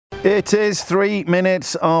It is 3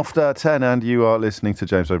 minutes after 10 and you are listening to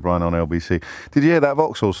James O'Brien on LBC. Did you hear that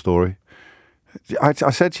Vauxhall story? I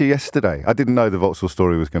said to you yesterday, I didn't know the Vauxhall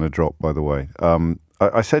story was going to drop, by the way.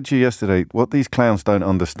 I said to you yesterday, what these clowns don't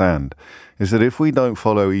understand is that if we don't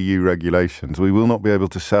follow EU regulations, we will not be able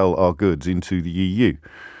to sell our goods into the EU,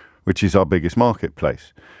 which is our biggest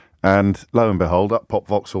marketplace. And lo and behold, up popped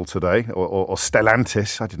Vauxhall today, or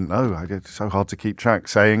Stellantis, I didn't know, it's so hard to keep track,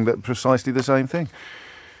 saying that precisely the same thing.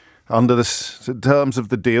 Under the terms of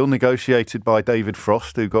the deal negotiated by David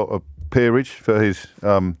Frost, who got a peerage for his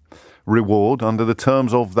reward, under the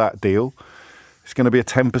terms of that deal, it's going to be a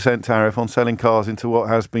 10% tariff on selling cars into what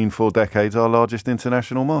has been for decades our largest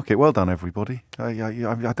international market. Well done, everybody. I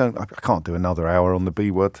can't do another hour on the B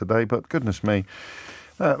word today, but goodness me.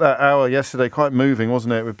 That hour yesterday, quite moving,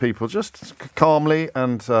 wasn't it, with people just calmly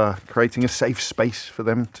and creating a safe space for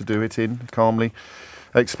them to do it in, calmly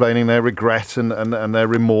explaining their regret and their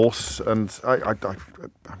remorse. And I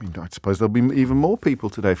mean, I suppose there'll be even more people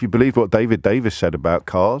today. If you believe what David Davis said about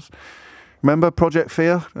cars, remember Project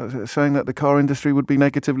Fear, saying that the car industry would be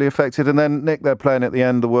negatively affected? And then, Nick, they're playing at the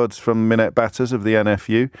end the words from Minette Batters of the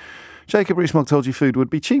NFU. Jacob Rees-Mogg told you food would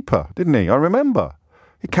be cheaper, didn't he? I remember.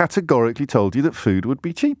 He categorically told you that food would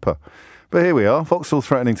be cheaper. But here we are, Vauxhall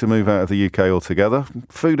threatening to move out of the UK altogether,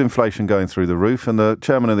 food inflation going through the roof, and the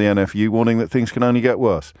chairman of the NFU warning that things can only get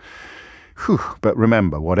worse. Whew. But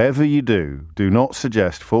remember, whatever you do, do not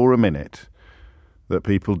suggest for a minute that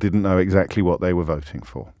people didn't know exactly what they were voting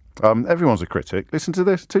for. Everyone's a critic. Listen to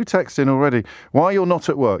this. 2 texts in already. Why you're not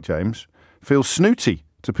at work, James, feels snooty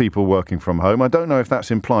to people working from home. I don't know if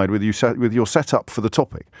that's implied with your setup for the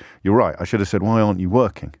topic. You're right. I should have said, why aren't you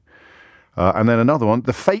working? And then another one,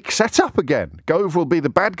 the fake setup again. Gove will be the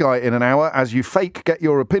bad guy in an hour as you fake get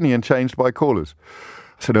your opinion changed by callers.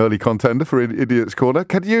 It's an early contender for Idiot's Corner.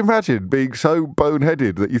 Can you imagine being so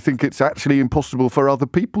boneheaded that you think it's actually impossible for other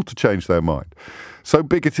people to change their mind? So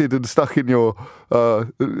bigoted and stuck in your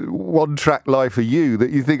one-track life for you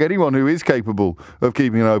that you think anyone who is capable of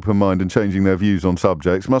keeping an open mind and changing their views on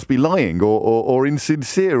subjects must be lying or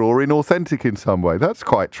insincere or inauthentic in some way. That's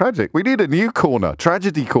quite tragic. We need a new corner,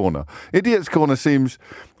 Tragedy Corner. Idiot's Corner seems,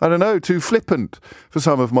 I don't know, too flippant for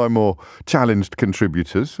some of my more challenged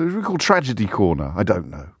contributors. What do we call Tragedy Corner? I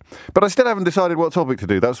don't know. But I still haven't decided what topic to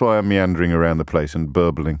do. That's why I'm meandering around the place and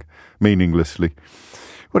burbling meaninglessly.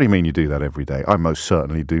 What do you mean you do that every day? I most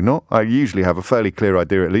certainly do not. I usually have a fairly clear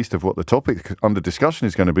idea at least of what the topic under discussion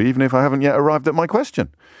is going to be, even if I haven't yet arrived at my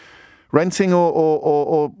question. Renting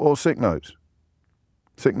or sick notes?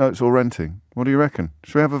 Sick notes or renting? What do you reckon?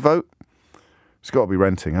 Should we have a vote? It's got to be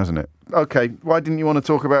renting, hasn't it? OK, why didn't you want to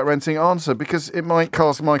talk about renting? Answer, because it might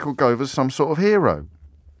cast Michael Gove as some sort of hero.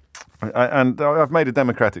 And I've made a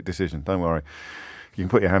democratic decision, don't worry. You can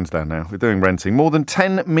put your hands down now. We're doing renting. More than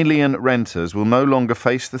 10 million renters will no longer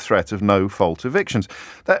face the threat of no-fault evictions.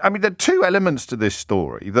 There are 2 elements to this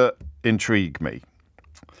story that intrigue me.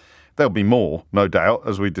 There'll be more, no doubt,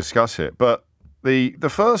 as we discuss it. But the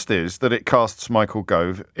first is that it casts Michael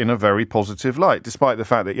Gove in a very positive light, despite the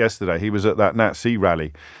fact that yesterday he was at that Nazi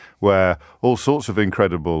rally where all sorts of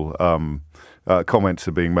incredible comments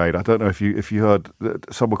are being made. I don't know if you heard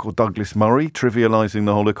someone called Douglas Murray trivialising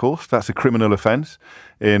the Holocaust. That's a criminal offence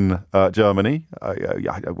in Germany,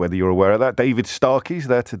 whether you're aware of that. David Starkey's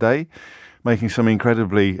there today making some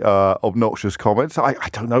incredibly obnoxious comments. I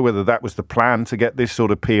don't know whether that was the plan to get this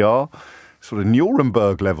sort of PR, sort of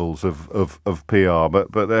Nuremberg levels of PR,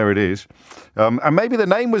 but there it is. And maybe the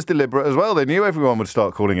name was deliberate as well. They knew everyone would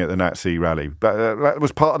start calling it the Nazi rally. That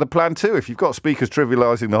was part of the plan too. If you've got speakers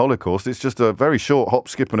trivialising the Holocaust, it's just a very short hop,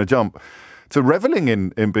 skip and a jump to revelling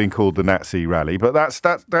in being called the Nazi rally. But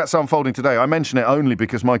that's unfolding today. I mention it only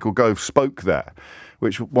because Michael Gove spoke there,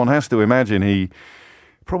 which one has to imagine he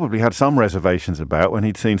probably had some reservations about when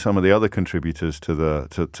he'd seen some of the other contributors to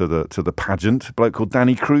the pageant. A bloke called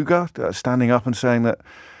Danny Kruger standing up and saying that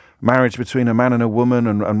marriage between a man and a woman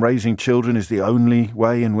and raising children is the only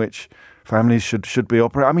way in which families should be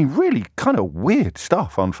operating. I mean, really kind of weird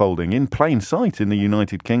stuff unfolding in plain sight in the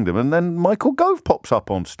United Kingdom. And then Michael Gove pops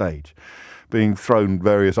up on stage, being thrown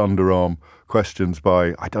various underarm questions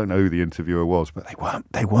by, I don't know who the interviewer was, but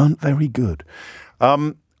they weren't very good.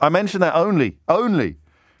 I mention that only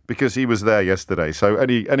because he was there yesterday. So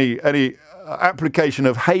any application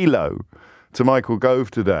of halo to Michael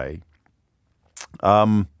Gove today,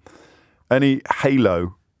 any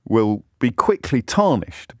halo will be quickly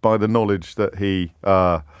tarnished by the knowledge that he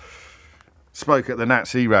spoke at the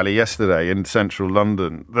Nazi rally yesterday in central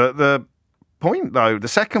London. The point, though, the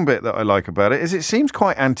second bit that I like about it is it seems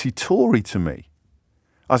quite anti-Tory to me.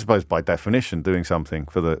 I suppose by definition, doing something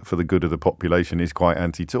for the good of the population is quite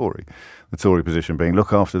anti-Tory. The Tory position being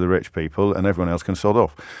look after the rich people and everyone else can sod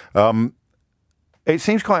off. It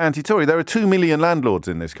seems quite anti-Tory. There are 2 million landlords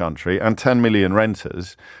in this country and 10 million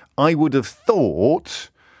renters. I would have thought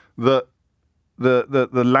that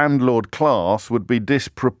the landlord class would be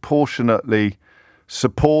disproportionately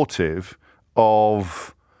supportive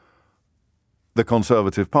of the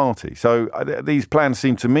Conservative Party. So these plans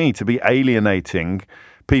seem to me to be alienating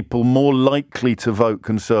people more likely to vote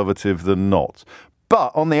Conservative than not.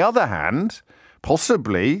 But on the other hand,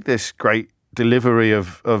 possibly this great delivery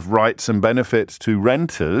of rights and benefits to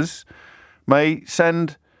renters may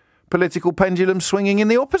send political pendulums swinging in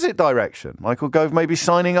the opposite direction. Michael Gove may be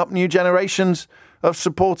signing up new generations of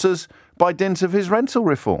supporters by dint of his rental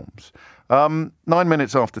reforms. 9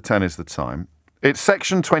 minutes after 10 is the time. It's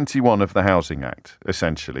Section 21 of the Housing Act,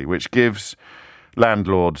 essentially, which gives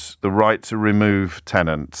landlords the right to remove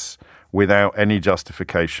tenants without any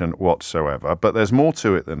justification whatsoever. But there's more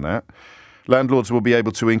to it than that. Landlords will be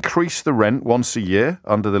able to increase the rent once a year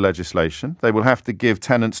under the legislation. They will have to give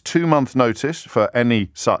tenants 2 months' notice for any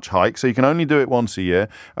such hike. So you can only do it once a year,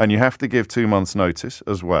 and you have to give 2 months' notice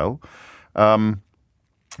as well.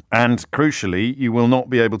 And crucially, you will not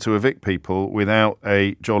be able to evict people without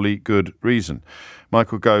a jolly good reason.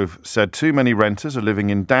 Michael Gove said too many renters are living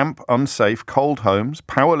in damp, unsafe, cold homes,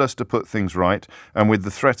 powerless to put things right, and with the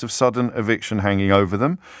threat of sudden eviction hanging over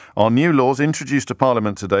them. Our new laws introduced to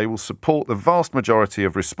Parliament today will support the vast majority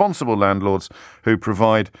of responsible landlords who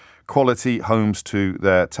provide quality homes to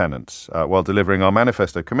their tenants, while delivering our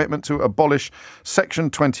manifesto commitment to abolish Section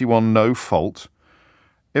 21 no-fault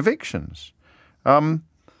evictions.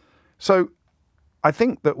 So I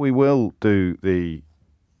think that we will do the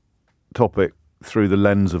topic through the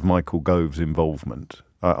lens of Michael Gove's involvement.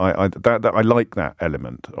 I like that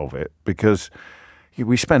element of it because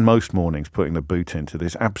we spend most mornings putting the boot into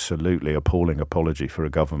this absolutely appalling apology for a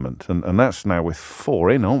government. And that's now with 4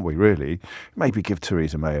 in, aren't we, really? Maybe give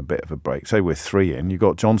Theresa May a bit of a break. Say we're 3 in. You've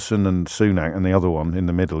got Johnson and Sunak and the other one in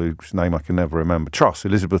the middle, whose name I can never remember. Truss,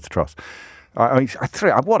 Elizabeth Truss.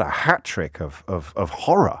 What a hat-trick of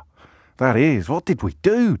horror. That is, what did we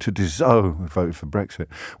do to deserve... we voted for Brexit.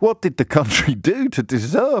 What did the country do to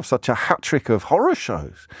deserve such a hat-trick of horror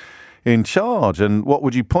shows in charge? And what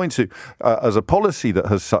would you point to as a policy that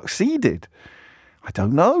has succeeded? I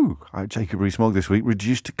don't know. Jacob Rees-Mogg this week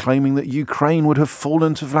reduced to claiming that Ukraine would have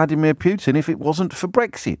fallen to Vladimir Putin if it wasn't for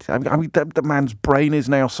Brexit. I mean, the man's brain is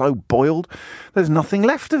now so boiled, there's nothing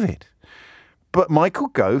left of it. But Michael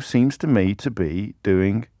Gove seems to me to be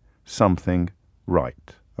doing something right.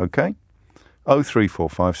 Okay?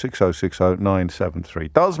 0345 6060 973.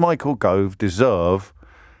 Does Michael Gove deserve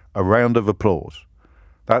a round of applause?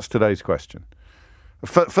 That's today's question.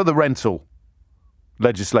 For the rental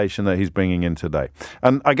legislation that he's bringing in today.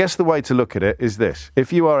 And I guess the way to look at it is this.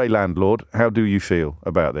 If you are a landlord, how do you feel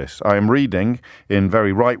about this? I am reading in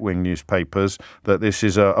very right-wing newspapers that this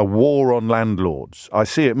is a war on landlords. I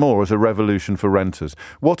see it more as a revolution for renters.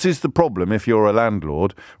 What is the problem if you're a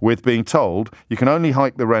landlord with being told you can only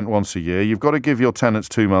hike the rent once a year, you've got to give your tenants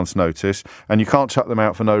 2 months' notice, and you can't chuck them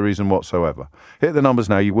out for no reason whatsoever? Hit the numbers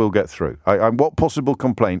now, you will get through. What possible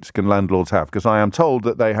complaints can landlords have? Because I am told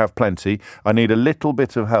that they have plenty. I need a little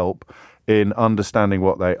bit of help in understanding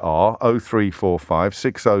what they are. 0345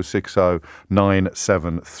 6060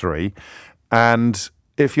 973. And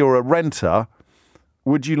if you're a renter,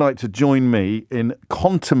 would you like to join me in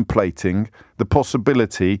contemplating the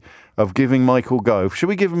possibility of giving Michael Gove, should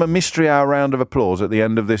we give him a mystery hour round of applause at the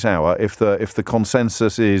end of this hour if the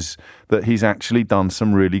consensus is that he's actually done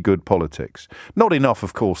some really good politics? Not enough,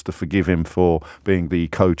 of course, to forgive him for being the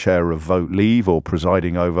co-chair of Vote Leave or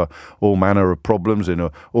presiding over all manner of problems in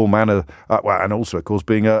all manner, and also, of course,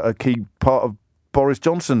 being a key part of Boris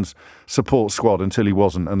Johnson's support squad until he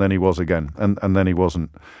wasn't, and then he was again, and then he wasn't,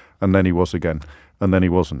 and then he was again, and then he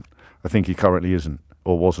wasn't. I think he currently isn't,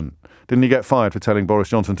 or wasn't. Didn't he get fired for telling Boris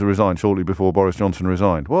Johnson to resign shortly before Boris Johnson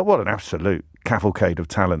resigned? What an absolute cavalcade of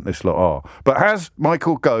talent this lot are. But has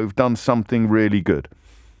Michael Gove done something really good?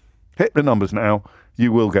 Hit the numbers now,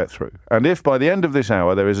 you will get through. And if by the end of this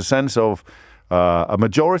hour there is a sense of a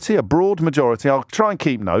majority, a broad majority, I'll try and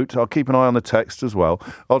keep note. I'll keep an eye on the text as well.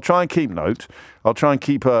 I'll try and keep note. I'll try and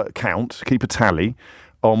keep a count, keep a tally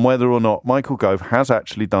on whether or not Michael Gove has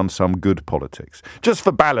actually done some good politics. Just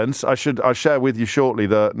for balance, I'll share with you shortly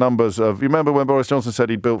the numbers of... You remember when Boris Johnson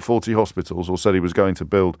said he'd built 40 hospitals, or said he was going to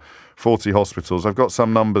build 40 hospitals? I've got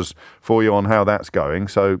some numbers for you on how that's going.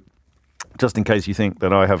 So just in case you think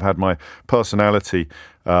that I have had my personality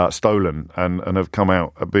stolen and have come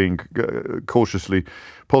out being cautiously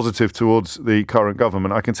positive towards the current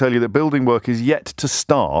government, I can tell you that building work is yet to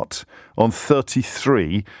start on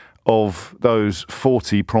 33 of those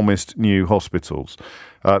 40 promised new hospitals.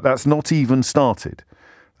 That's not even started.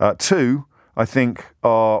 2, I think,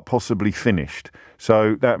 are possibly finished.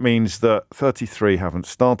 So that means that 33 haven't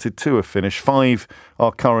started, 2 are finished, 5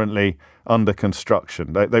 are currently under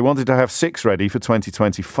construction. They wanted to have 6 ready for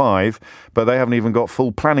 2025, but they haven't even got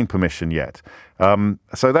full planning permission yet.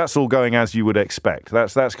 So that's all going as you would expect.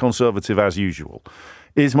 That's Conservative as usual.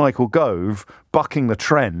 Is Michael Gove bucking the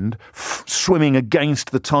trend, swimming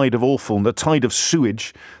against the tide of awful, the tide of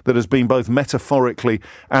sewage that has been both metaphorically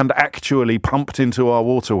and actually pumped into our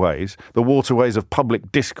waterways, the waterways of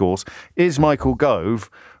public discourse? Is Michael Gove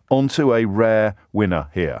onto a rare winner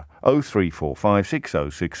here? 0345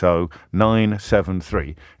 6060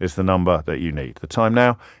 973 is the number that you need. The time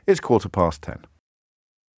now is 10:15.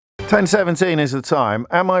 10:17 is the time.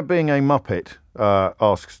 Am I being a muppet?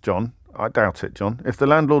 Asks John. I doubt it, John. If the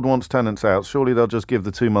landlord wants tenants out, surely they'll just give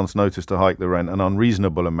the 2 months' notice to hike the rent, an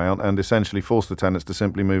unreasonable amount, and essentially force the tenants to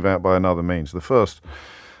simply move out by another means. The first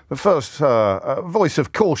voice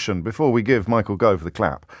of caution before we give Michael Gove the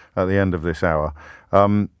clap at the end of this hour.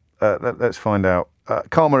 Let's find out.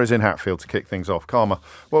 Karma is in Hatfield to kick things off. Karma,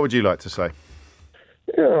 what would you like to say?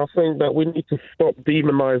 Yeah, I think that we need to stop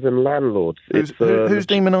demonising landlords. Who's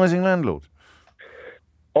demonising landlords?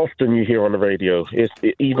 Often you hear on the radio,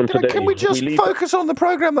 even today. Can we just focus on the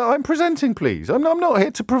programme that I'm presenting, please? I'm not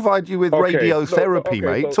here to provide you with radiotherapy,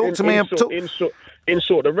 mate. So Talk to me. In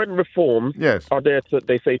short, the rent reforms are there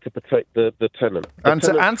they say to protect the tenant. And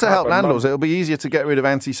to help landlords. It'll be easier to get rid of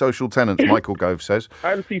antisocial tenants, Michael Gove says.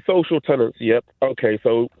 Antisocial tenants, yep. Okay,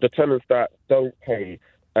 so the tenants that don't pay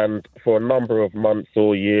and for a number of months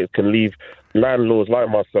or years can leave landlords like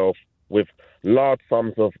myself with large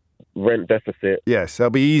sums of rent deficit. Yes,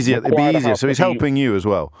 it'll be easier. It'll be easier. So he's helping you as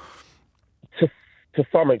well. To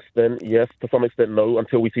some extent, yes. To some extent, no.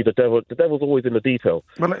 Until we see the devil. The devil's always in the detail.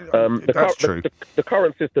 Well, that's true. The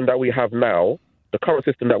current system that we have now,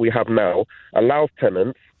 allows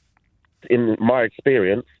tenants, in my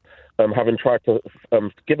experience, having tried to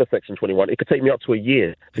give a Section 21, it could take me up to a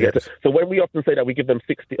year to get it. So when we often say that we give them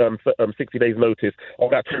 60 days notice, or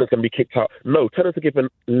that tenant's going to be kicked out, no, tenants are given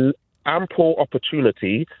ample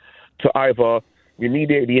opportunity to either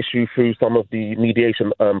remediate the issue through some of the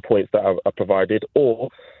mediation points that are provided, or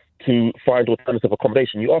to find alternative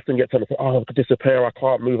accommodation. You often get tenants say, I could disappear, I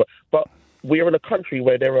can't move. But we are in a country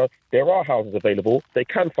where there are houses available. They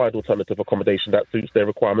can find alternative accommodation that suits their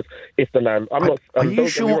requirements. If the land, I'm not. Are you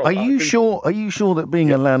sure? Are you sure that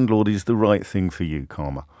being a landlord is the right thing for you,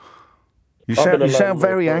 Karma? You sound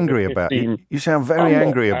very angry about it. You sound very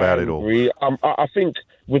angry about it all. I think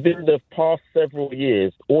within the past several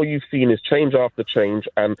years, all you've seen is change after change,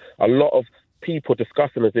 and a lot of people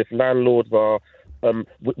discussing as if landlords are.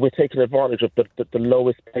 We're taking advantage of the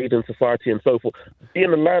lowest paid in society and so forth.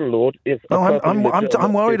 Being a landlord is.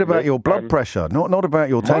 I'm worried about your blood pressure, not about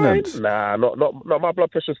your tenants. Nah, not my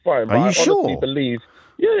blood pressure's fine. Are you sure? I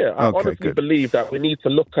honestly believe that we need to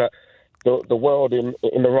look at the world in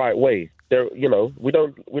the right way. We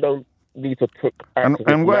don't need to put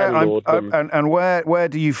where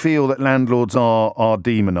do you feel that landlords are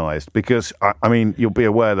demonised? Because I mean, you'll be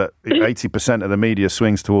aware that 80% of the media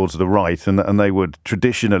swings towards the right, and they would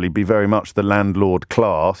traditionally be very much the landlord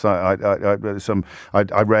class. I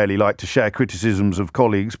rarely like to share criticisms of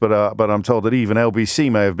colleagues, but I'm told that even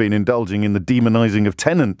LBC may have been indulging in the demonising of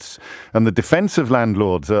tenants and the defence of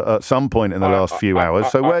landlords at some point in the last few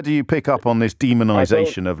hours. So where do you pick up on this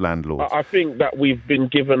demonisation of landlords? I think that we've been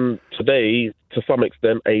given today, to some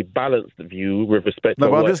extent, a balanced view with respect to.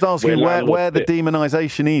 No, I'm just asking where the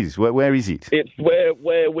demonisation is. Where is it? It's where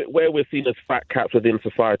we're seen as fat cats within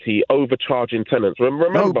society, overcharging tenants.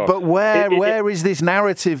 Remember, no, but where is this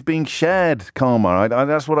narrative being shared, Karma?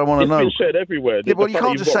 That's what I want to know. It's been shared everywhere. Yeah, well, you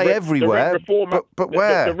can't just say everywhere. But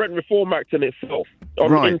where? The Rent Reform Act in itself,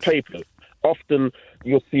 in papers, often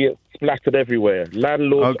you'll see it splattered everywhere.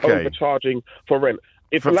 Landlords overcharging for rent.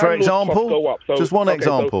 For example, go up, just one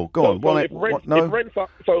example. Go on. If rents are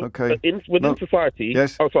within society.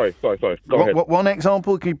 Yes. Oh, sorry. Go ahead. One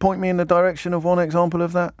example. Can you point me in the direction of one example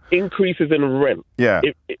of that? Increases in rent. Yeah.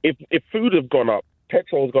 If food has gone up,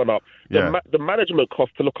 petrol's gone up. The management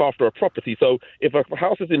cost to look after a property. So if a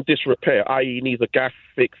house is in disrepair, i.e., needs a gas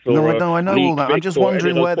fix or I know all that. I'm just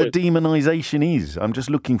wondering where the demonisation is. I'm just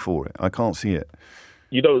looking for it. I can't see it.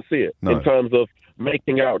 You don't see it in terms of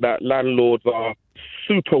making out that landlords are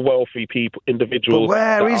super wealthy individuals. But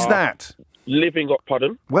where is that?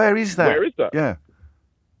 Pardon? Where is that? Where is that? Yeah.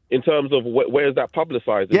 In terms of where is that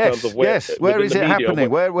publicised? In terms of where is it happening?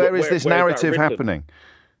 Where is this narrative happening?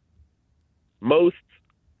 Most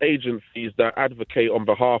agencies that advocate on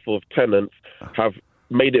behalf of tenants have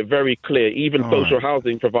made it very clear. Even social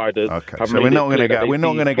housing providers have so made we're not it clear going to that we're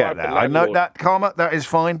not going to get private there. I know landlords- that, Karma. That is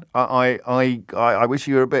fine. I wish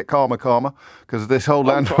you were a bit calmer, because this whole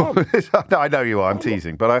landlord. I know you are. I'm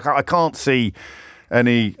teasing, but I can't see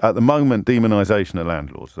any at the moment demonisation of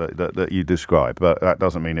landlords that you describe. But that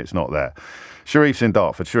doesn't mean it's not there. Sharif's in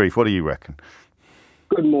Dartford. Sharif, what do you reckon?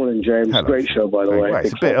 Good morning, James. Hello. Great show, by the way.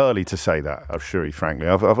 It's a bit early to say that, Sharif, frankly.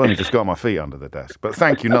 I've only just got my feet under the desk. But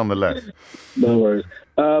thank you nonetheless. No worries.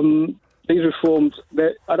 These reforms,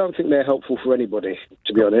 I don't think they're helpful for anybody,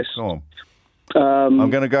 to be honest. Go on. I'm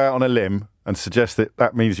going to go out on a limb and suggest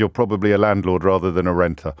that means you're probably a landlord rather than a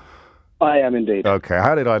renter. I am indeed. Okay,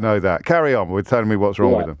 how did I know that? Carry on with telling me what's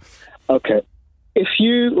wrong with them. Okay.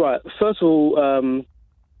 First of all,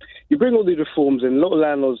 you bring all these reforms in, a lot of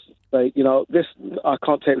landlords say, this, I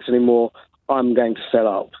can't take this anymore, I'm going to sell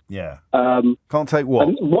up. Yeah. Can't take what?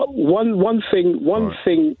 And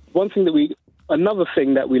another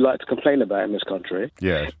thing that we like to complain about in this country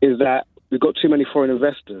is that we've got too many foreign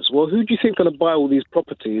investors. Well, who do you think is going to buy all these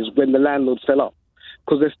properties when the landlords sell up?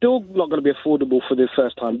 Because they're still not going to be affordable for the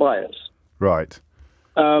first-time buyers. Right.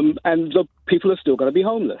 And the people are still going to be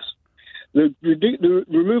homeless. The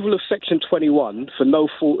removal of Section 21 for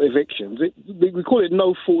no-fault evictions, we call it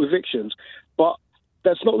no-fault evictions, but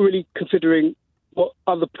that's not really considering what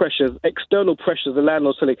other pressures, external pressures the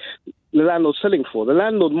landlord's selling for. The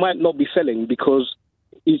landlord might not be selling because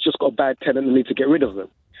he's just got a bad tenant and needs to get rid of them.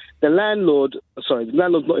 The landlord's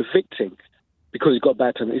not evicting because he's got a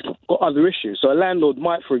bad tenant. He's got other issues. So a landlord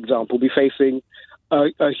might, for example, be facing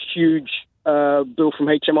a huge bill from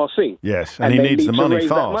HMRC. Yes, and he needs the money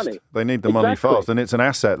fast. They need the money fast, and it's an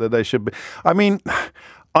asset that they should be. I mean,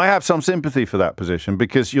 I have some sympathy for that position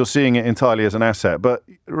because you're seeing it entirely as an asset. But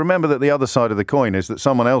remember that the other side of the coin is that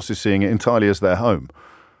someone else is seeing it entirely as their home.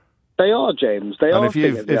 They are, James. They are. And if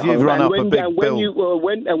you've run up a big bill,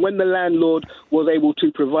 when the landlord was able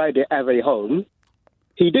to provide it as a home,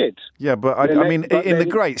 he did. Yeah, but I mean, in the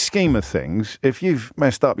great scheme of things, if you've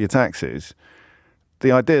messed up your taxes,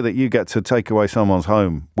 the idea that you get to take away someone's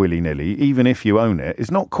home willy-nilly, even if you own it, is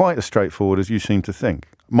not quite as straightforward as you seem to think.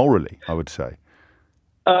 Morally, I would say.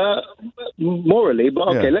 Morally, but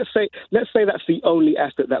okay, let's say that's the only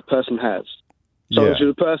asset that person has. So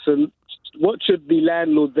what should the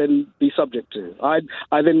landlord then be subject to? I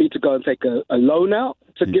then need to go and take a loan out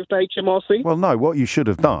to give to HMRC? Well, no, what you should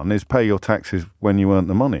have done is pay your taxes when you earned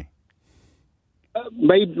the money.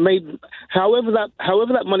 However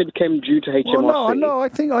that money became due to HMRC. Well, no, I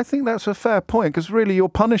think that's a fair point because really you're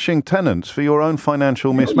punishing tenants for your own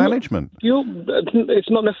financial mismanagement. It's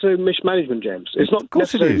not necessarily mismanagement, James. It's not. Of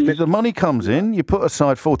course it is. The money comes in, you put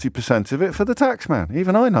aside 40% of it for the taxman.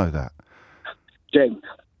 Even I know that. James,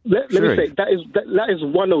 let me say that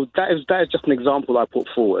is just an example I put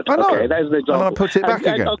forward. I know. Okay, that is an example. And I put it back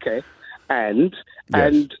again.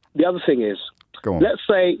 And the other thing is, go on. Let's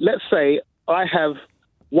say I have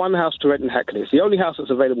one house to rent in Hackney. It's the only house that's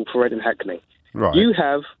available for rent in Hackney. Right. You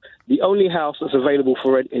have the only house that's available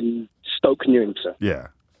for rent in Stoke Newington. Yeah.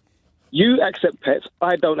 You accept pets.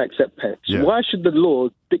 I don't accept pets. Yeah. Why should the law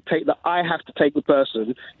dictate that I have to take the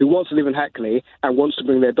person who wants to live in Hackney and wants to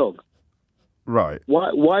bring their dog? Right.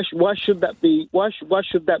 Why should that be? Why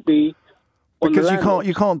should that be? Because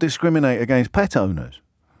you can't discriminate against pet owners.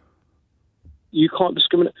 You can't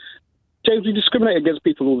discriminate. James, we discriminate against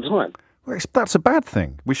people all the time. Well, that's a bad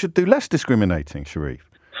thing. We should do less discriminating, Sharif.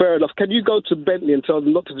 Fair enough. Can you go to Bentley and tell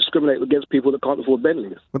them not to discriminate against people that can't afford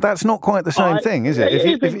Bentleys? Well, that's not quite the same thing, is it?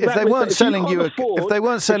 If they weren't selling you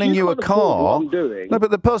a car, no,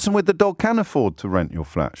 but the person with the dog can afford to rent your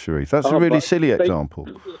flat, Sharif. That's a really silly example.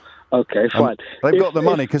 Okay, fine. They've got the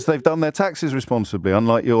money because they've done their taxes responsibly,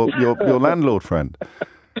 unlike your landlord friend.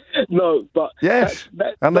 No, but yes,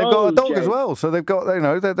 and they've got a dog as well, so they've got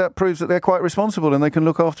that proves that they're quite responsible and they can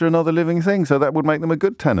look after another living thing. So that would make them a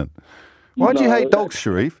good tenant. Why do you hate dogs,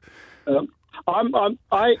 Sharif? I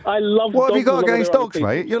love. What have you got against dogs,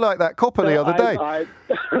 mate? You're like that copper the other day.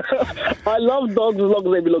 I love dogs as long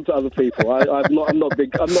as they belong to other people. I'm not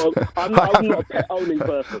a pet owning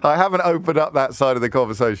person. I haven't opened up that side of the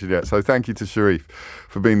conversation yet. So thank you to Sharif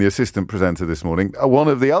for being the assistant presenter this morning. One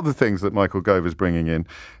of the other things that Michael Gove is bringing in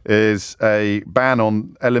is a ban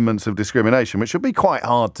on elements of discrimination, which would be quite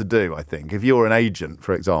hard to do, I think. If you're an agent,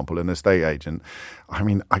 for example, an estate agent, I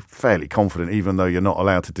mean, I'm fairly confident, even though you're not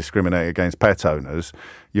allowed to discriminate against pet owners,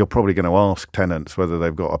 you're probably going to ask tenants whether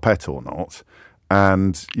they've got a pet or not.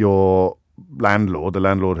 And you're landlord, the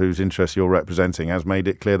landlord whose interests you're representing, has made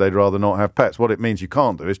it clear they'd rather not have pets. What it means you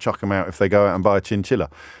can't do is chuck them out if they go out and buy a chinchilla,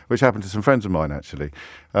 which happened to some friends of mine, actually.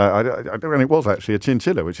 And it was actually a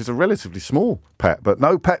chinchilla, which is a relatively small pet, but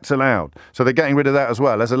no pets allowed. So they're getting rid of that as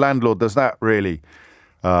well. As a landlord, does that really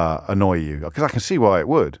annoy you? Because I can see why it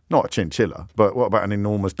would. Not a chinchilla, but what about an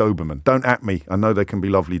enormous Doberman? Don't at me. I know they can be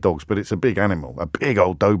lovely dogs, but it's a big animal. A big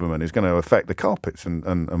old Doberman is going to affect the carpets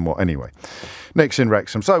and what anyway. Nick's in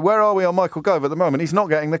Wrexham. So where are we on Michael Gove at the moment? He's not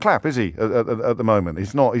getting the clap, is he, at the moment?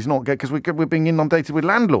 He's not because we're being inundated with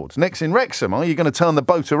landlords. Nick's in Wrexham. Are you going to turn the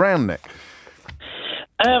boat around, Nick?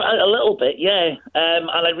 A little bit, yeah. And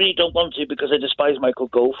I really don't want to because I despise Michael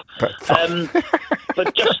Gove.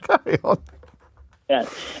 But just... Carry on. Yeah.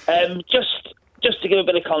 Just to give a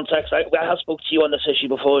bit of context, I have spoke to you on this issue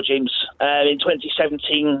before, James. In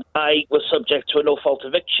 2017, I was subject to a no-fault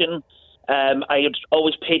eviction. I had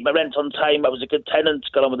always paid my rent on time. I was a good tenant,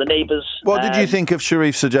 got on with the neighbours. What did you think of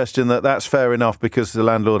Sharif's suggestion that that's fair enough because the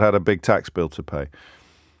landlord had a big tax bill to pay?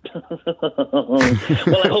 Well,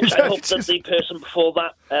 I hope that the person before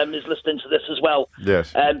that is listening to this as well.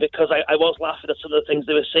 Yes. Because I was laughing at some of the things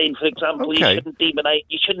they were saying. For example, okay.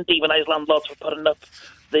 you shouldn't demonise landlords for putting up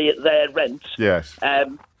their rent. Yes.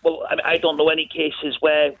 Well, I don't know any cases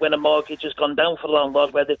where when a mortgage has gone down for the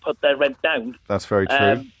landlord where they put their rent down. That's very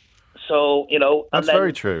true. So that's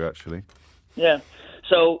very true, actually. Yeah.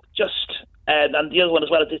 So just and the other one as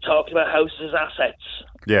well, they're talking about houses as assets.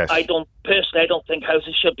 Yes. I don't think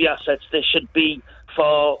houses should be assets. They should be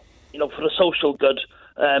for the social good.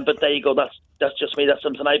 But there you go. That's just me. That's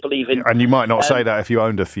something I believe in. And you might not say that if you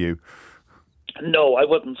owned a few. No, I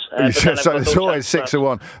wouldn't. So it's always 6 to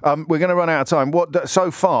 1. We're going to run out of time. What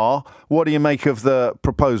do you make of the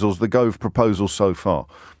proposals, the Gove proposals so far?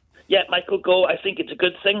 Yeah, Michael Gove, I think it's a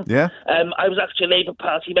good thing. Yeah. I was actually a Labour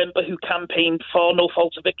Party member who campaigned for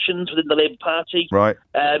no-fault evictions within the Labour Party. Right.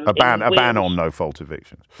 A ban on no-fault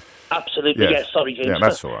evictions. Absolutely, yes. Sorry, James. Yeah,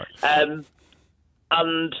 that's all right.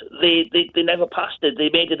 And they never passed it. They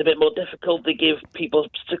made it a bit more difficult. They gave people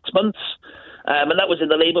 6 months. And that was in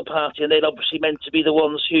the Labour Party, and they're obviously meant to be the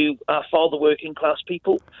ones who are for the working class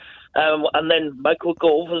people. And then Michael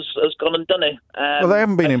Gove has gone and done it. Well, they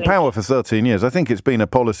haven't been in power for 13 years. I think it's been a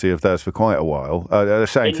policy of theirs for quite a while. They're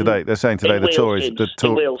saying today the Tories.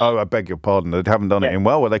 Wales. Oh, I beg your pardon. They haven't done it in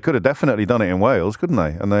Wales. Well, they could have definitely done it in Wales, couldn't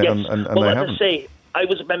they? And they and they haven't. I say, I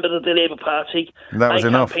was a member of the Labour Party. That was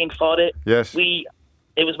enough. I campaigned for it. Yes.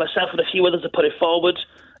 It was myself and a few others that put it forward.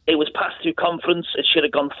 It was passed through conference. It should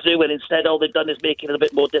have gone through, and instead all they've done is make it a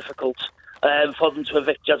bit more difficult for them to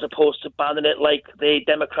evict, as opposed to banning it like they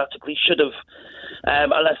democratically should have.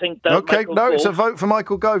 And I think that it's a vote for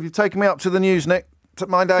Michael Gove. You've taken me up to the news, Nick.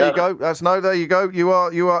 Mind, there you go. There you go. You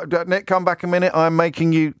are Nick. Come back a minute. I'm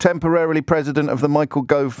making you temporarily president of the Michael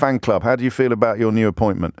Gove fan club. How do you feel about your new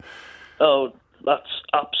appointment? Oh, that's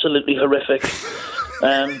absolutely horrific.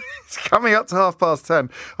 It's coming up to 10:30.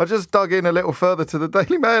 I just dug in a little further to the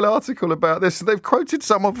Daily Mail article about this. They've quoted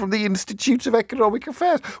someone from the Institute of Economic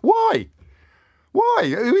Affairs. Why?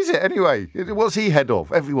 Who is it anyway? What's he head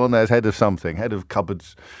of? Everyone there's head of something. Head of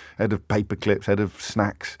cupboards, head of paper clips, head of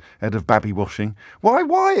snacks, head of babby washing. Why?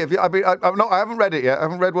 I haven't read it yet. I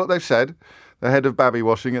haven't read what they've said. The head of babby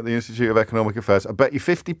washing at the Institute of Economic Affairs. I bet you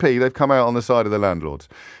 50p they've come out on the side of the landlords.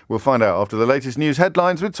 We'll find out after the latest news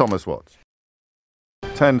headlines with Thomas Watts.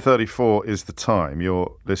 10:34 is the time.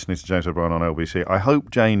 You're listening to James O'Brien on LBC. I hope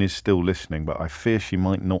Jane is still listening, but I fear she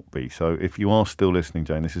might not be. So if you are still listening,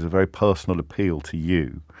 Jane, this is a very personal appeal to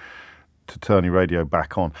you to turn your radio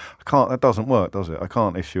back on. That doesn't work, does it? I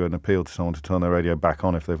can't issue an appeal to someone to turn their radio back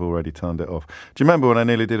on if they've already turned it off. Do you remember when I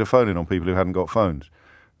nearly did a phone-in on people who hadn't got phones?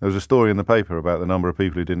 There was a story in the paper about the number of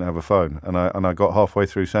people who didn't have a phone, and I got halfway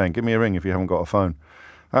through saying, give me a ring if you haven't got a phone.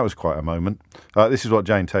 That was quite a moment. This is what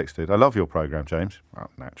Jane texted. I love your programme, James. Well,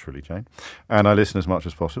 naturally, Jane. And I listen as much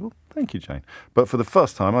as possible. Thank you, Jane. But for the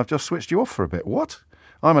first time, I've just switched you off for a bit. What?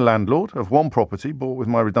 I'm a landlord of one property bought with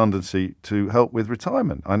my redundancy to help with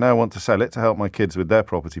retirement. I now want to sell it to help my kids with their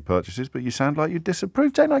property purchases, but you sound like you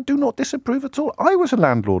disapprove. Jane, I do not disapprove at all. I was a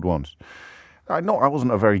landlord once. I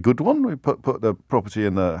wasn't a very good one. We put the property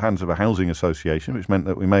in the hands of a housing association, which meant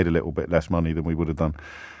that we made a little bit less money than we would have done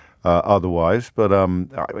otherwise, but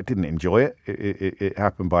I didn't enjoy it. It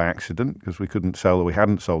happened by accident because we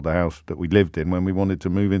hadn't sold the house that we lived in when we wanted to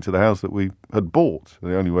move into the house that we had bought.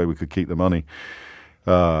 The only way we could keep the money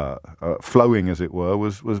flowing, as it were,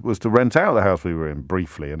 was to rent out the house we were in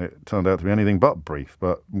briefly, and it turned out to be anything but brief,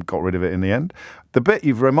 but got rid of it in the end. The bit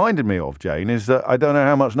you've reminded me of, Jane, is that I don't know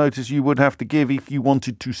how much notice you would have to give if you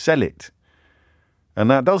wanted to sell it. And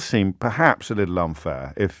that does seem perhaps a little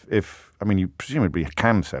unfair. If I mean, you presumably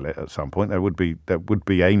can sell it at some point. There would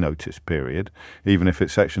be a notice period, even if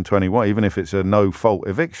it's Section 21, even if it's a no-fault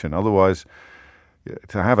eviction. Otherwise,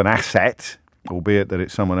 to have an asset, albeit that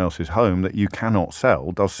it's someone else's home, that you cannot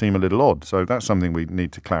sell does seem a little odd. So that's something we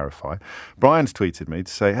need to clarify. Brian's tweeted me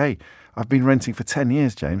to say, hey, I've been renting for 10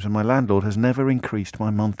 years, James, and my landlord has never increased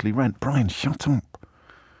my monthly rent. Brian, shut up.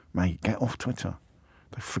 Mate, get off Twitter.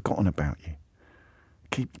 They've forgotten about you.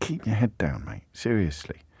 Keep your head down, mate.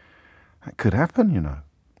 Seriously. That could happen, you know.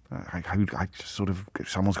 I just sort of, if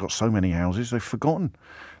someone's got so many houses, they've forgotten.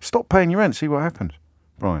 Stop paying your rent, see what happens.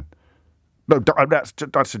 Brian. No,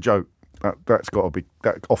 that's a joke. That's got to be,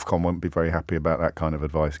 that Ofcom won't be very happy about that kind of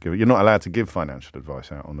advice given. You're not allowed to give financial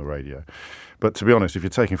advice out on the radio. But to be honest, if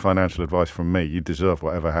you're taking financial advice from me, you deserve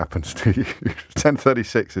whatever happens to you.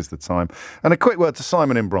 10:36 is the time. And a quick word to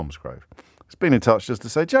Simon in Bromsgrove. He's been in touch just to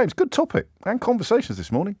say, James, good topic and conversations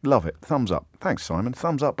this morning. Love it. Thumbs up. Thanks, Simon.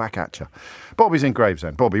 Thumbs up back at you. Bobby's in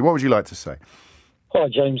Gravesend. Bobby, what would you like to say? Hi,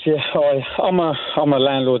 James. Yeah, I'm a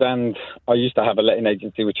landlord, and I used to have a letting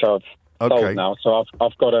agency, which I've sold now. So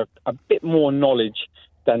I've got a bit more knowledge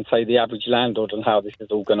than, say, the average landlord on how this is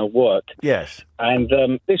all going to work. Yes. And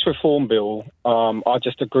this reform bill, I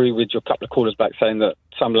just agree with your couple of callers back saying that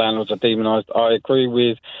some landlords are demonised. I agree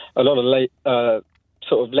with a lot of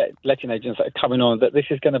letting agents that are coming on that this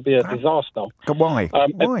is going to be a disaster. Why?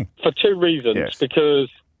 Why? For two reasons. Yes. Because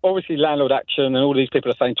obviously landlord action and all these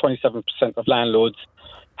people are saying 27% of landlords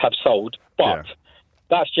have sold, but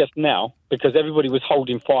that's just now because everybody was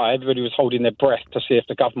holding fire, everybody was holding their breath to see if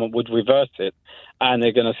the government would reverse it, and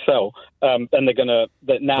they're going to sell. And they're going to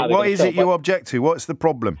now. What is it you object to? What's the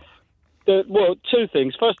problem? Well, two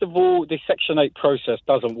things. First of all, the Section 8 process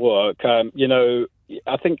doesn't work.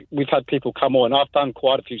 I think we've had people come on. I've done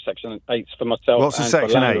quite a few Section 8s for myself. What's a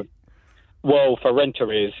Section 8? Well, for rent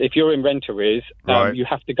arrears. If you're in rent arrears, you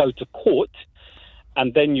have to go to court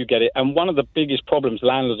and then you get it. And one of the biggest problems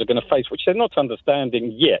landlords are going to face, which they're not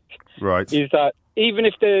understanding yet, is that even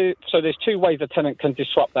if there's two ways a tenant can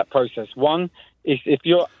disrupt that process. One is if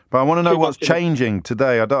you're... But I want to know what's changing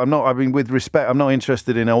today. With respect, I'm not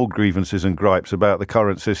interested in old grievances and gripes about the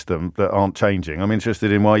current system that aren't changing. I'm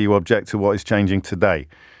interested in why you object to what is changing today,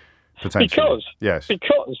 potentially.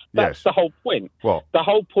 Because that's the whole point. What? The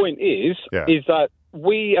whole point is that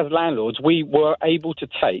we as landlords, we were able to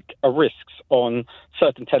take risks on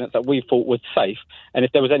certain tenants that we thought were safe. And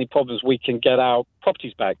if there was any problems, we can get our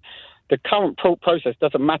properties back. The current process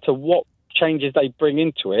doesn't matter what changes they bring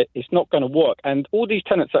into it, it's not going to work. And all these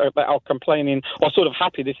tenants that are complaining or sort of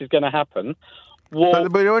happy this is going to happen.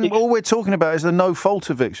 But all we're talking about is the no-fault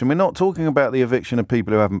eviction. We're not talking about the eviction of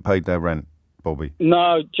people who haven't paid their rent, Bobby.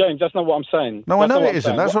 No, James, that's not what I'm saying. No, I know it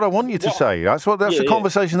isn't. That's what I want you to say. That's the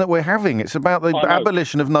conversation that we're having. It's about the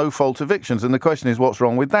abolition of no-fault evictions, and the question is, what's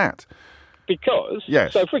wrong with that? Because,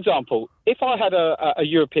 so for example, if I had a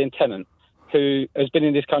European tenant who has been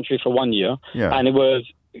in this country for 1 year, and it was...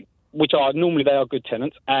 which are normally they are good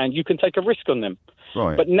tenants, and you can take a risk on them.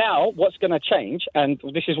 Right. But now what's going to change, and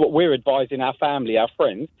this is what we're advising our family, our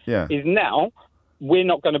friends, is now we're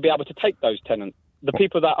not going to be able to take those tenants. The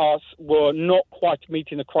people that were not quite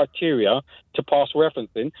meeting the criteria to pass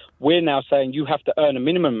referencing, we're now saying you have to earn a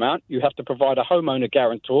minimum amount, you have to provide a homeowner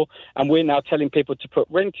guarantor, and we're now telling people to put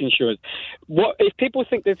rent insurance. If people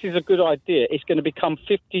think this is a good idea, it's going to become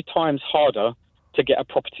 50 times harder to get a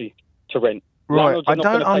property to rent. Right, I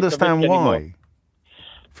don't understand why.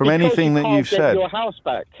 From anything that you've said. You can't get your house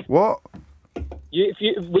back. What?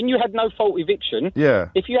 When you had no fault eviction,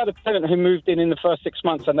 if you had a tenant who moved in the first 6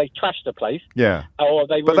 months and they trashed the place,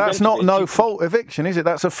 but that's not no fault eviction, is it?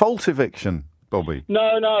 That's a fault eviction, Bobby.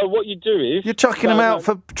 No. What you do is you're chucking them out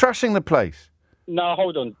for trashing the place. No,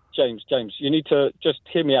 hold on, James. You need to just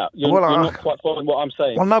hear me out. You're not quite following what I'm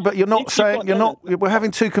saying. Well, no, but you're not saying you're not. We're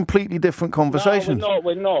having two completely different conversations. No,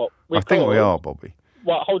 we're not. I think we are, Bobby.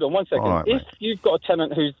 Well, hold on 1 second. Right, if you've got a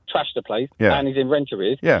tenant who's trashed the place and is in rent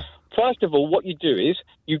arrears, first of all, what you do is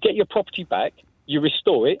you get your property back, you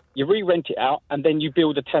restore it, you re-rent it out, and then you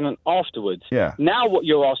build a tenant afterwards. Now what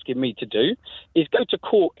you're asking me to do is go to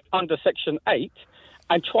court under Section 8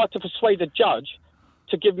 and try to persuade a judge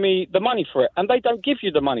to give me the money for it. And they don't give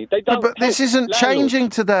you the money. They don't. But this isn't changing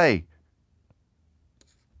today.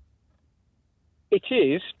 It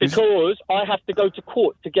is, because I have to go to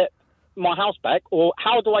court to get my house back, or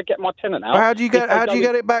how do I get my tenant out? How do you get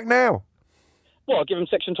it back now? Well, I'll give them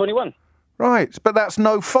Section 21. Right, but that's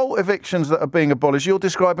no fault evictions that are being abolished. You're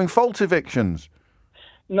describing fault evictions.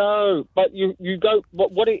 No, but you go.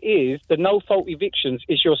 What it is, the no fault evictions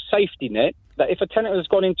is your safety net that if a tenant has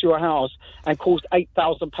gone into your house and caused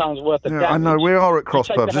 £8,000 worth of damage... I know, we are at cross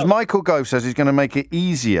purposes. As Michael Gove says, he's going to make it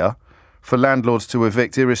easier for landlords to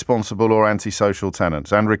evict irresponsible or antisocial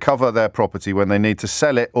tenants and recover their property when they need to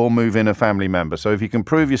sell it or move in a family member. So if you can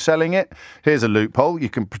prove you're selling it, here's a loophole. You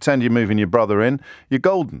can pretend you're moving your brother in. You're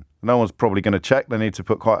golden. No one's probably going to check. They need to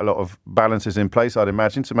put quite a lot of balances in place, I'd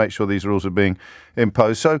imagine, to make sure these rules are being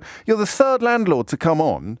imposed. So you're the third landlord to come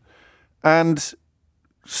on and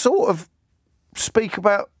sort of speak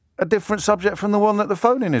about a different subject from the one that the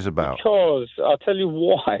phone-in is about. Because, I'll tell you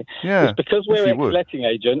why. Yeah, it's because we're ex-letting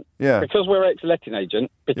agent. Yeah. Because we're ex-letting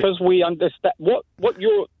agent. Because we understand what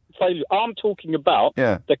you're saying. I'm talking about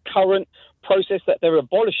the current process that they're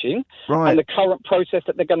abolishing and the current process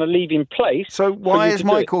that they're going to leave in place. So why is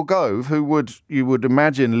Michael Gove, who you would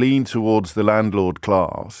imagine lean towards the landlord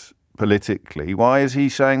class politically, why is he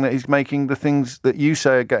saying that he's making the things that you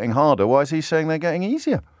say are getting harder? Why is he saying they're getting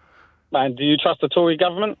easier? Man, do you trust the Tory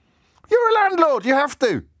government? You're a landlord. You have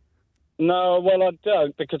to. No, well, I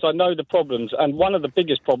don't, because I know the problems. And one of the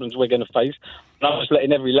biggest problems we're going to face, and I'm just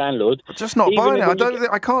letting every landlord... Just not buying it.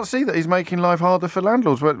 I can't see that he's making life harder for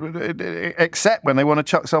landlords, except when they want to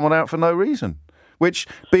chuck someone out for no reason. Which,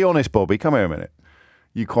 be honest, Bobby, come here a minute.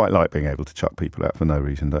 You quite like being able to chuck people out for no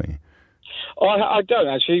reason, don't you? I don't,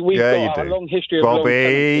 actually. We've got a long history of...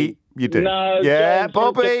 Bobby, you do. No, yeah, James,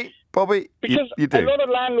 Bobby, because you do. A lot of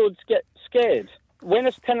landlords get scared. When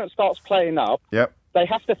a tenant starts playing up, they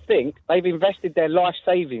have to think they've invested their life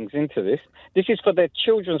savings into this. This is for their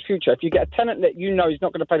children's future. If you get a tenant that you know is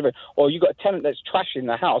not going to pay the rent, or you've got a tenant that's trashing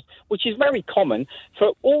the house, which is very common,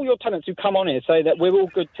 for all your tenants who come on here say that we're all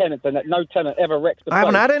good tenants and that no tenant ever wrecks the place. I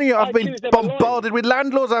haven't had any. I've been bombarded with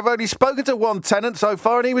landlords. I've only spoken to one tenant so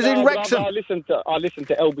far, and he was in Wrexham. I listened to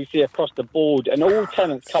LBC across the board, and all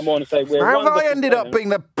tenants come on and say we're... How have I ended up being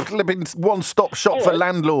the flipping one-stop shop for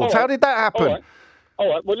landlords? How did that happen? All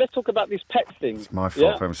right, well, let's talk about this pet thing. It's my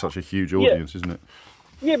fault for having such a huge audience, isn't it?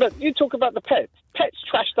 Yeah, but you talk about the pets. Pets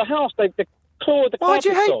trash the house. They claw the carpet. Why do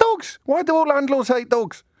you hate dogs? Why do all landlords hate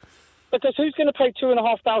dogs? Because who's going to pay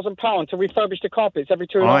 £2,500 to refurbish the carpets every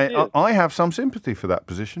 2.5 years? I have some sympathy for that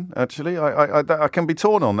position, actually. I can be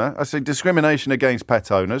torn on that. I see discrimination against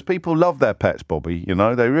pet owners. People love their pets, Bobby, you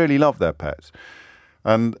know. They really love their pets.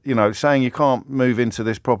 And, you know, saying you can't move into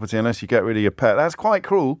this property unless you get rid of your pet, that's quite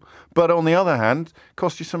cruel. But on the other hand, it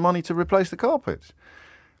costs you some money to replace the carpets.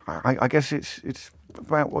 I guess it's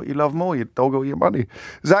about what you love more, your dog or your money.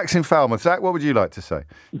 Zach's in Falmouth. Zach, what would you like to say?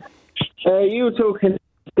 You were talking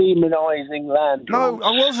demonising landlords. No,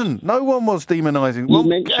 I wasn't. No one was demonising.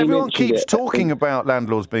 Well, everyone keeps talking about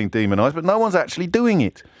landlords being demonised, but no one's actually doing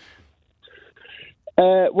it.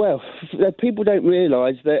 Well, people don't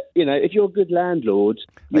realise that, you know, if you're a good landlord...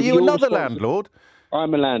 Are you another landlord?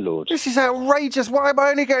 I'm a landlord. This is outrageous. Why am I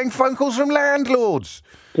only getting phone calls from landlords?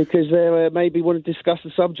 Because they maybe want to discuss the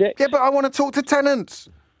subject. Yeah, but I want to talk to tenants.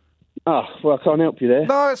 Oh, well, I can't help you there.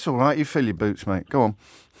 No, it's all right. You fill your boots, mate. Go on.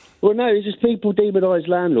 Well, no, it's just people demonise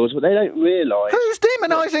landlords, but they don't realise... Who's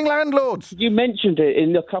demonising landlords? You mentioned it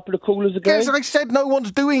in a couple of callers ago. Yes, I said no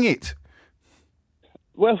one's doing it.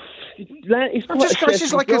 Well, it's quite it's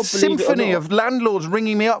just like a symphony of landlords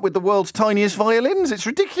ringing me up with the world's tiniest violins. It's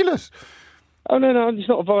ridiculous. Oh no, it's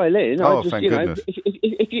not a violin. Oh, thank goodness.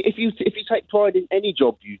 If you take pride in any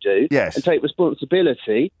job you do, yes, and take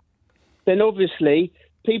responsibility, then obviously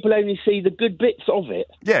people only see the good bits of it.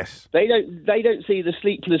 Yes, they don't see the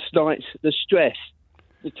sleepless nights, the stress,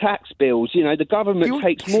 the tax bills. You know, the government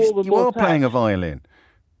takes more and more. You are playing a violin.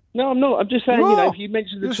 No, I'm not. I'm just saying, you know, if you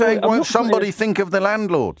mentioned You're saying, won't somebody think of the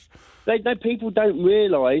landlords? People don't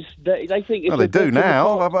realise that they think... Well, they do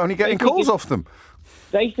now. I'm only getting calls off them.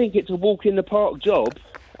 They think it's a walk-in-the-park job,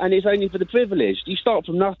 and it's only for the privileged. You start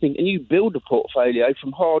from nothing, and you build a portfolio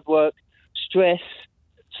from hard work, stress,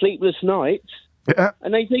 sleepless nights,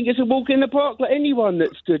 and they think it's a walk in the park like anyone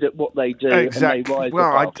that's good at what they do. Exactly. And they rise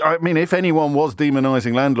well, I mean, if anyone was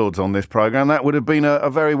demonising landlords on this programme, that would have been a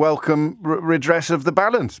very welcome redress of the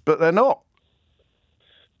balance, but they're not.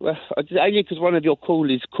 Well, only because one of your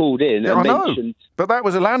callers called in and mentioned... But that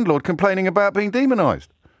was a landlord complaining about being demonised.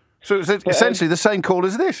 So it's essentially the same call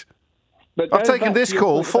as this. I've taken this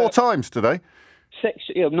call 4 times today.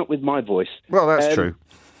 Not with my voice. Well, that's true.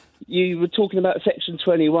 You were talking about Section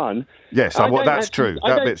 21. Yes, that's true.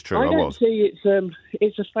 That bit's true. I don't see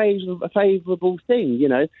it's a favourable thing, you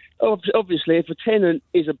know. Obviously, if a tenant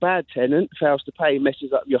is a bad tenant, fails to pay,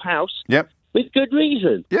 messes up your house, with good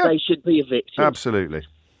reason, they should be evicted. Absolutely.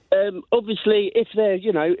 Obviously, if they're,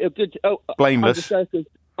 you know, a good... blameless.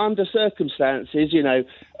 Under circumstances, you know,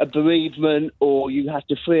 a bereavement or you have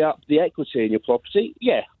to free up the equity in your property,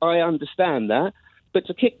 I understand that. but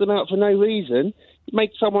to kick them out for no reason,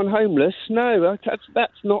 make someone homeless, no,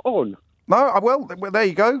 that's not on. No, well, there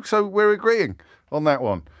you go. So we're agreeing on that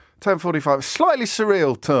one. 10:45, slightly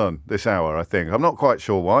surreal turn this hour, I think. I'm not quite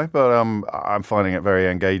sure why, but I'm finding it very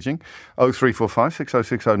engaging. 0345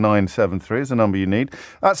 6060 973 is the number you need.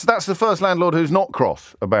 That's the first landlord who's not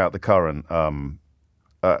cross about the current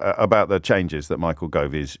about the changes that Michael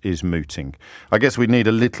Gove is mooting. I guess we need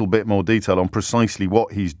a little bit more detail on precisely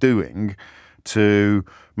what he's doing to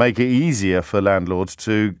make it easier for landlords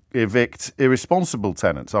to evict irresponsible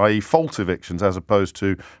tenants, i.e. fault evictions as opposed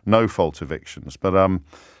to no-fault evictions. But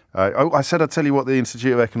I said I'd tell you what the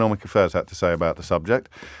Institute of Economic Affairs had to say about the subject.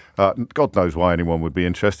 God knows why anyone would be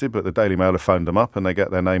interested, but the Daily Mail have phoned them up and they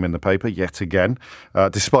get their name in the paper yet again,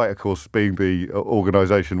 despite, of course, being the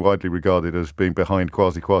organisation widely regarded as being behind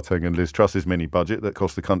Kwasi Kwarteng and Liz Truss's mini-budget that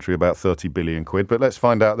cost the country about 30 billion quid. But let's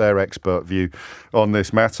find out their expert view on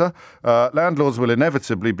this matter. Landlords will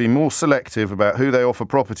inevitably be more selective about who they offer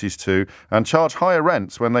properties to and charge higher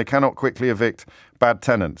rents when they cannot quickly evict bad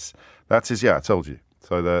tenants. That is, I told you.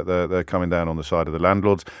 So they're coming down on the side of the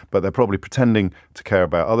landlords, but they're probably pretending to care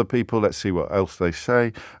about other people. Let's see what else they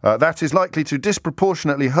say. That is likely to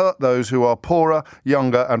disproportionately hurt those who are poorer,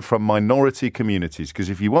 younger, and from minority communities. Because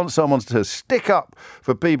if you want someone to stick up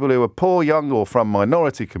for people who are poor, young, or from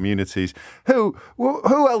minority communities, who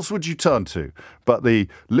else would you turn to but the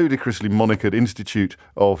ludicrously monikered Institute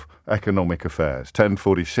of Economic Affairs?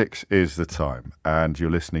 10:46 is the time, and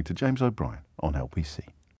you're listening to James O'Brien on LBC.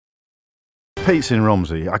 Pete's in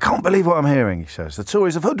Romsey. I can't believe what I'm hearing, he says. The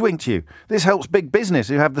Tories have hoodwinked you. This helps big business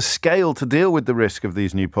who have the scale to deal with the risk of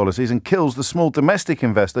these new policies and kills the small domestic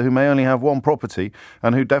investor who may only have one property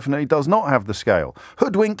and who definitely does not have the scale.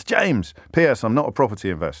 Hoodwinked James. P.S. I'm not a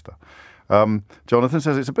property investor. Jonathan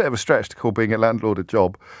says it's a bit of a stretch to call being a landlord a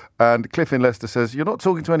job. And Cliff in Leicester says you're not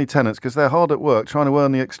talking to any tenants because they're hard at work trying to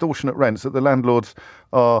earn the extortionate rents that the landlords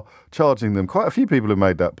are charging them. Quite a few people have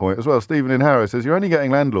made that point as well. Stephen in Harrow says you're only getting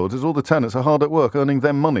landlords as all the tenants are hard at work earning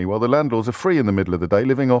them money while the landlords are free in the middle of the day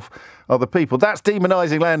living off other people. That's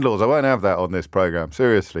demonising landlords. I won't have that on this programme,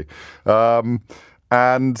 seriously.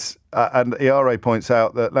 And ERA points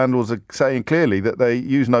out that landlords are saying clearly that they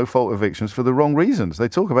use no-fault evictions for the wrong reasons. They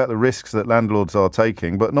talk about the risks that landlords are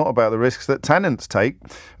taking, but not about the risks that tenants take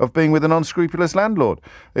of being with an unscrupulous landlord.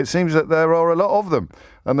 It seems that there are a lot of them,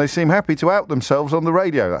 and they seem happy to out themselves on the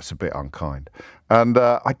radio. That's a bit unkind. And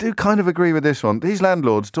I do kind of agree with this one. These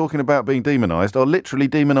landlords talking about being demonised are literally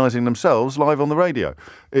demonising themselves live on the radio.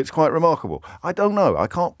 It's quite remarkable. I don't know. I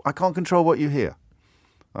can't control what you hear.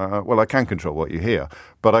 Well, I can control what you hear,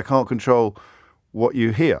 but I can't control what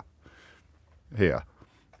you hear here.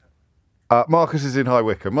 Marcus is in High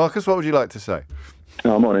Wycombe. Marcus, what would you like to say?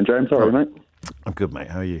 Oh, morning, James. How are you, mate? I'm good, mate.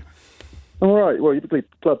 How are you? All right. Well, you'd be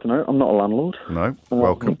glad to know I'm not a landlord. No,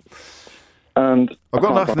 welcome. And I've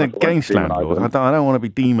got nothing against landlords. I don't want to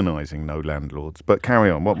be demonising no landlords, but carry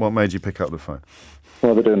on. What made you pick up the phone?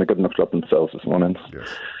 Well, they're doing a good enough job themselves this morning. Yes.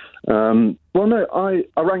 Well, no,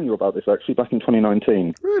 I rang you about this actually back in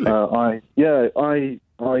 2019. Really? I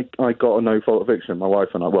got a no-fault eviction. My wife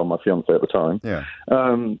and I, well, my fiance at the time. Yeah.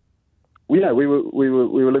 We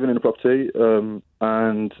were living in a property,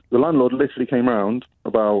 and the landlord literally came round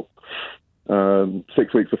about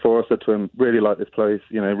 6 weeks before. I said to him, "Really like this place.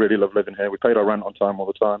 Really love living here. We paid our rent on time all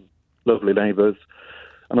the time. Lovely neighbours."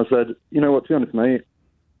 And I said, "You know what? To be honest, mate,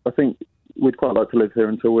 I think we'd quite like to live here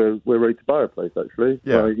until we're ready to buy a place, actually.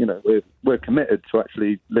 Yeah. So, we're committed to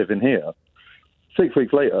actually living here." 6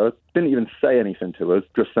 weeks later, didn't even say anything to us,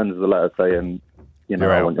 just sends us a letter saying,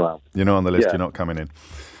 I want you out. You're not on the list, Yeah. You're not coming in.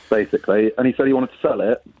 Basically. And he said he wanted to sell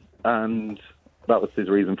it, and that was his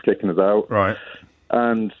reason for kicking us out. Right.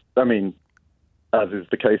 And, I mean, as is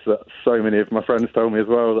the case that so many of my friends told me as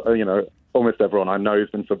well, almost everyone I know has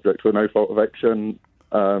been subject to a no-fault eviction,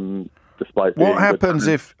 despite being... What happens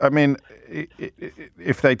if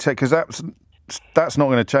they take... Because that's not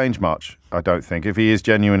going to change much, I don't think. If he is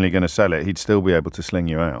genuinely going to sell it, he'd still be able to sling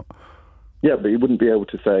you out. Yeah, but he wouldn't be able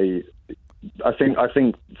to say... I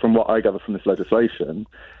think from what I gather from this legislation,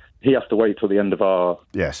 he has to wait till the end of our...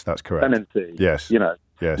 Yes, that's correct. ...tenancy. Yes.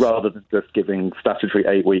 Yes. Rather than just giving statutory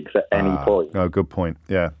 8 weeks at any point. No, good point.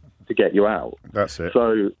 Yeah. To get you out. That's it.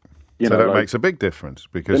 So... that makes a big difference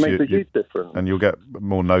because it makes a huge difference, and you'll get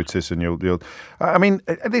more notice, and you'll. I mean,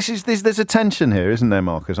 there's a tension here, isn't there,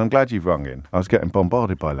 Marcus? I'm glad you've rung in. I was getting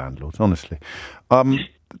bombarded by landlords, honestly,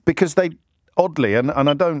 because they oddly, and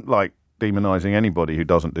I don't like demonising anybody who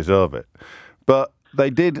doesn't deserve it, but they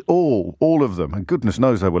did all of them, and goodness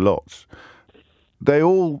knows there were lots. They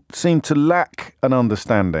all seem to lack an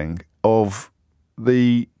understanding of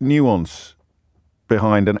the nuance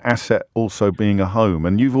behind an asset also being a home.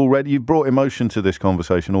 And you've brought emotion to this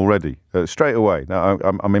conversation already, straight away. Now,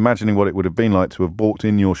 I'm imagining what it would have been like to have walked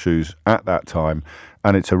in your shoes at that time,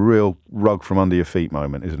 and it's a real rug from under your feet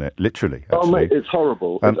moment, isn't it? Literally. Actually. Oh, mate, it's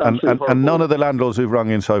horrible. It's horrible. And none of the landlords who've rung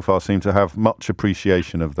in so far seem to have much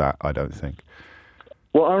appreciation of that, I don't think.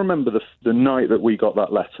 Well, I remember the night that we got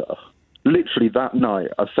that letter. Literally that night,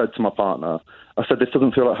 I said to my partner, this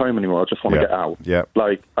doesn't feel like home anymore. I just want to get out. Yeah.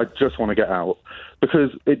 Like, I just want to get out. Because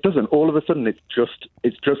it doesn't. All of a sudden, it's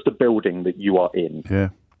just a building that you are in. Yeah.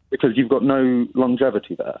 Because you've got no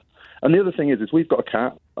longevity there. And the other thing is we've got a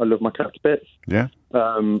cat. I love my cat to bits. Yeah.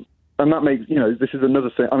 And that makes, this is another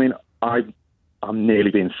thing. I mean, I'm nearly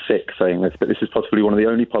being sick saying this, but this is possibly one of the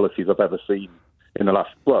only policies I've ever seen in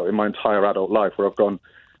my entire adult life where I've gone,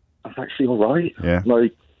 that's actually all right. Yeah.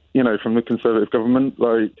 Like, from the Conservative government,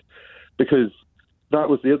 like, because that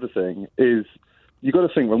was the other thing is you got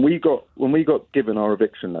to think when we got given our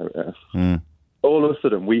eviction notice, all of a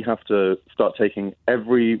sudden we have to start taking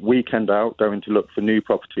every weekend out, going to look for new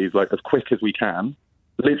properties like as quick as we can,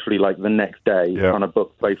 literally like the next day, trying to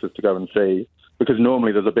book places to go and see, because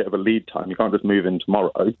normally there's a bit of a lead time. You can't just move in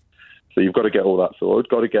tomorrow. So you've got to get all that sorted,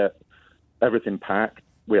 got to get everything packed.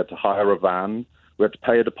 We had to hire a van. We had to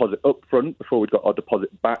pay a deposit up front before we got our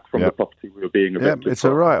deposit back from the property we were being evicted from. It's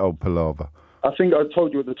from. a right old palaver. I think I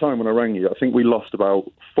told you at the time when I rang you, I think we lost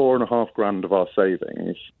about $4,500 of our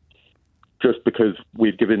savings just because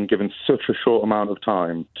we'd given such a short amount of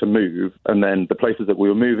time to move, and then the places that we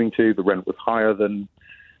were moving to, the rent was higher than...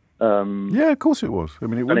 yeah, of course it was. I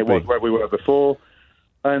mean, it was where we were before.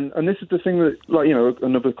 And this is the thing that,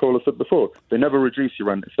 another caller said before, they never reduce your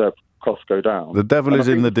rent if their costs go down. The devil is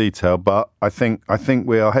in the detail, but I think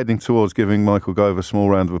we are heading towards giving Michael Gove a small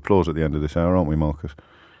round of applause at the end of this hour, aren't we, Marcus?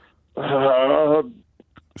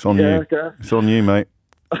 It's on you. It's on you, mate.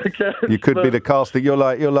 You could be the casting. You're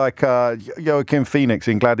like Joaquin Phoenix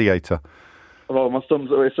in Gladiator. Well, my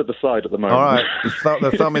thumb's always at the side at the moment. All right,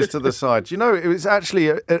 the thumb is to the side. It was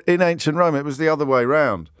actually in ancient Rome. It was the other way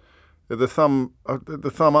round. The thumb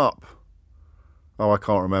up. Oh, I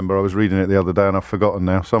can't remember. I was reading it the other day and I've forgotten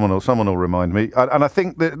now. Someone will remind me. And I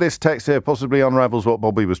think that this text here possibly unravels what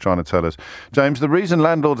Bobby was trying to tell us. James, the reason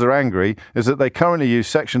landlords are angry is that they currently use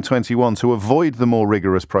Section 21 to avoid the more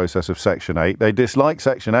rigorous process of Section 8. They dislike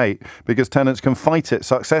Section 8 because tenants can fight it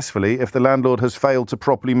successfully if the landlord has failed to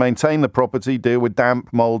properly maintain the property, deal with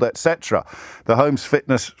damp, mould, etc. The Homes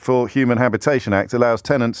Fitness for Human Habitation Act allows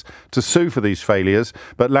tenants to sue for these failures,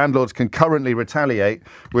 but landlords can currently retaliate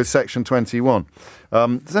with Section 21.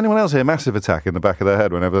 Does anyone else hear massive attack in the back of their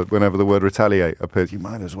head whenever the word retaliate appears? You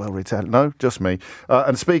might as well retaliate. No, just me.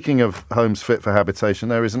 And speaking of homes fit for habitation,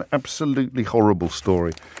 there is an absolutely horrible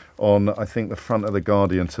story on, I think, the front of The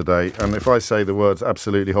Guardian today. And if I say the words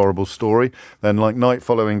absolutely horrible story, then like night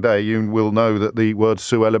following day, you will know that the words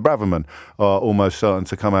Suella Braverman are almost certain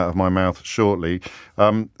to come out of my mouth shortly.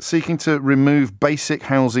 Seeking to remove basic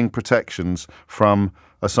housing protections from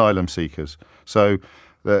asylum seekers. So...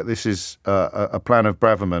 this is a plan of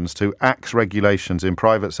Braverman's to axe regulations in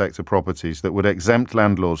private sector properties that would exempt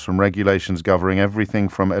landlords from regulations governing everything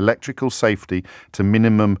from electrical safety to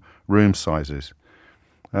minimum room sizes.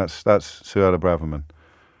 That's Suella Braverman.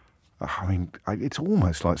 I mean, it's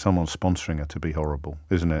almost like someone's sponsoring her to be horrible,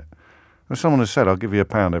 isn't it? If someone has said, I'll give you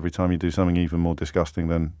 £1 every time you do something even more disgusting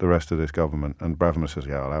than the rest of this government, and Braverman says,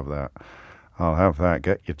 yeah, I'll have that. I'll have that.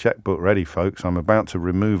 Get your checkbook ready, folks. I'm about to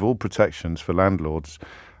remove all protections for landlords,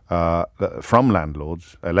 from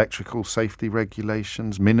landlords, electrical safety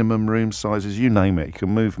regulations, minimum room sizes, you name it. You can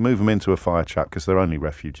move them into a fire trap because they're only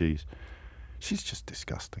refugees. She's just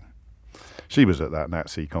disgusting. She was at that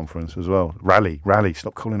Nazi conference as well. Rally.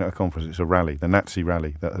 Stop calling it a conference. It's a rally. The Nazi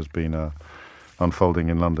rally that has been unfolding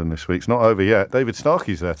in London this week. It's not over yet. David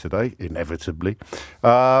Starkey's there today, inevitably.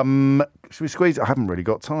 Should we squeeze? I haven't really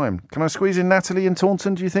got time. Can I squeeze in Natalie in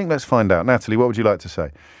Taunton, do you think? Let's find out. Natalie, what would you like to say?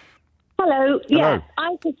 Hello. Yeah,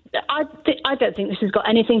 I don't think this has got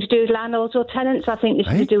anything to do with landlords or tenants. I think this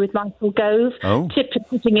is to do with Michael Gove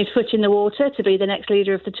putting his foot in the water to be the next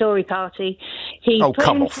leader of the Tory party.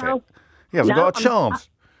 Come off it. He hasn't got a chance.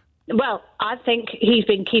 Well, I think he's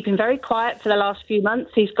been keeping very quiet for the last few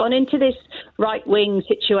months. He's gone into this right-wing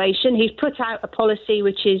situation. He's put out a policy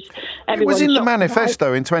which is... It was in the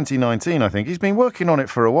manifesto in 2019, I think. He's been working on it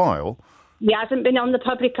for a while. He hasn't been on the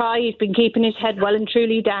public eye. He's been keeping his head well and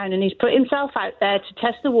truly down, and he's put himself out there to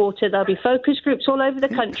test the water. There'll be focus groups all over the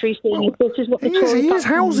country seeing if this is what the Tory He is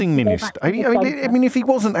housing minister. I mean, if he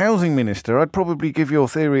wasn't housing minister, I'd probably give your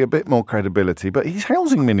theory a bit more credibility. But he's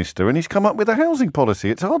housing minister, and he's come up with a housing policy.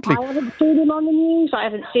 It's hardly. I haven't seen him on the news. I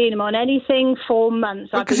haven't seen him on anything for months.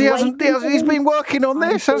 Because he's been working on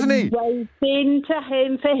this, hasn't he? Waiting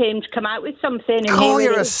for him to come out with something. Oh,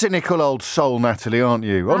 you're a cynical old soul, Natalie, aren't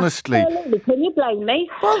you? Honestly. Can you blame me?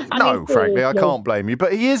 Well, no, frankly, I can't blame you.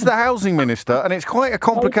 But he is the housing minister, and it's quite a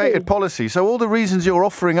complicated policy. So all the reasons you're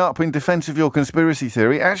offering up in defence of your conspiracy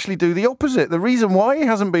theory actually do the opposite. The reason why he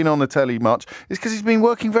hasn't been on the telly much is because he's been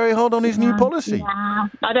working very hard on his new policy. Nah,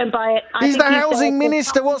 I don't buy it. He's the housing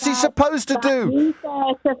minister. What's he supposed to do? He's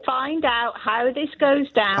there to find out how this goes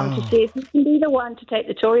down, to see if he can be the one to take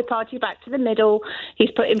the Tory party back to the middle.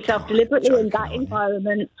 He's put himself deliberately in that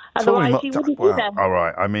environment. Otherwise, he wouldn't be there. All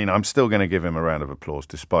right. I mean, I'm still going to give him a round of applause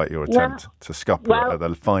despite your attempt to scupper at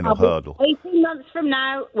the final hurdle. 18 months from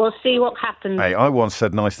now, we'll see what happens. Hey, I once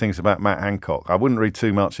said nice things about Matt Hancock. I wouldn't read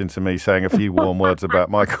too much into me saying a few warm words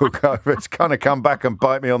about Michael Gove. It's kind of come back and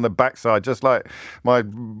bite me on the backside, just like my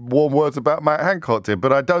warm words about Matt Hancock did.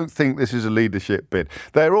 But I don't think this is a leadership bid.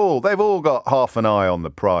 They've all got half an eye on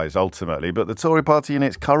the prize, ultimately. But the Tory party in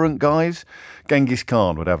its current guise, Genghis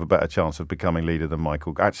Khan would have a better chance of becoming leader than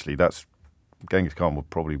Michael. Actually, Genghis Khan would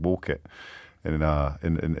probably walk it in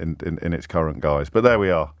its current guise. But there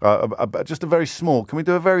we are. Just a very small. Can we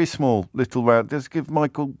do a very small little round? Just give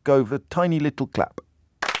Michael Gove a tiny little clap.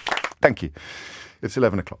 Thank you. It's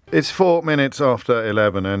 11 o'clock. It's 4 minutes after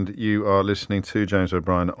 11, and you are listening to James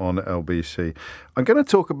O'Brien on LBC. I'm going to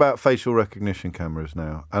talk about facial recognition cameras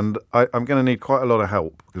now, and I'm going to need quite a lot of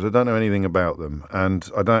help because I don't know anything about them, and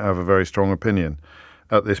I don't have a very strong opinion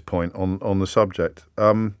at this point on the subject.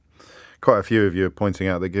 Quite a few of you are pointing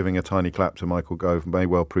out that giving a tiny clap to Michael Gove may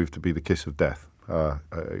well prove to be the kiss of death,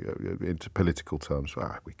 into political terms.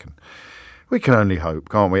 We can only hope,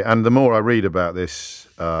 can't we? And the more I read about this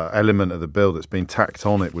element of the bill that's been tacked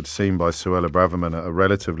on, it would seem, by Suella Braverman at a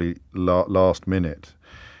relatively last minute,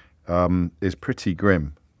 is pretty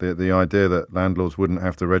grim. The idea that landlords wouldn't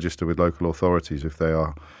have to register with local authorities if they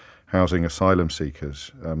are housing asylum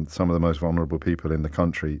seekers, some of the most vulnerable people in the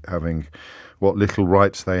country, having what little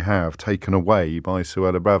rights they have taken away by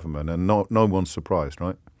Suella Braverman, and no one's surprised,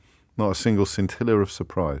 right? Not a single scintilla of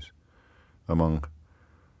surprise among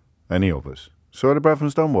any of us. Suella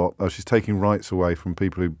Braverman's done what? Oh, she's taking rights away from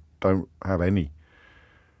people who don't have any.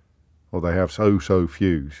 Or they have so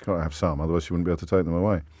few. She's got to have some, otherwise she wouldn't be able to take them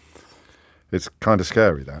away. It's kind of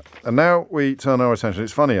scary, that. And now we turn our attention.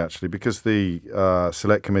 It's funny, actually, because the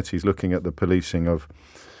Select Committee is looking at the policing of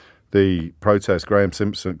the protest. Graham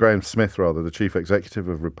Smith, the chief executive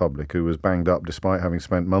of Republic, who was banged up despite having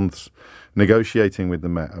spent months negotiating with the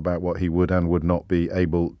Met about what he would and would not be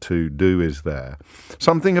able to do, is there.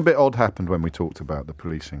 Something a bit odd happened when we talked about the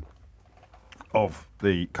policing of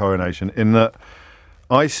the coronation, in that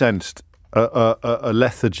I sensed a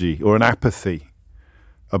lethargy or an apathy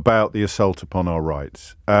about the assault upon our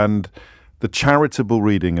rights. And the charitable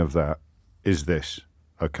reading of that is this,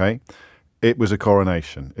 okay? It was a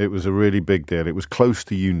coronation. It was a really big deal. It was close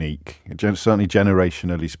to unique, certainly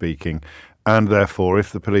generationally speaking. And therefore,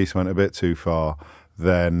 if the police went a bit too far,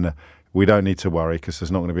 then we don't need to worry because there's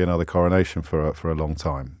not going to be another coronation for a long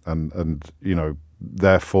time. And you know,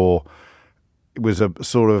 therefore, it was a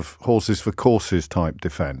sort of horses for courses type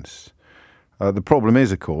defence. The problem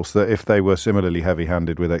is, of course, that if they were similarly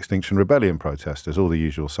heavy-handed with Extinction Rebellion protesters, all the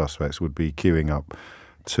usual suspects would be queuing up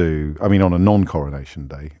on a non-coronation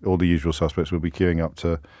day, all the usual suspects would be queuing up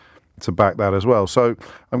to back that as well. So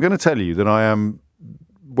I'm going to tell you that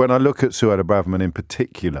when I look at Suella Braverman in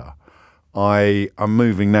particular, I'm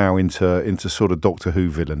moving now into sort of Doctor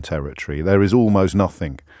Who villain territory. There is almost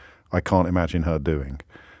nothing I can't imagine her doing.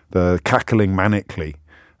 The cackling manically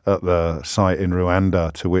at the site in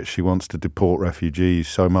Rwanda to which she wants to deport refugees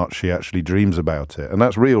so much she actually dreams about it. And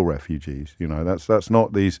that's real refugees, you know, that's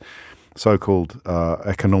not these so-called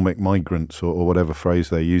economic migrants or whatever phrase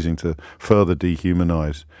they're using to further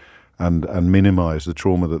dehumanize and minimise the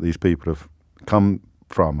trauma that these people have come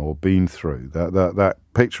from or been through. That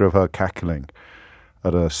picture of her cackling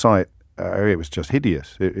at a site, it was just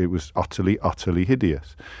hideous. It was utterly, utterly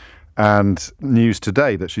hideous. And news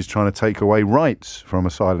today that she's trying to take away rights from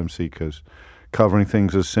asylum seekers, covering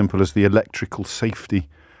things as simple as the electrical safety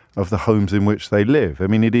of the homes in which they live. I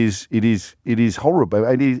mean, it is horrible.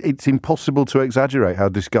 It's impossible to exaggerate how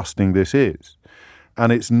disgusting this is.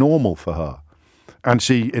 And it's normal for her. And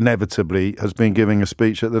she inevitably has been giving a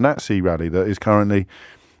speech at the Nazi rally that is currently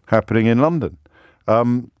happening in London.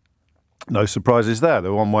 No surprises there.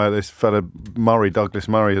 The one where this fellow Douglas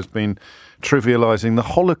Murray, has been trivialising the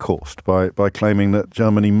Holocaust by claiming that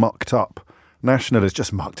Germany mucked up nationalists,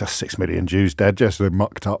 just mucked us 6 million Jews dead, just they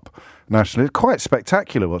mucked up nationalists. It's quite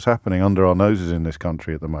spectacular what's happening under our noses in this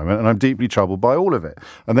country at the moment, and I'm deeply troubled by all of it.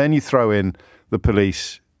 And then you throw in the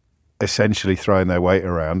police essentially throwing their weight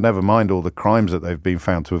around, never mind all the crimes that they've been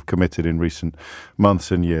found to have committed in recent months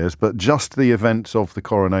and years, but just the events of the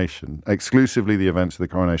coronation, exclusively the events of the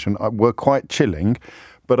coronation, were quite chilling,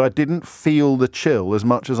 but I didn't feel the chill as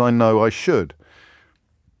much as I know I should.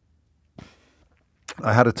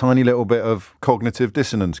 I had a tiny little bit of cognitive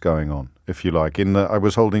dissonance going on, if you like, in that I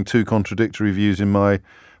was holding two contradictory views in my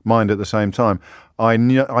mind at the same time. I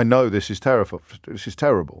know this is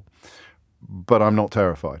terrible, but I'm not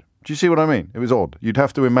terrified. Do you see what I mean? It was odd. You'd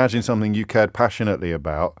have to imagine something you cared passionately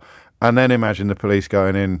about, and then imagine the police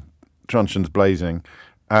going in, truncheons blazing,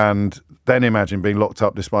 and then imagine being locked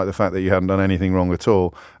up despite the fact that you hadn't done anything wrong at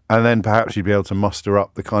all, and then perhaps you'd be able to muster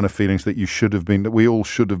up the kind of feelings that that we all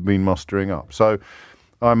should have been mustering up. So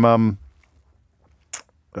I'm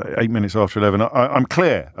 8 minutes after 11. I'm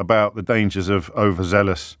clear about the dangers of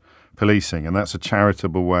overzealous policing, and that's a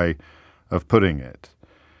charitable way of putting it.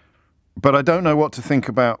 But I don't know what to think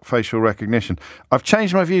about facial recognition. I've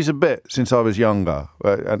changed my views a bit since I was younger,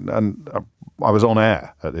 and I was on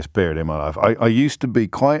air at this period in my life. I used to be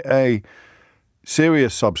quite a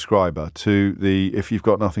serious subscriber to the "if you've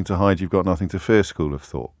got nothing to hide, you've got nothing to fear" school of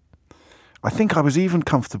thought. I think I was even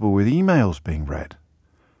comfortable with emails being read.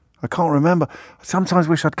 I can't remember. I sometimes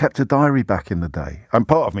wish I'd kept a diary back in the day. And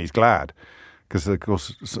part of me is glad, because, of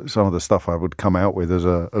course, some of the stuff I would come out with as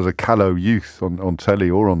a callow youth on telly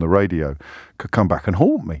or on the radio could come back and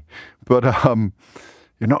haunt me. But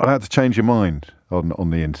you're not allowed to change your mind on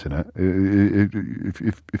the internet.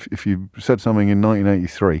 If you said something in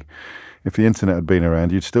 1983, if the internet had been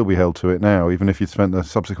around, you'd still be held to it now, even if you'd spent the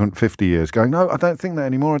subsequent 50 years going, no, I don't think that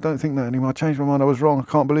anymore, I changed my mind, I was wrong,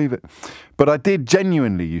 I can't believe it. But I did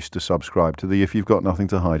genuinely used to subscribe to the "if you've got nothing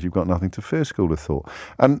to hide, you've got nothing to fear" school of thought.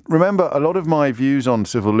 And remember, a lot of my views on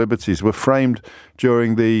civil liberties were framed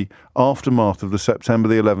during the aftermath of the September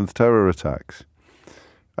the 11th terror attacks.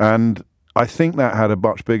 And I think that had a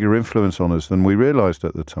much bigger influence on us than we realised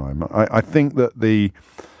at the time. I think that the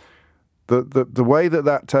way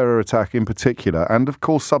that terror attack in particular, and of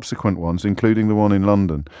course subsequent ones, including the one in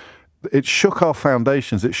London, it shook our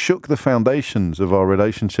foundations. It shook the foundations of our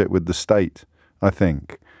relationship with the state, I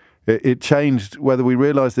think. It changed, whether we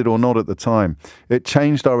realised it or not at the time, it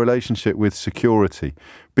changed our relationship with security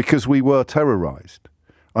because we were terrorised.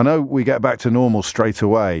 I know we get back to normal straight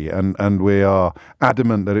away and we are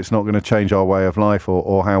adamant that it's not going to change our way of life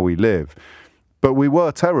or how we live, but we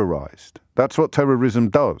were terrorised. That's what terrorism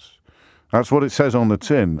does. That's what it says on the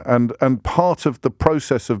tin. And part of the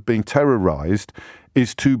process of being terrorised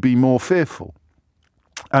is to be more fearful.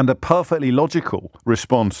 And a perfectly logical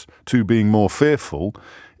response to being more fearful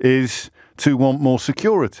is to want more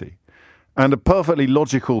security. And a perfectly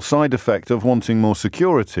logical side effect of wanting more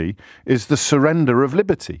security is the surrender of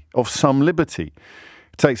liberty, of some liberty.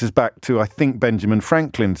 It takes us back to, I think, Benjamin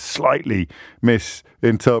Franklin's slightly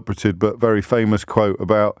misinterpreted but very famous quote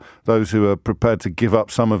about those who are prepared to give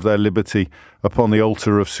up some of their liberty upon the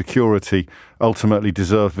altar of security ultimately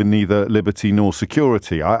deserve neither liberty nor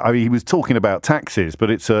security. I mean, he was talking about taxes,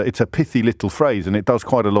 but it's a pithy little phrase, and it does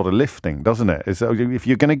quite a lot of lifting, doesn't it? If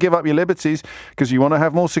you're going to give up your liberties because you want to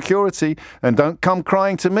have more security, and don't come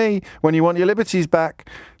crying to me when you want your liberties back,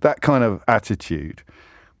 that kind of attitude.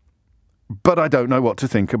 But I don't know what to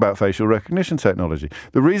think about facial recognition technology.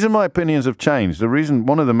 The reason my opinions have changed,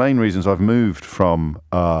 one of the main reasons I've moved from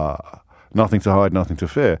nothing to hide, nothing to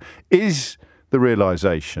fear, is the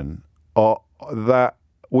realisation that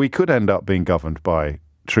we could end up being governed by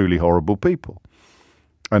truly horrible people.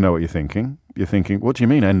 I know what you're thinking. You're thinking, what do you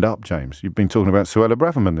mean end up, James? You've been talking about Suella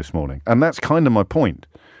Braverman this morning. And that's kind of my point.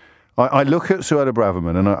 I look at Suella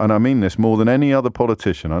Braverman, and I mean this more than any other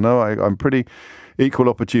politician. I know I'm pretty equal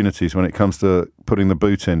opportunities when it comes to putting the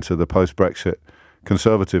boot into the post-Brexit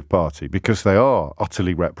Conservative Party, because they are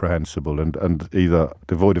utterly reprehensible and either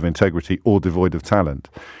devoid of integrity or devoid of talent,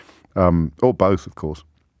 or both, of course.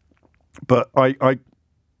 But I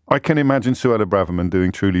can imagine Suella Braverman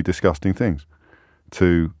doing truly disgusting things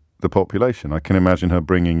to the population. I can imagine her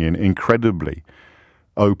bringing in incredibly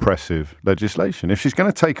oppressive legislation. If she's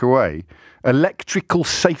going to take away electrical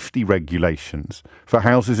safety regulations for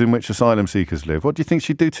houses in which asylum seekers live, what do you think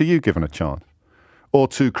she'd do to you given a chance? Or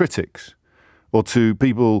to critics? Or to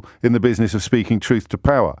people in the business of speaking truth to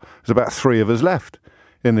power? There's about 3 of us left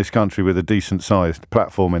in this country with a decent-sized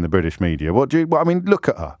platform in the British media. Look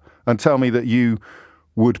at her and tell me that you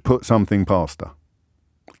would put something past her.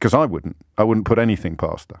 Because I wouldn't. I wouldn't put anything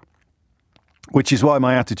past her. Which is why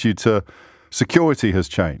my attitude to security has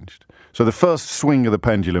changed. So the first swing of the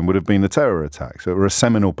pendulum would have been the terror attacks. They were a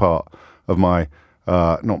seminal part of my,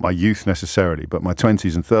 not my youth necessarily, but my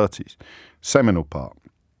 20s and 30s. Seminal part.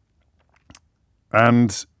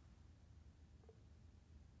 And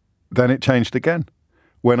then it changed again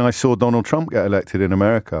when I saw Donald Trump get elected in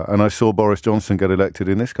America and I saw Boris Johnson get elected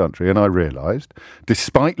in this country, and I realised,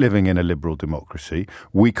 despite living in a liberal democracy,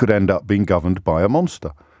 we could end up being governed by a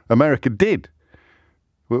monster. America did.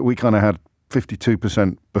 We kind of had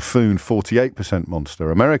 52% buffoon, 48%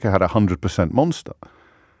 monster. America had 100% monster.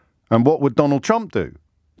 And what would Donald Trump do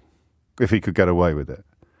if he could get away with it?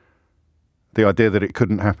 The idea that it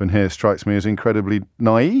couldn't happen here strikes me as incredibly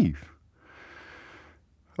naive.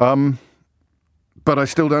 But I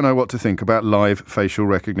still don't know what to think about live facial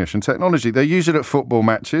recognition technology. They use it at football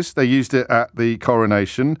matches. They used it at the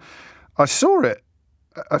coronation. I saw it.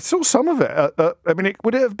 I saw some of it.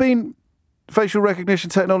 Would it have been facial recognition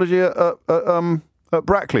technology at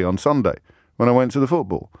Brackley on Sunday when I went to the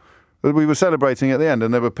football? We were celebrating at the end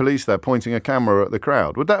and there were police there pointing a camera at the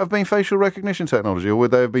crowd. Would that have been facial recognition technology, or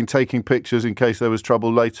would they have been taking pictures in case there was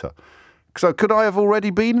trouble later? So could I have already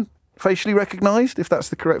been facially recognised, if that's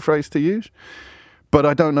the correct phrase to use? But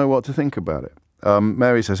I don't know what to think about it.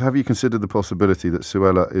 Mary says, have you considered the possibility that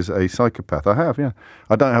Suella is a psychopath? I have, yeah.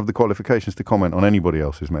 I don't have the qualifications to comment on anybody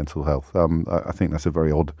else's mental health. I think that's a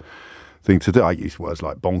very odd thing to do. I use words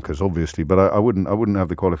like bonkers, obviously, but I wouldn't have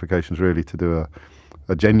the qualifications really to do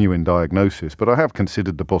a genuine diagnosis. But I have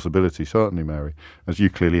considered the possibility, certainly, Mary, as you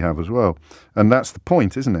clearly have as well. And that's the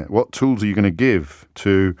point, isn't it? What tools are you going to give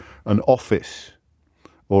to an office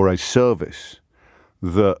or a service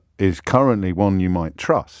that is currently one you might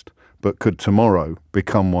trust, but could tomorrow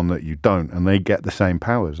become one that you don't, and they get the same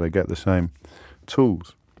powers, they get the same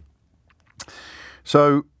tools?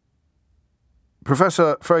 So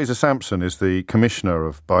Professor Fraser Sampson is the Commissioner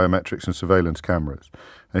of Biometrics and Surveillance Cameras.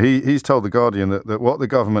 He's told The Guardian that what the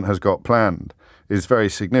government has got planned is very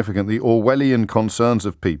significant. The Orwellian concerns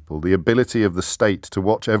of people, the ability of the state to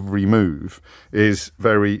watch every move, is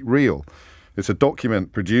very real. It's a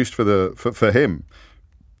document produced for him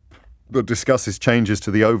that discusses changes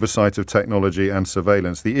to the oversight of technology and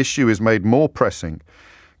surveillance. The issue is made more pressing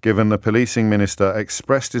given the policing minister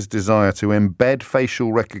expressed his desire to embed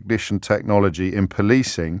facial recognition technology in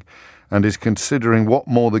policing and is considering what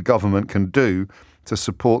more the government can do to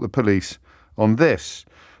support the police on this.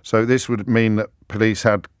 So this would mean that police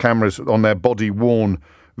had cameras on their body-worn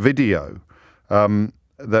video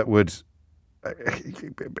that would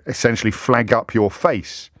essentially flag up your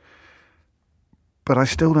face. But I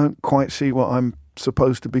still don't quite see what I'm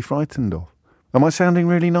supposed to be frightened of. Am I sounding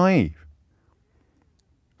really naive?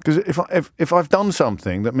 Because if I've done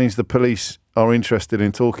something that means the police are interested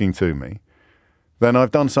in talking to me, then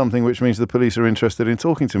I've done something which means the police are interested in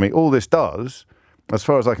talking to me. All this does, as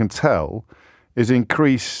far as I can tell, is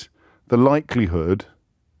increase the likelihood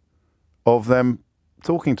of them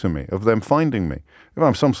talking to me, of them finding me. If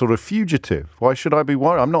I'm some sort of fugitive, why should I be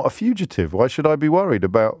worried? I'm not a fugitive. Why should I be worried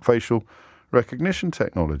about facial recognition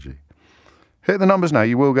technology? Hit the numbers now.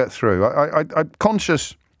 You will get through. I'm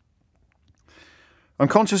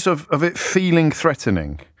conscious of it feeling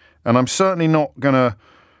threatening, and I'm certainly not going to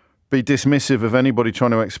be dismissive of anybody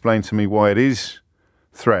trying to explain to me why it is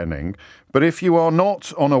threatening. But if you are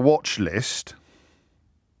not on a watch list,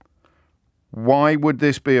 why would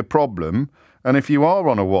this be a problem? And if you are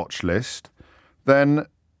on a watch list, then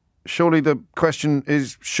surely the question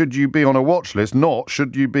is, should you be on a watch list, not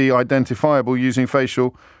should you be identifiable using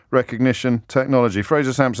facial recognition technology?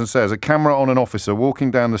 Fraser Sampson says a camera on an officer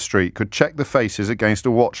walking down the street could check the faces against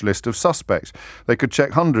a watch list of suspects. They could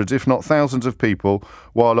check hundreds, if not thousands of people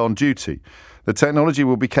while on duty. The technology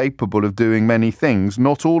will be capable of doing many things,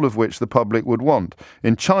 not all of which the public would want.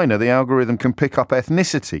 In China, the algorithm can pick up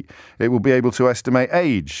ethnicity. It will be able to estimate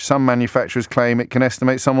age. Some manufacturers claim it can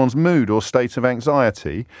estimate someone's mood or state of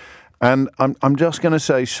anxiety. And I'm just going to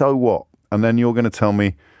say, so what? And then you're going to tell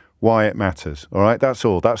me why it matters. All right, that's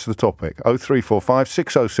all. That's the topic. 0345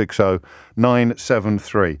 6060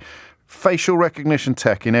 973. Facial recognition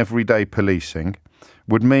tech in everyday policing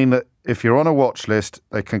would mean that if you're on a watch list,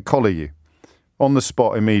 they can collar you on the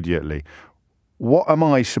spot immediately. What am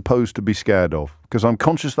I supposed to be scared of? Because I'm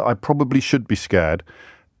conscious that I probably should be scared,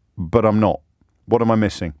 but I'm not. What am I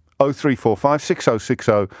missing? 0345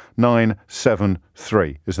 6060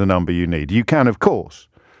 973 is the number you need. You can, of course,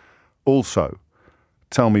 also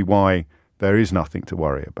tell me why there is nothing to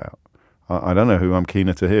worry about. I don't know who I'm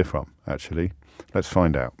keener to hear from, actually. Let's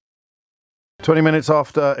find out. 20 minutes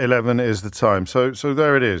after 11 is the time. So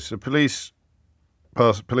there it is. A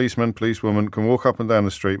policeman, policewoman can walk up and down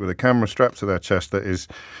the street with a camera strapped to their chest that is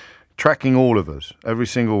tracking all of us, every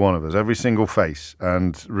single one of us, every single face,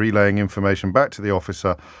 and relaying information back to the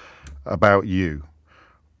officer about you.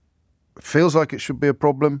 It feels like it should be a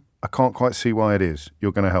problem. I can't quite see why it is.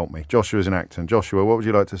 You're going to help me. Joshua's in Acton. Joshua, what would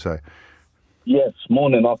you like to say? Yes,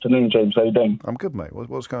 morning, afternoon, James. How you doing? I'm good, mate.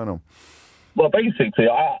 What's going on? Well, basically,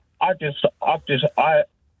 I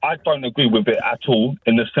don't agree with it at all,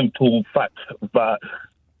 in the simple fact that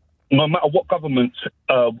no matter what government,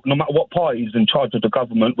 no matter what party is in charge of the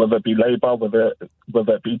government, whether it be Labour,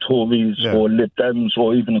 whether it be Tories or Lib Dems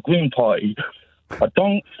or even the Green Party, I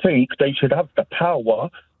don't think they should have the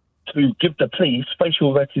power to give the police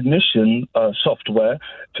facial recognition software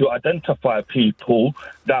to identify people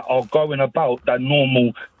that are going about their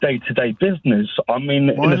normal day-to-day business. I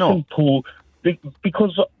mean, why not? Simple,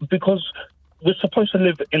 because we're supposed to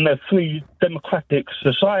live in a free democratic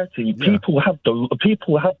society. Yeah. People have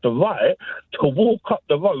the right to walk up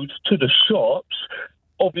the road to the shops.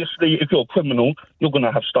 Obviously, if you're a criminal, you're going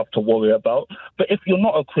to have stuff to worry about. But if you're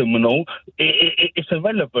not a criminal, it's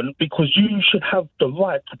irrelevant, because you should have the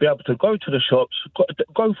right to be able to go to the shops,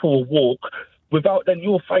 go for a walk, without then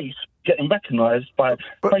your face getting recognised by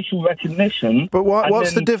facial recognition. But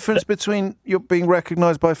what's the difference between you being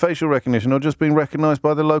recognised by facial recognition or just being recognised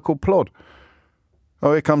by the local plod?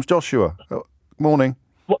 Oh, here comes Joshua. Morning.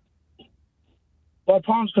 Well,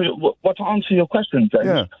 to answer your question,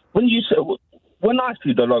 James, when I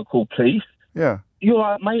see the local police, you're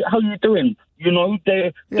like, mate, how you doing? You know,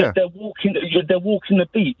 they're walking the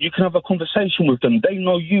beat. You can have a conversation with them. They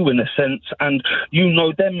know you in a sense, and you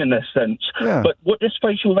know them in a sense. Yeah. But what this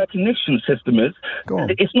facial recognition system is,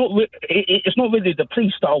 it's not really the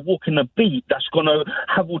police that are walking the beat that's going to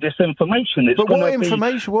have all this information. But what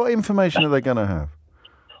information are they going to have?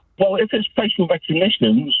 Well, if it's facial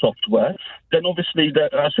recognition software, then obviously,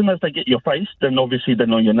 as soon as they get your face, then obviously they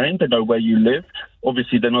know your name, they know where you live,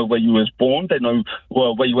 obviously they know where you was born, they know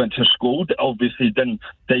where you went to school, obviously then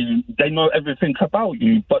they know everything about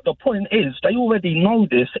you. But the point is, they already know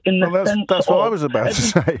this in the sense that's what I was about to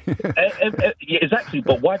say. Exactly,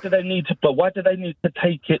 but why do they need to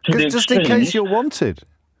take it to the extreme? Just in case you're wanted.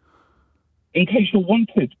 In case you're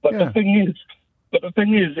wanted. But the thing is,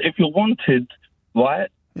 if you're wanted, right?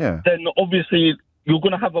 Yeah. Then obviously you're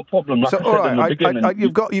going to have a problem. Like I said in the beginning.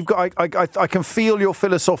 I can feel your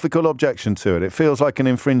philosophical objection to it. It feels like an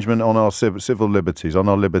infringement on our civil liberties, on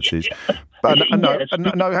our liberties. But no,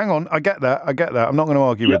 hang on. I get that. I'm not going to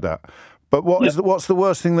argue with that. But what's the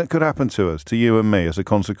worst thing that could happen to us, to you and me, as a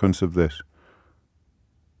consequence of this?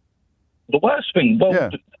 The worst thing? Well,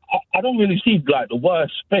 I don't really see like the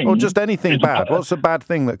worst thing. Or just anything bad. What's the bad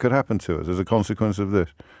thing that could happen to us as a consequence of this?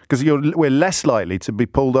 Because we're less likely to be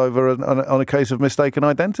pulled over on a case of mistaken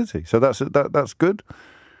identity. So that's good.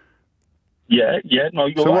 Yeah. No,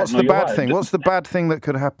 you're right. So what's the bad thing? What's the bad thing that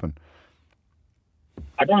could happen?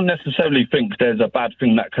 I don't necessarily think there's a bad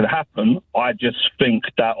thing that could happen. I just think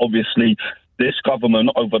that obviously this government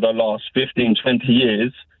over the last 15, 20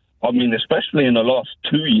 years, I mean, especially in the last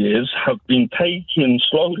 2 years, have been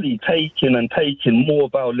slowly taking more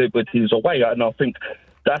of our liberties away. And I think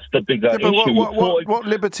that's the bigger issue. What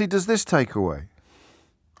liberty does this take away?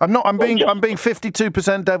 I'm being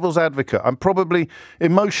 52% devil's advocate. I'm probably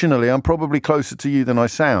closer to you than I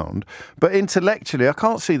sound. But intellectually, I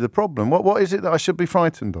can't see the problem. What is it that I should be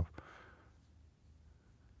frightened of?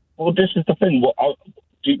 Well, this is the thing.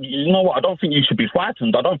 You know what? I don't think you should be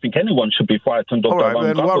frightened. I don't think anyone should be frightened of their own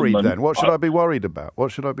government. All right, then worried then. What should I be worried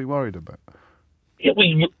about? Yeah,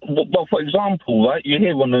 well, for example, right, you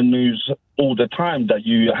hear on the news all the time that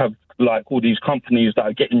you have like all these companies that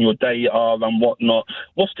are getting your data and whatnot.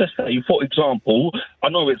 What's to say, for example, I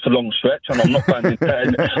know it's a long stretch, and I'm not going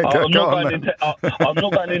into I'm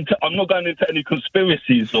not going into any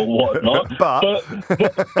conspiracies or whatnot. but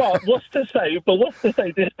what's to say?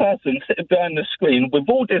 This person sitting behind the screen with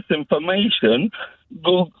all this information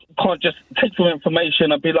can't just take your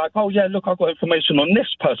information and be like, oh yeah, look, I've got information on this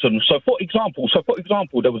person. So for example,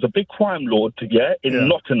 there was a big crime lord in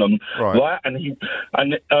Nottingham, right? And he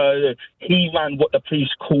ran what the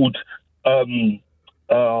police called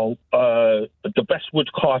the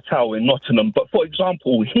Bestwood cartel in Nottingham. But for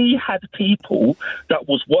example, he had people that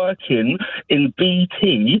was working in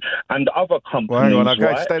BT and other companies. Well, hang on, okay,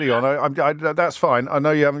 right? steady on. That's fine. I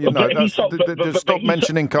know you haven't. Just stop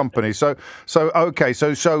mentioning companies. So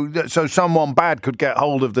someone bad could get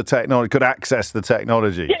hold of the technology, could access the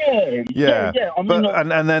technology. Yeah. I mean,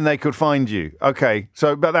 and then they could find you. Okay,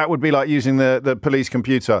 but that would be like using the police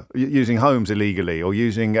computer, using homes illegally, or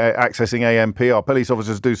using accessing AMPR. Police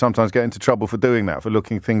officers do sometimes get into trouble for doing that, for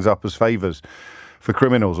looking things up as favours for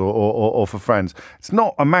criminals or for friends. It's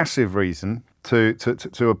not a massive reason to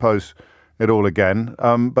oppose it all again,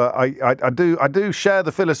 but I do share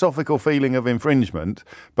the philosophical feeling of infringement,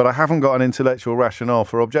 but I haven't got an intellectual rationale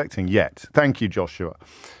for objecting yet. Thank you, Joshua.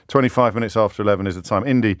 25 minutes after 11 is the time.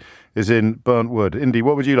 Indy is in Burntwood. Indy,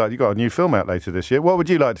 what would you like? You've got a new film out later this year. What would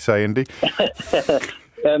you like to say, Indy?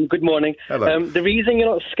 Good morning. Hello. The reason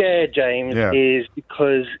you're not scared, James, is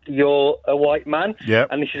because you're a white man. Yeah.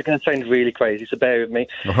 And this is going to sound really crazy, so bear with me.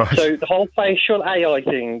 Right. So the whole facial AI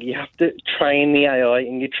thing, you have to train the AI,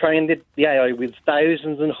 and you train the AI with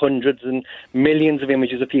thousands and hundreds and millions of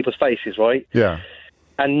images of people's faces, right? Yeah.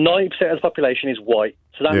 And 90% of the population is white.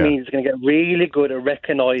 So that means it's going to get really good at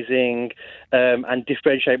recognising and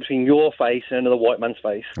differentiating between your face and another white man's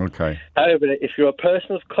face. Okay. However, if you're a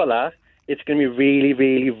person of colour, it's going to be really,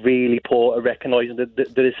 really, really poor at recognising the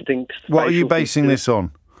distinct. What are you basing this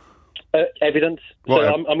on? Evidence. So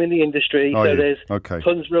I'm in the industry. There's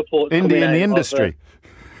tons of reports. In the industry.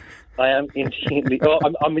 I am in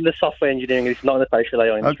I'm in the software engineering. It's not in the facial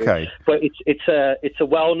AI industry. Okay. But it's a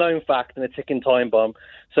well-known fact and a ticking time bomb.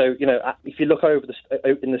 So if you look over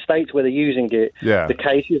in the States where they're using it, the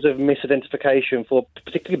cases of misidentification for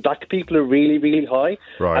particularly black people are really, really high.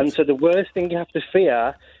 Right. And so the worst thing you have to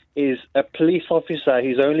fear is a police officer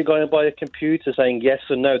who's only going by a computer saying yes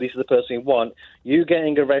or no, this is the person you want, you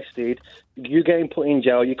getting arrested, you getting put in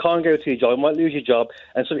jail, you can't go to your job, you might lose your job,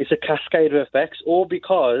 and so it's a cascade of effects, all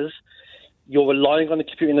because you're relying on the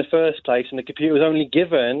computer in the first place, and the computer was only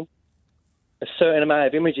given a certain amount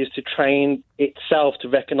of images to train itself to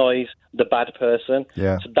recognise the bad person.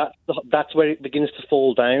 Yeah. So that's where it begins to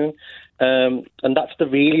fall down. And that's the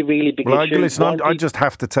really, really big issue. Listen, I just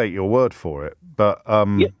have to take your word for it. But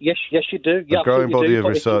yes, you do. The growing body of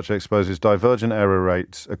research exposes divergent error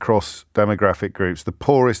rates across demographic groups. The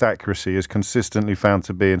poorest accuracy is consistently found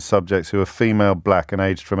to be in subjects who are female, black, and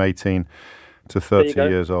aged from 18 to 30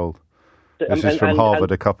 years old. This is from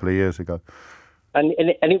Harvard a couple of years ago. And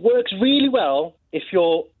it works really well if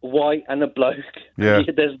you're white and a bloke. Yeah.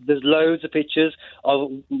 There's loads of pictures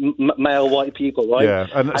of male white people, right? Yeah.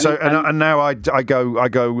 And now I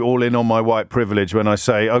go all in on my white privilege when I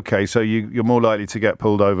say, okay, so you're more likely to get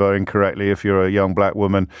pulled over incorrectly if you're a young black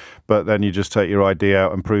woman, but then you just take your ID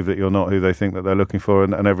out and prove that you're not who they think that they're looking for,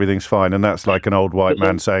 and everything's fine. And that's like an old white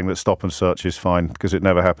man saying that stop and search is fine because it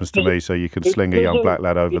never happens to me. So you can sling a young black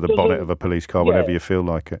lad over the bonnet of a police car whenever you feel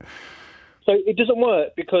like it. So it doesn't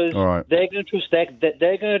work because they're going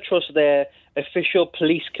to trust their official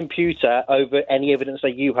police computer over any evidence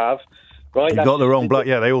that you have, right? You got the wrong bloke.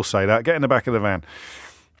 Yeah, they all say that. Get in the back of the van.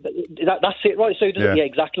 That's it, right? So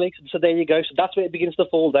exactly. So there you go. So that's where it begins to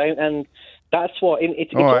fall down, and that's what.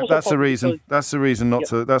 It's all right. That's the reason. That's the reason not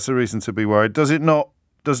to. That's the reason to be worried. Does it not?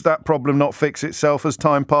 Does that problem not fix itself as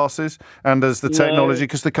time passes and as the technology?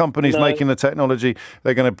 Because the companies making the technology,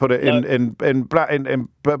 they're going to put it in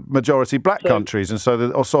majority black countries, and so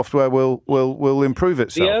the software will improve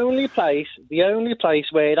itself. The only place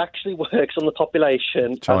where it actually works on the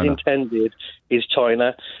population as intended is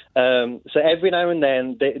China. So every now and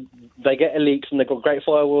then they get a leak from the Great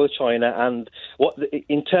Firewall of China, and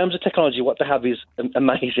in terms of technology, what they have is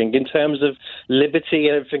amazing. In terms of liberty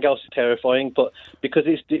and everything else, is terrifying. But because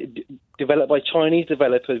it's developed by Chinese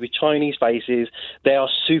developers with Chinese faces, they are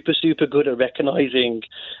super, super good at recognising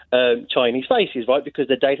Chinese faces, right? Because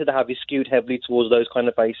the data they have is skewed heavily towards those kind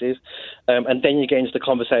of faces. And then you get into the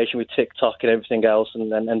conversation with TikTok and everything else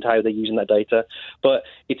and how they're using that data. But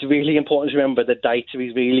it's really important to remember that data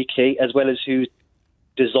is really key, as well as who's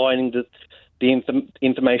designing the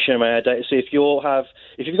information around our data. So if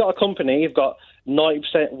you've got a company, you've got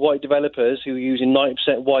 90% white developers who are using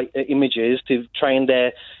 90% white images to train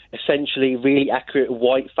their essentially really accurate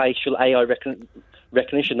white facial AI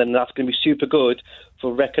recognition, then that's going to be super good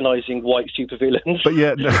for recognising white supervillains. But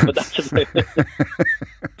yeah, but that's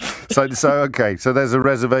so there's a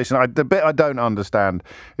reservation. The bit I don't understand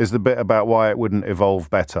is the bit about why it wouldn't evolve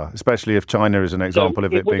better, especially if China is an example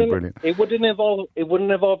of it being brilliant. It wouldn't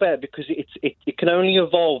evolve better because it can only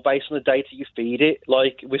evolve based on the data you feed it.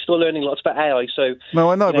 Like, we're still learning lots about AI. So no,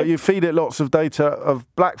 I know, but you feed it lots of data of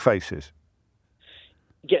black faces.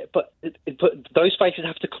 but those faces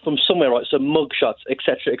have to come from somewhere, right? So mugshots,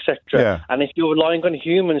 etc., etc. Yeah. And if you're relying on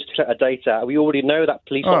humans to collect data, we already know that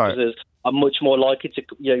police officers are much more likely to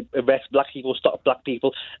arrest black people, stop black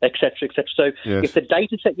people, etc., etc. So if the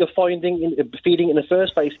data set you're feeding in the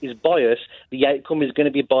first place is biased, the outcome is going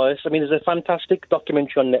to be biased. I mean, there's a fantastic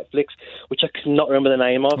documentary on Netflix, which I cannot remember the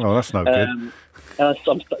name of. Oh, that's no good. I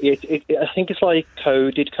think it's like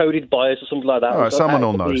coded bias or something like that. All right, someone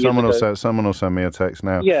will know. Someone will send me a text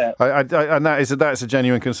now. Yeah, and that's a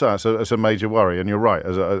genuine concern. It's a major worry, and you're right.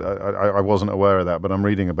 I wasn't aware of that, but I'm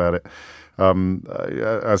reading about it.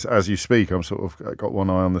 As you speak, I'm sort of got one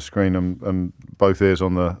eye on the screen and both ears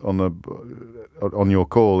on your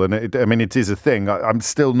call, and it is a thing. I'm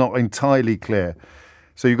still not entirely clear.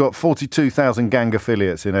 So you've got 42,000 gang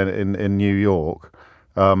affiliates in New York,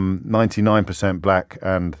 99% black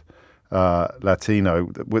and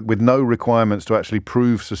Latino, with no requirements to actually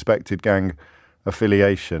prove suspected gang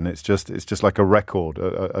affiliation. It's just like a record,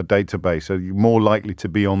 a database. So you're more likely to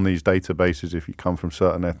be on these databases if you come from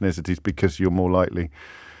certain ethnicities, because you're more likely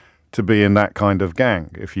to be in that kind of gang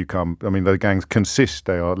if you come. I mean, the gangs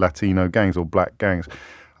they are Latino gangs or black gangs.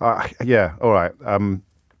 All right.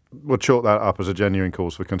 We'll chalk that up as a genuine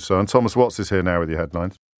cause for concern. Thomas Watts is here now with your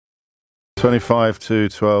headlines. 25 to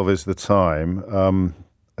 12 is the time.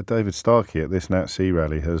 David Starkey at this NatC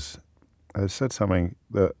rally has said something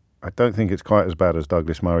that I don't think it's quite as bad as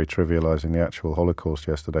Douglas Murray trivialising the actual Holocaust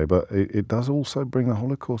yesterday, but it does also bring the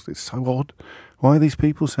Holocaust. It's so odd. Why are these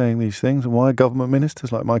people saying these things, and why are government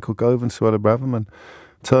ministers like Michael Gove and Suella Braverman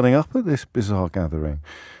turning up at this bizarre gathering?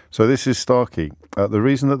 So this is Starkey. The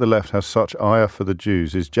reason that the left has such ire for the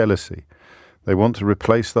Jews is jealousy. They want to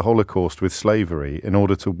replace the Holocaust with slavery in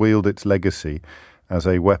order to wield its legacy as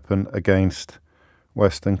a weapon against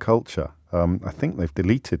Western culture. I think they've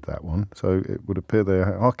deleted that one, so it would appear they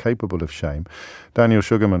are capable of shame. Daniel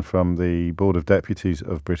Sugarman from the Board of Deputies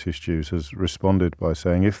of British Jews has responded by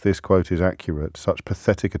saying, if this quote is accurate, such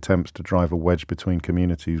pathetic attempts to drive a wedge between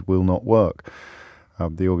communities will not work.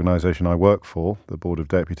 The organisation I work for, the Board of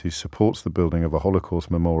Deputies, supports the building of a Holocaust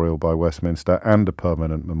memorial by Westminster and a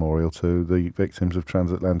permanent memorial to the victims of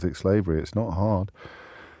transatlantic slavery. It's not hard,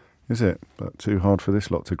 is it? But too hard for this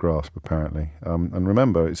lot to grasp, apparently. And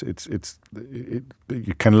remember,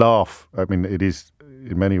 you can laugh. I mean, it is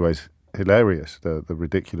in many ways hilarious, the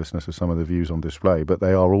ridiculousness of some of the views on display, but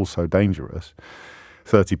they are also dangerous.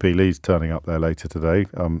 30p Lee's turning up there later today,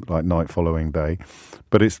 like night following day.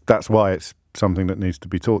 But that's why it's something that needs to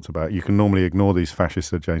be talked about. You can normally ignore these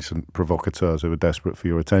fascist-adjacent provocateurs who are desperate for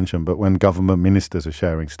your attention, but when government ministers are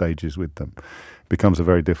sharing stages with them, it becomes a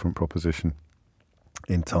very different proposition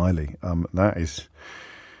entirely.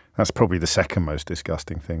 That's probably the second most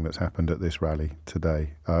disgusting thing that's happened at this rally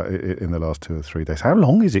today, in the last 2 or 3 days. How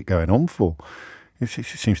long is it going on for? It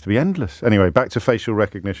seems to be endless. Anyway, back to facial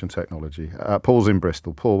recognition technology. Paul's in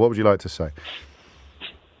Bristol. Paul, what would you like to say?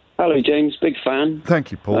 Hello, James. Big fan.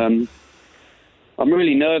 Thank you, Paul. I'm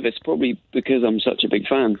really nervous, probably because I'm such a big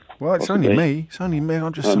fan. Well, it's only me. It's only me.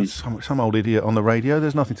 I'm just some old idiot on the radio.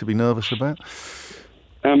 There's nothing to be nervous about.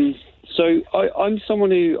 So I'm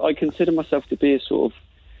someone who I consider myself to be a sort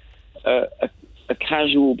of a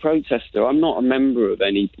casual protester. I'm not a member of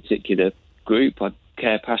any particular group. I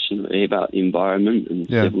care passionately about the environment and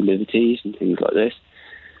civil liberties and things like this.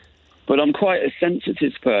 But I'm quite a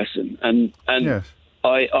sensitive person, and yes.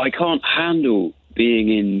 I can't handle being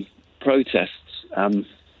in protests.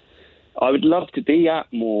 I would love to be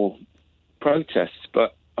at more protests,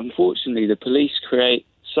 but unfortunately the police create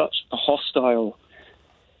such a hostile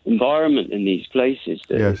environment in these places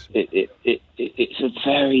that it's a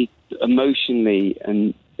very emotionally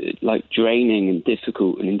and like draining and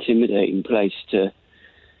difficult and intimidating place to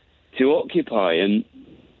occupy. And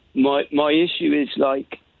my issue is,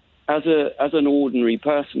 like, as an ordinary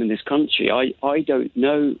person in this country, I don't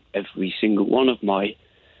know every single one of my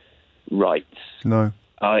rights. No.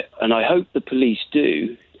 And I hope the police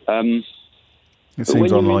do. It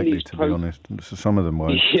seems unlikely, to be honest. Some of them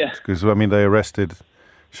won't. Yeah. Because, I mean, they arrested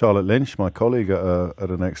Charlotte Lynch, my colleague, at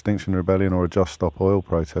an Extinction Rebellion or a Just Stop Oil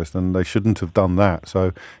protest, and they shouldn't have done that.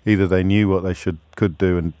 So either they knew what they could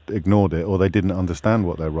do and ignored it, or they didn't understand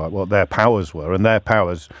what their powers were. And their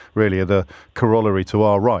powers really are the corollary to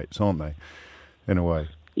our rights, aren't they, in a way?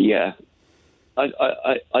 Yeah.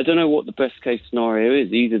 I don't know what the best case scenario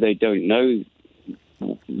is. Either they don't know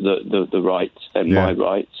the rights and my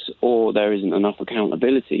rights, or there isn't enough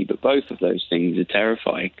accountability. But both of those things are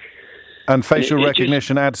terrifying. And facial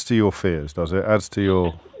recognition adds to your fears, does it? Adds to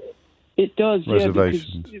your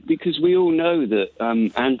reservations? Yeah, because we all know that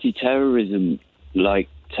anti-terrorism, like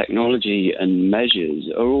technology and measures,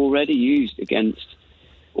 are already used against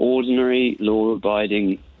ordinary,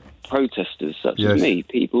 law-abiding protesters such as me,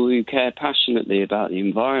 people who care passionately about the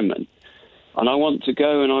environment. And I want to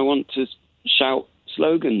go and I want to shout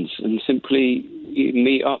slogans and simply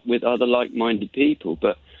meet up with other like-minded people.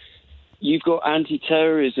 But you've got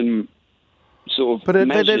anti-terrorism sort of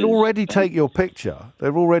But they'd already take your picture. They'd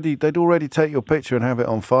already take your picture and have it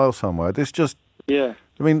on file somewhere. This just... Yeah.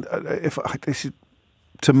 I mean, this is...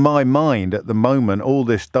 To my mind, at the moment, all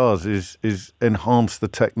this does is enhance the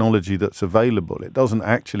technology that's available. It doesn't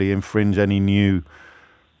actually infringe any new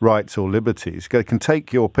rights or liberties. They can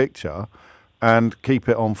take your picture and keep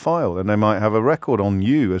it on file, and they might have a record on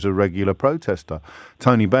you as a regular protester.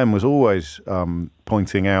 Tony Benn was always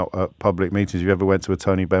pointing out at public meetings. If you ever went to a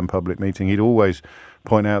Tony Benn public meeting, he'd always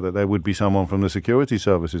point out that there would be someone from the security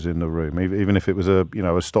services in the room, even if it was a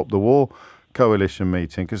Stop the War coalition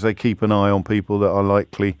meeting, because they keep an eye on people that are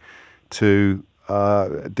likely to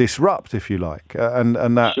disrupt, if you like, and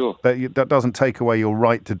that doesn't take away your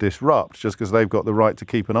right to disrupt just because they've got the right to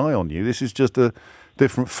keep an eye on you. This is just a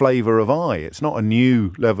different flavour of eye. It's not a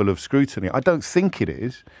new level of scrutiny. I don't think it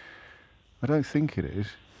is. I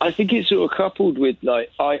think it's sort of coupled with, like,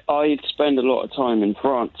 I spend a lot of time in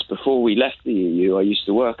France. Before we left the EU, I used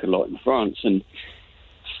to work a lot in France, and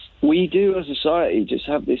we do, as a society, just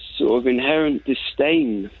have this sort of inherent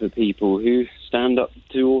disdain for people who stand up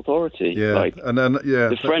to authority. Yeah, like,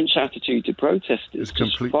 the French attitude to protesters is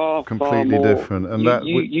completely more different. And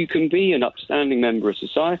you can be an upstanding member of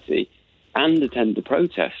society and attend the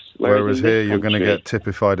protests. Whereas here, you're going to get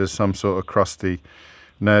typified as some sort of crusty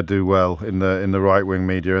ne'er-do-well in the right-wing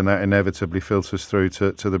media, and that inevitably filters through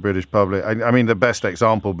to the British public. I mean, the best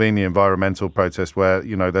example being the environmental protest where,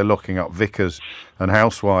 they're locking up vicars and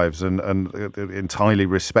housewives and entirely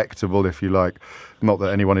respectable, if you like. Not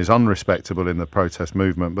that anyone is unrespectable in the protest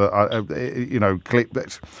movement, but,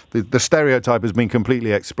 the stereotype has been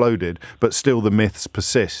completely exploded, but still the myths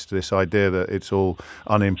persist, this idea that it's all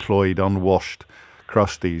unemployed, unwashed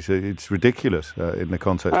crusties. It's ridiculous in the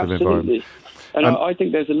context of environment. And I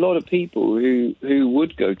think there's a lot of people who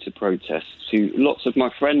would go to protests. Lots of my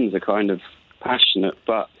friends are kind of passionate,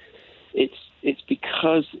 but it's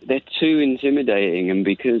because they're too intimidating, and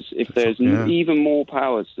because if there's even more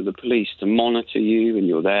powers to the police to monitor you, and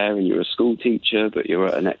you're there, and you're a school teacher, but you're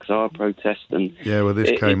at an XR protest, and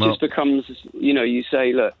it just becomes, you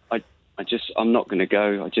say, look, I'm not going to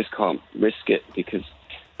go. I just can't risk it because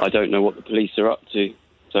I don't know what the police are up to,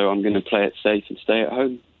 so I'm going to play it safe and stay at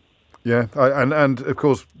home. Yeah, and of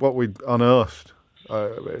course, what we unearthed,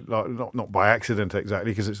 not by accident exactly,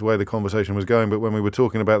 because it's the way the conversation was going, but when we were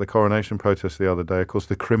talking about the coronation protest the other day, of course,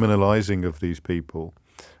 the criminalising of these people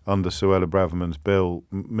under Suella Braverman's bill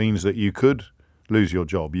means that you could lose your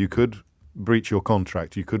job, you could breach your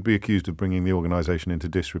contract, you could be accused of bringing the organisation into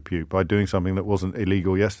disrepute by doing something that wasn't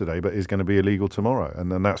illegal yesterday but is going to be illegal tomorrow.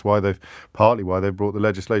 And then that's partly why they've brought the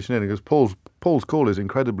legislation in, because Paul's call is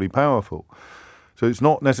incredibly powerful. So it's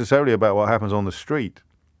not necessarily about what happens on the street,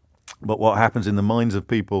 but what happens in the minds of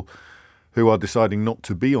people who are deciding not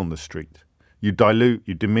to be on the street. You dilute,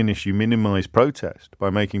 you diminish, you minimise protest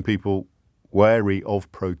by making people wary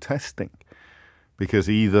of protesting, because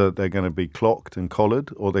either they're going to be clocked and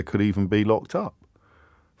collared, or they could even be locked up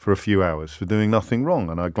for a few hours for doing nothing wrong.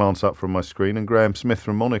 And I glance up from my screen, and Graham Smith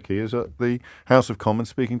from Monarchy is at the House of Commons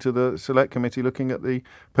speaking to the Select Committee looking at the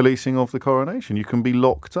policing of the coronation. You can be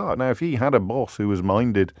locked up. Now, if he had a boss who was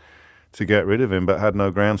minded to get rid of him but had no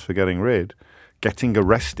grounds for getting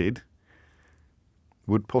arrested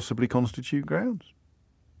would possibly constitute grounds.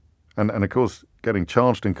 And of course, getting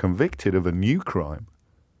charged and convicted of a new crime,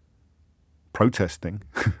 protesting,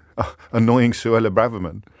 annoying Suella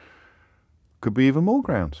Braverman, could be even more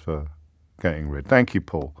grounds for getting rid. Thank you,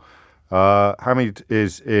 Paul. Hamid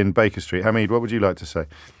is in Baker Street. Hamid, what would you like to say?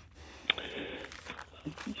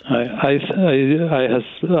 I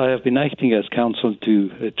have been acting as counsel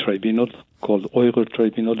to a tribunal called Uyghur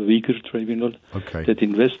Tribunal, Uyghur Tribunal, that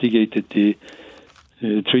investigated the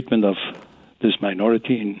treatment of this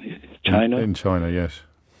minority in China. In China, yes.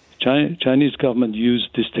 Chinese government used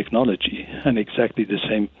this technology, and exactly the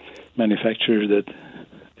same manufacturer that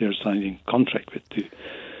they're signing contract with to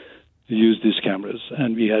use these cameras.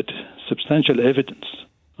 And we had substantial evidence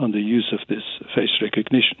on the use of this face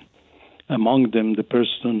recognition. Among them, the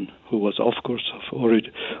person who was, of course, of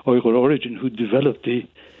Uyghur origin, who developed the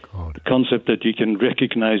concept that you can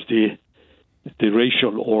recognize the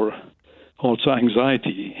racial or also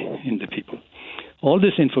anxiety in the people. All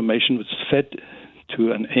this information was fed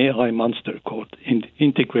to an AI monster called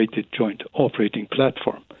Integrated Joint Operating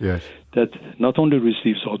Platform, that not only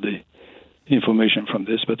receives all the information from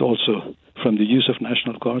this, but also from the use of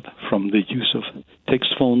National Guard, from the use of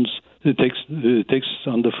text on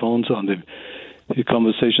the phones, on the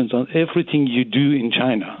conversations, on everything you do in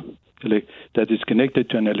China that is connected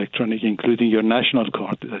to an electronic, including your National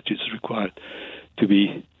Card that is required to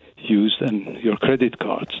be used and your credit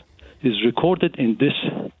cards, is recorded in this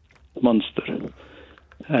monster.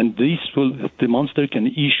 And the monster can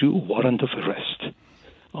issue warrant of arrest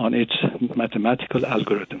on its mathematical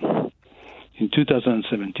algorithm. In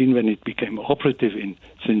 2017, when it became operative in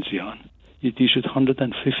Xinjiang, it issued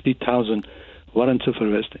 150,000 warrants of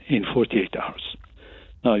arrest in 48 hours.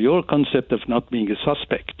 Now, your concept of not being a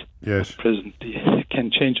suspect presently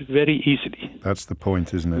can change very easily. That's the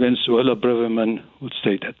point, isn't it? Venezuela Braverman would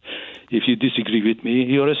say that if you disagree with me,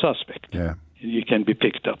 you're a suspect. Yeah. You can be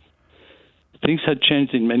picked up. Things had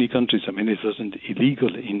changed in many countries. I mean, it wasn't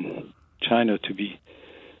illegal in China to be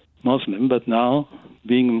Muslim, but now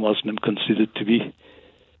being Muslim considered to be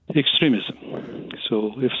extremism.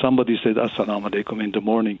 So if somebody said Assalamu alaikum in the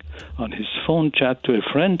morning on his phone chat to a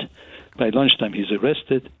friend, by lunchtime he's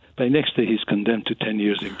arrested. By next day he's condemned to 10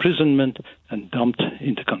 years imprisonment and dumped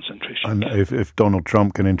into concentration camp. If Donald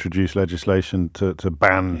Trump can introduce legislation to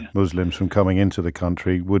ban Muslims from coming into the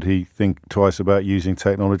country, would he think twice about using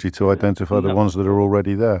technology to identify the ones that are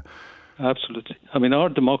already there? Absolutely. I mean, our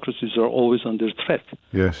democracies are always under threat.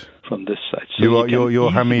 Yes. From this side. So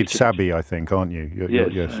you're Hamid Sabi, I think, aren't you?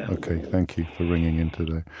 Yes. Okay. Thank you for ringing in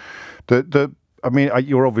today. I mean,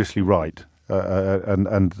 you're obviously right,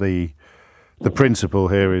 and the principle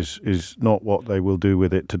here is not what they will do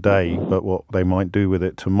with it today, but what they might do with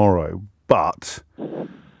it tomorrow. But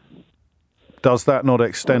does that not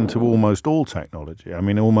extend to almost all technology? I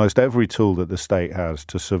mean, almost every tool that the state has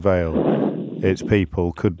to surveil its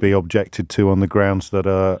people could be objected to on the grounds that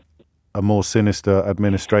a more sinister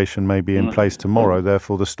administration may be in place tomorrow.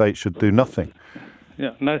 Therefore, the state should do nothing.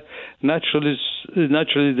 Yeah, naturally,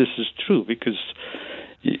 this is true because,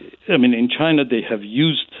 I mean, in China they have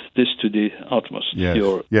used this to the utmost. Yes.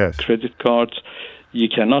 Your credit cards, you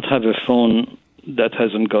cannot have a phone that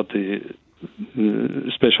hasn't got the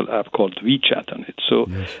special app called WeChat on it. So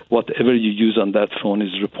whatever you use on that phone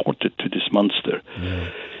is reported to this monster. Yeah.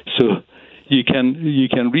 So you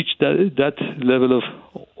can reach that level of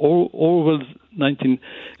Orwell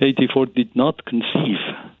 1984 did not conceive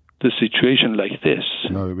the situation like this.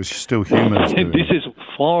 No, it was still humans. This is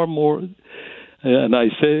far more. And I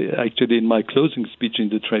say, actually, in my closing speech in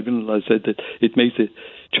the tribunal, I said that it makes a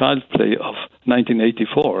child play of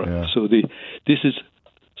 1984. Yeah. So this is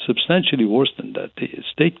substantially worse than that. The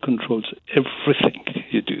state controls everything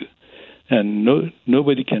you do. And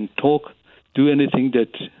nobody can do anything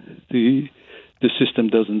that the system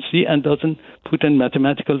doesn't see and doesn't put a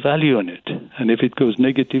mathematical value on it. And if it goes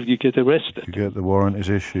negative, you get arrested. You get the warrant is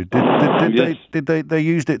issued. Did they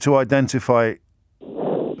used it to identify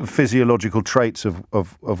physiological traits of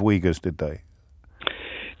Uyghurs, did they?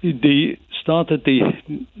 The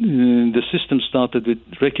system started with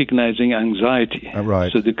recognizing anxiety.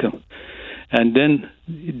 Right. And then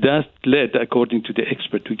that led, according to the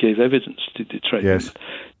expert who gave evidence to the tribunal,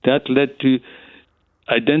 that led to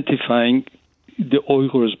identifying the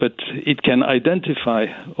Uyghurs, but it can identify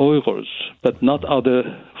Uyghurs, but not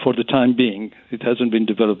other for the time being. It hasn't been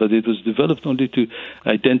developed, but it was developed only to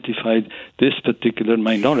identify this particular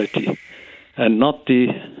minority and not the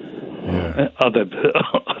other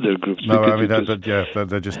groups. No, I mean,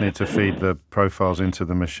 they just need to feed the profiles into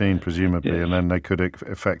the machine, presumably, and then they could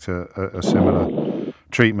effect a similar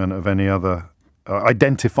treatment of any other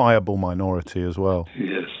identifiable minority as well.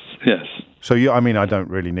 Yes. So, I mean, I don't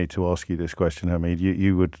really need to ask you this question, Hamid.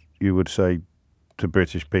 You would say to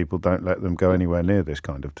British people, don't let them go anywhere near this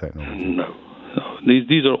kind of technology. No.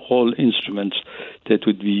 These are all instruments that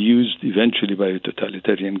would be used eventually by a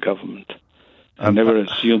totalitarian government. I never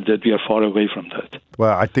assumed that we are far away from that.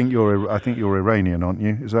 Well, I think you're Iranian, aren't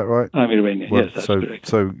you? Is that right? I'm Iranian. Yes, that's correct.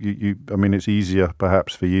 So I mean, it's easier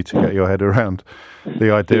perhaps for you to get your head around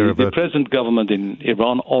the idea of the present government in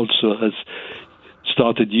Iran also has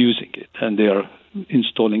started using it, and they are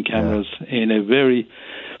installing cameras in a very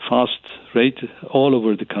fast rate all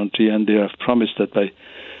over the country, and they have promised that by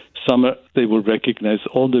summer they will recognize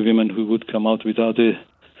all the women who would come out without a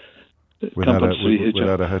compulsory hijab.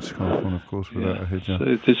 Without a headscarf on, of course, without a hijab. So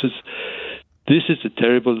this is a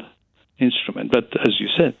terrible instrument, but as you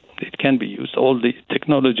said, it can be used. All the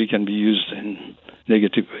technology can be used in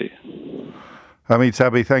negative way. Hamid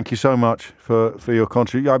Sabi, thank you so much for your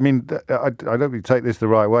contribution. I mean, I don't mean to take this the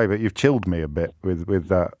right way, but you've chilled me a bit with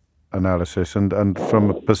that analysis, and from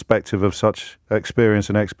a perspective of such experience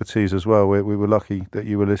and expertise as well. We were lucky that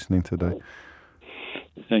you were listening today.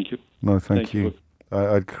 Thank you. No, thank you.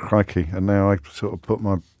 I'd crikey, and now I sort of put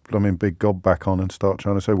my blooming big gob back on and start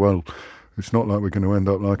trying to say, well, it's not like we're going to end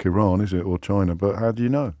up like Iran, is it, or China? But how do you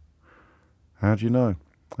know? How do you know?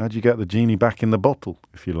 How do you get the genie back in the bottle,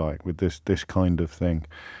 if you like, with this kind of thing?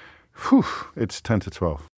 Whew, it's 10 to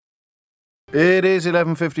 12. It is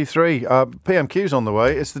 11:53. PMQ's on the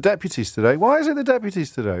way. It's the deputies today. Why is it the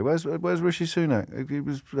deputies today? Where's Rishi Sunak? He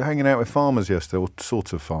was hanging out with farmers yesterday, or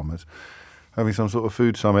sort of farmers, having some sort of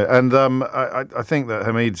food summit. And I think that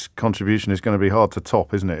Hamid's contribution is going to be hard to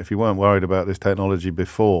top, isn't it? If you weren't worried about this technology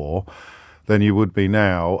before, then you would be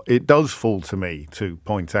now. It does fall to me to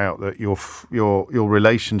point out that your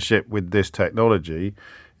relationship with this technology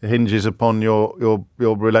hinges upon your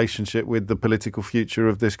relationship with the political future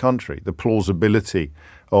of this country, the plausibility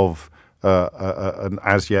of an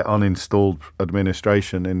as yet uninstalled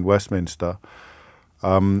administration in Westminster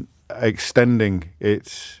extending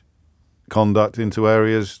its conduct into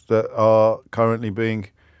areas that are currently being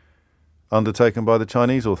undertaken by the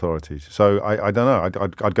Chinese authorities. So I don't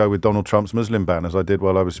know. I'd go with Donald Trump's Muslim ban, as I did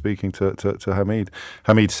while I was speaking to Hamid.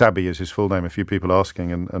 Hamid Sabi is his full name. A few people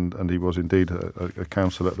asking, and he was indeed a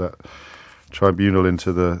counsel at that tribunal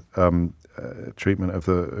into the treatment of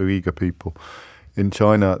the Uyghur people in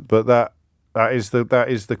China. But that is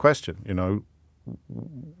the question. You know,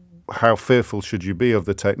 how fearful should you be of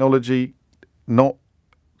the technology? Not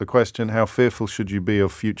the question, how fearful should you be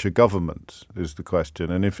of future governments, is the question.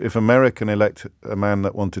 And if America elect a man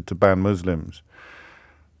that wanted to ban Muslims,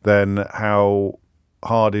 then how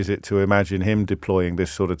hard is it to imagine him deploying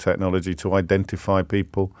this sort of technology to identify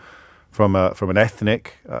people from an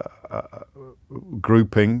ethnic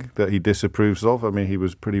grouping that he disapproves of? I mean, he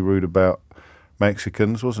was pretty rude about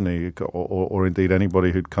Mexicans, wasn't he? Or indeed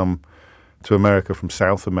anybody who'd come to America from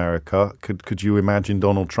South America. Could you imagine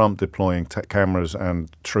Donald Trump deploying cameras and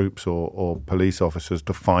troops or police officers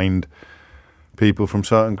to find people from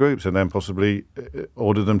certain groups and then possibly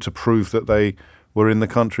order them to prove that they were in the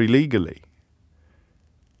country legally?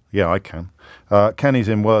 Yeah, I can. Kenny's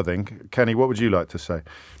in Worthing. Kenny, what would you like to say?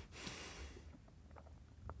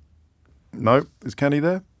 No? Is Kenny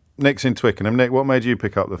there? Nick's in Twickenham. Nick, what made you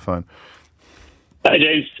pick up the phone? Hi,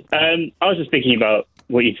 James. I was just thinking about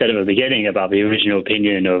what you said at the beginning about the original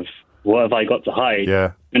opinion of what have I got to hide?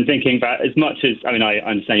 Yeah. And thinking about as much as, I mean, I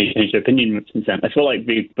understand you changed your opinion since then. I feel like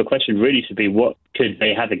the question really should be what could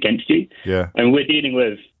they have against you? Yeah. And we're dealing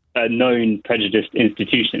with a known prejudiced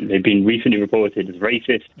institution. They've been recently reported as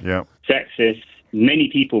racist, sexist. Many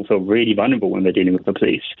people feel really vulnerable when they're dealing with the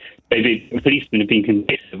police. The policemen have been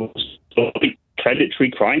convicted of all sorts of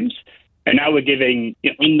predatory crimes. And now we're giving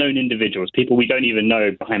unknown individuals, people we don't even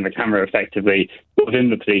know behind the camera effectively,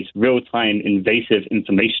 within the police, real-time invasive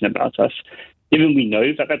information about us. Even we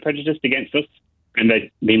know that they're prejudiced against us, and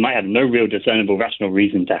they might have no real discernible rational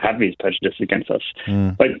reason to have these prejudices against us.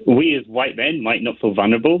 Like, we as white men might not feel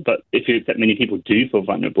vulnerable, but if you accept many people do feel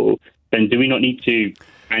vulnerable, then do we not need to,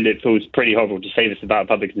 and it feels pretty horrible to say this about a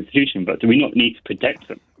public institution, but do we not need to protect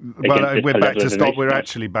them? Well, we're back to stop. We're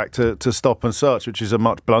actually back to stop and search, which is a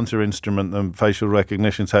much blunter instrument than facial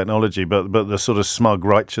recognition technology. But the sort of smug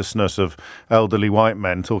righteousness of elderly white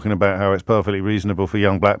men talking about how it's perfectly reasonable for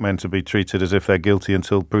young black men to be treated as if they're guilty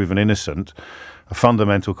until proven innocent, a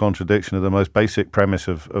fundamental contradiction of the most basic premise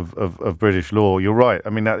of British law. You're right. I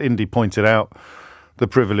mean, that Indy pointed out the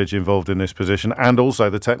privilege involved in this position and also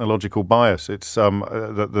the technological bias. It's the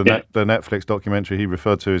Netflix documentary he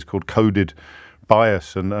referred to is called Coded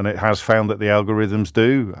Bias, and it has found that the algorithms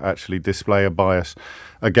do actually display a bias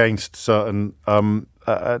against certain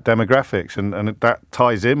demographics, and that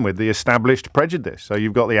ties in with the established prejudice. So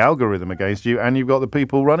you've got the algorithm against you and you've got the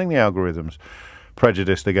people running the algorithms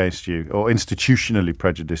prejudiced against you or institutionally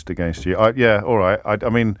prejudiced against you. All right. I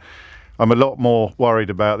mean, I'm a lot more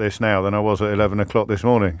worried about this now than I was at 11 o'clock this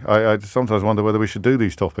morning. I sometimes wonder whether we should do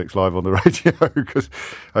these topics live on the radio, because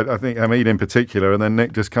I think Hamid in particular, and then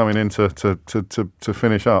Nick just coming in to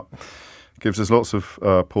finish up, gives us lots of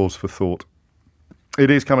pause for thought.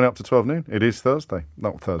 It is coming up to 12 noon. It is Thursday.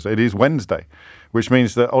 Not Thursday. It is Wednesday, which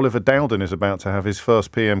means that Oliver Dowden is about to have his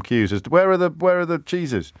first PMQs. Where are the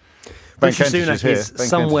cheeses? Rishi Sunak is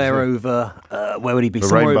somewhere over, where would he be?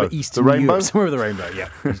 Somewhere over Eastern Europe. Somewhere over the rainbow, yeah.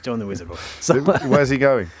 He's John the Wizard. Where's he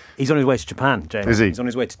going? He's on his way to Japan, James. Is he? He's on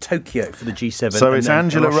his way to Tokyo for the G7. So it's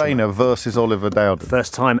Angela Rayner versus Oliver Dowden.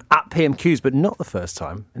 First time at PMQs, but not the first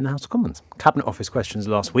time in the House of Commons. Cabinet Office questions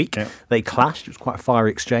last week. Yeah. They clashed. It was quite a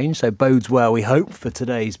fiery exchange, so bodes well, we hope, for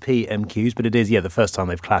today's PMQs. But it is, the first time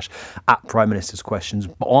they've clashed at Prime Minister's questions.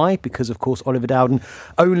 Why? Because, of course, Oliver Dowden,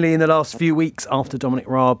 only in the last few weeks after Dominic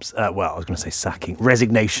Raab's,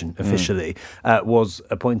 resignation officially, was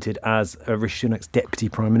appointed as Rishi Sunak's Deputy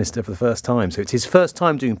Prime Minister for the first time. So it's his first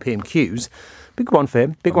time doing PMQs. Big one for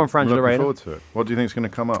him, big one for Angela Rayner. Looking forward to it. What do you think is going to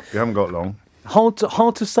come up? You haven't got long. Hard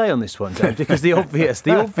to say on this one, James, because the obvious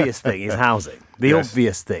thing is housing. The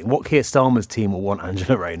obvious thing, what Keir Starmer's team will want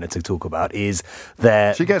Angela Rayner to talk about is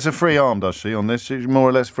their... She gets a free arm, does she, on this? She's more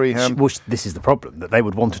or less free hand? This is the problem, that they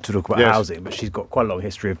would want her to talk about housing, but she's got quite a long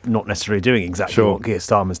history of not necessarily doing exactly what Keir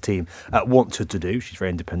Starmer's team want her to do. She's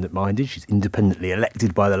very independent-minded. She's independently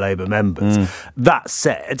elected by the Labour members. That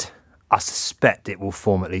said, I suspect it will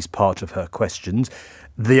form at least part of her questions.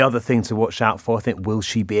 The other thing to watch out for, I think, will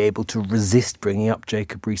she be able to resist bringing up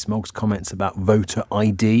Jacob Rees-Mogg's comments about voter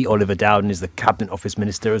ID? Oliver Dowden is the Cabinet Office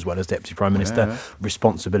Minister as well as Deputy Prime Minister.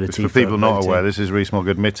 Responsibility for people not aware, this is Rees-Mogg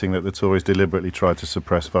admitting that the Tories deliberately tried to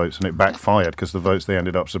suppress votes and it backfired because the votes they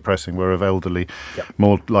ended up suppressing were of elderly,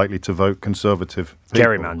 more likely to vote Conservative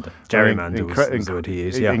people. Gerrymander was the word he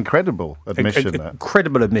used. Incredible admission.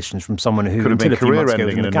 Incredible admissions from someone who could have been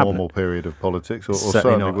career-ending in a normal period of politics, or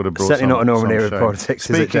certainly would have brought certainly not a normal era of politics.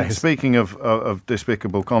 Speaking of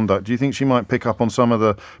despicable conduct, do you think she might pick up on some of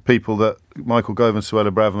the people that Michael Gove and Suella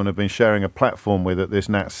Braverman have been sharing a platform with at this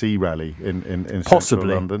Nat C rally in central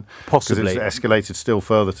London? Possibly. Because it's escalated still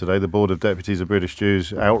further today. The Board of Deputies of British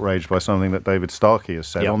Jews outraged by something that David Starkey has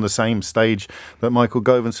said on the same stage that Michael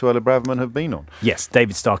Gove and Suella Braverman have been on. Yes,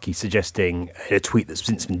 David Starkey suggesting in a tweet that's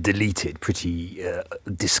since been deleted pretty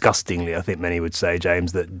disgustingly, I think many would say,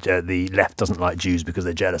 James, that the left doesn't like Jews because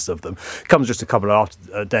they're jealous of them. Comes just a couple of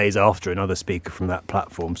days after another speaker from that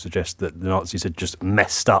platform suggests that the Nazis had just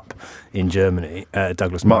messed up in Germany.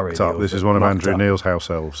 Douglas Murray. Mucked up. This is one of Andrew Neil's house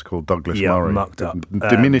elves called Douglas Murray. Mucked up.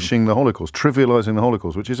 Diminishing the Holocaust, trivialising the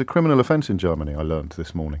Holocaust, which is a criminal offence in Germany, I learned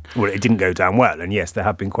this morning. Well, it didn't go down well. And yes, there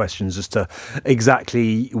have been questions as to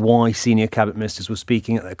exactly why senior cabinet ministers were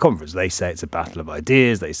speaking at their conference. They say it's a battle of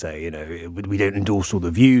ideas. They say, we don't endorse all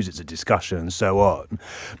the views. It's a discussion and so on.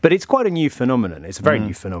 But it's quite a new phenomenon. It's a very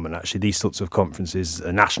new phenomenon, actually. These sorts of conferences,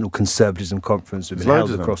 a national conservatism conference have been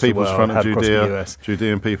held across the world, Front of across the US.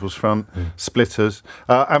 Judean People's Front, Splitters.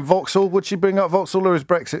 And Vauxhall, would she bring up Vauxhall, or is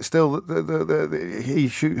Brexit still he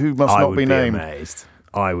who must not be named? Amazed.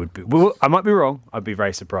 I would be. Well, I might be wrong. I'd be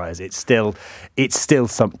very surprised. It's still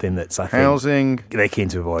something that's, I think, housing. They're keen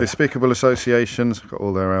to avoid. Despicable associations. Got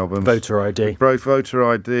all their albums. Voter ID. Voter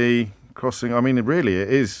ID. Crossing. I mean, really,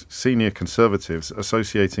 it is senior Conservatives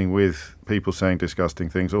associating with people saying disgusting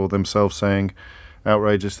things or themselves saying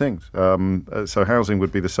outrageous things. So housing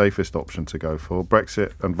would be the safest option to go for.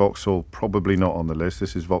 Brexit and Vauxhall probably not on the list.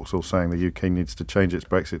 This is Vauxhall saying the UK needs to change its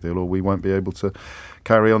Brexit deal or we won't be able to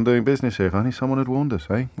carry on doing business here. If only someone had warned us,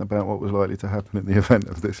 about what was likely to happen in the event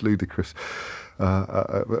of this ludicrous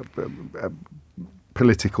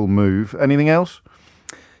political move. Anything else?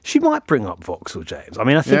 She might bring up Vauxhall, James. I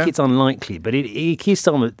mean, I think it's unlikely, but Keir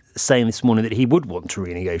Starmer saying this morning that he would want to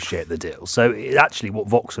renegotiate the deal. So actually what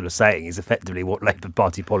Vauxhall are saying is effectively what Labour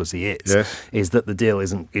Party policy is that the deal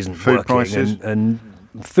isn't food working. Prices. And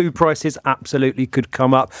food prices absolutely could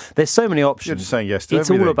come up. There's so many options. You're just saying yes to It's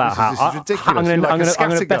everything. all about this is ridiculous. I'm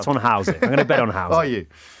going to bet on housing. I'm going to bet on housing. Are you?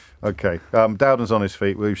 Okay. Dowden's on his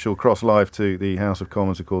feet. We shall cross live to the House of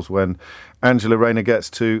Commons, of course, when Angela Rayner gets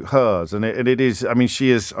to hers. And it is, I mean,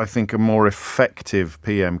 she is, I think, a more effective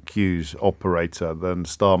PMQs operator than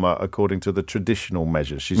Starmer, according to the traditional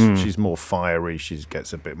measures. She's more fiery. She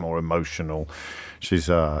gets a bit more emotional. She's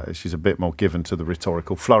a bit more given to the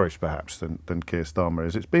rhetorical flourish, perhaps, than Keir Starmer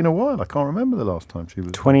is. It's been a while. I can't remember the last time she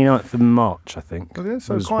was... 29th of March, I think. Oh, yeah,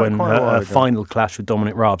 so was quite when her final clash with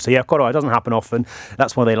Dominic Raab. So, yeah, quite a while. It doesn't happen often.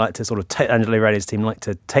 That's why they like to sort of Angela Rayner's team like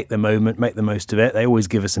to take the moment, make the most of it. They always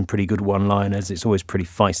give us some pretty good one-liners. It's always pretty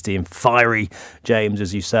feisty and fiery, James,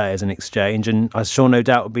 as you say, as an exchange. And I'm sure no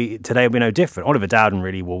doubt today will be no different. Oliver Dowden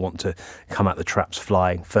really will want to come at the traps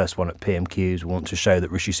flying. First one at PMQs. Will want to show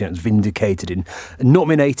that Rishi Sunak's vindicated in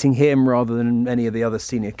nominating him rather than any of the other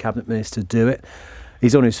senior cabinet ministers do it.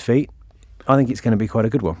 He's on his feet. I think it's going to be quite a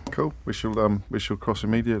good one. Cool. We shall cross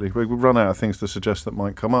immediately. We'll run out of things to suggest that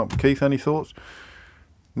might come up. Keith, any thoughts?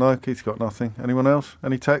 No, Keith's got nothing. Anyone else?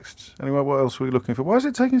 Any texts? Anyway, what else are we looking for? Why is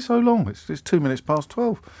it taking so long? It's 2 minutes past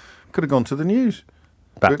 12. Could have gone to the news.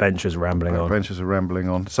 Backbenchers rambling on. Backbenchers are rambling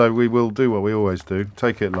on. So we will do what we always do,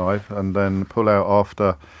 take it live, and then pull out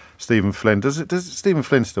after Stephen Flynn. Does Stephen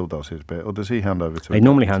Flynn still does his bit, or does he hand over to? He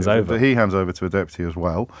normally hands over. He hands over to a deputy as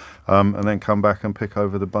well, and then come back and pick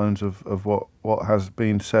over the bones of what has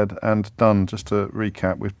been said and done. Just to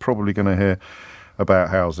recap, we're probably going to hear about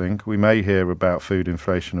housing. We may hear about food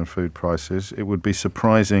inflation and food prices. It would be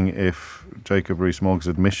surprising if Jacob Rees-Mogg's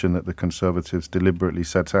admission that the Conservatives deliberately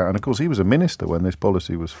set out, and of course he was a minister when this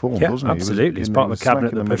policy was formed, wasn't he? Absolutely. He's part of the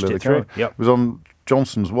cabinet that pushed it through. It was on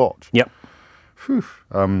Johnson's watch. Yep.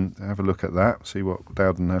 Have a look at that, see what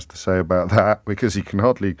Dowden has to say about that, because he can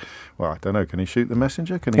hardly, well, I don't know, can he shoot the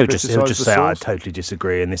messenger? Can he he'll just say, I source? totally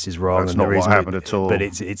disagree and this is wrong. That's and not what happened at all. But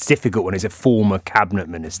it's difficult when he's a former cabinet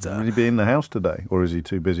minister. Will he be in the House today, or is he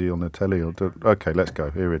too busy on the telly? Okay, let's go.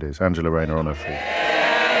 Here it is. Angela Rayner on her feet.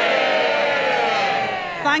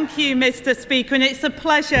 Thank you, Mr. Speaker, and it's a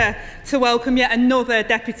pleasure to welcome yet another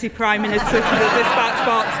Deputy Prime Minister to the dispatch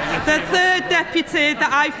box, the third deputy that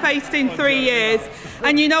I've faced in 3 years.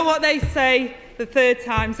 And you know what they say, the third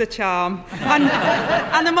time's a charm. And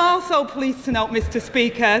I'm also pleased to note, Mr.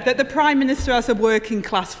 Speaker, that the Prime Minister has a working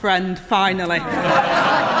class friend, finally.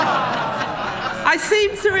 I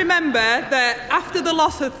seem to remember that after the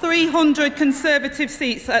loss of 300 Conservative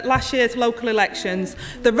seats at last year's local elections,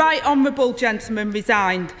 the Right Honourable gentleman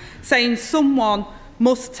resigned, saying someone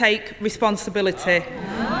must take responsibility.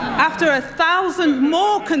 After 1,000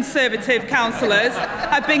 more Conservative councillors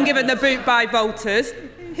have been given the boot by voters,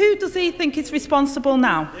 who does he think is responsible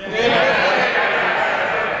now?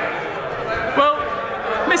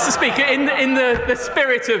 Mr. Speaker, in the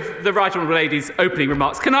spirit of the Right Honourable Lady's opening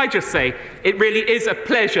remarks, can I just say it really is a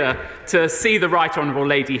pleasure to see the Right Honourable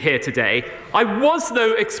Lady here today. I was,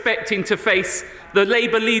 though, expecting to face the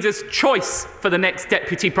Labour leader's choice for the next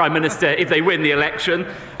Deputy Prime Minister if they win the election,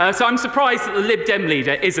 so I'm surprised that the Lib Dem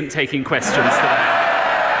leader isn't taking questions today.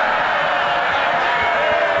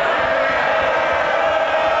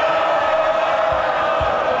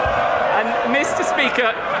 And, Mr.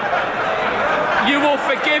 Speaker, you will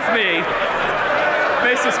forgive me,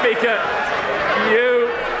 Mr. Speaker,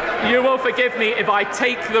 you will forgive me if I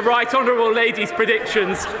take the Right Honourable Lady's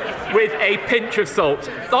predictions with a pinch of salt.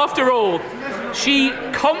 After all, she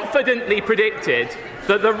confidently predicted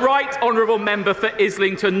that the Right Honourable Member for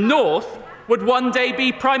Islington North would one day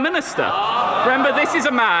be Prime Minister. Remember, this is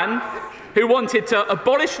a man who wanted to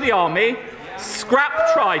abolish the army,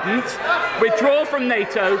 scrap Trident, withdraw from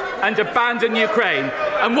NATO and abandon Ukraine.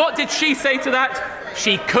 And what did she say to that?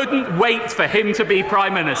 She couldn't wait for him to be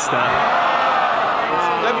Prime Minister.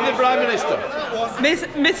 Deputy Prime Minister.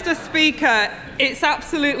 Mr. Speaker, it's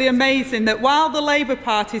absolutely amazing that while the Labour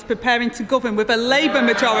Party is preparing to govern with a Labour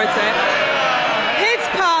majority, his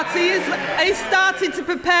party is starting to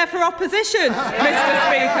prepare for opposition, Mr.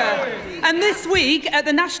 Speaker. And this week, at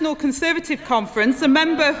the National Conservative Conference, a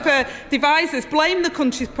member for Devisers blamed the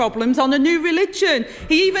country's problems on a new religion.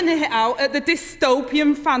 He even hit out at the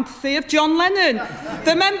dystopian fantasy of John Lennon.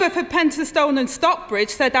 The member for Pentonstone and Stockbridge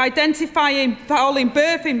said identifying falling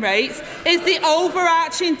birthing rates is the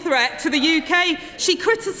overarching threat to the UK. She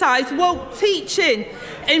criticised woke teaching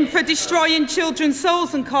for destroying children's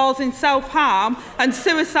souls and causing self-harm and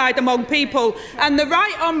suicide among people. And the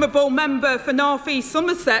Right Honourable Member for North East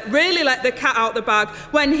Somerset really let the cat out the bag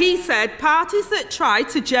when he said parties that try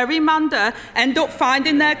to gerrymander end up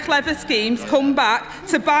finding their clever schemes come back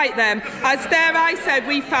to bite them, as dare I said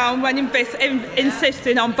we found when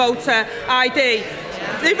insisting on voter ID.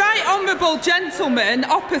 The Right Honourable gentleman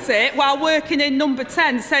opposite, while working in Number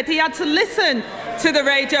 10, said he had to listen to the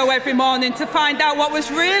radio every morning to find out what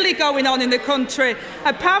was really going on in the country.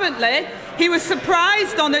 Apparently, he was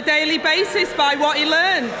surprised on a daily basis by what he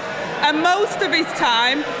learned. And most of his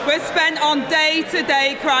time was spent on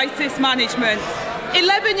day-to-day crisis management.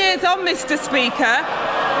 11 years on, Mr. Speaker,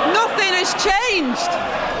 nothing has changed.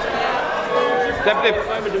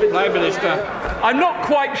 Deputy Prime Minister. I'm not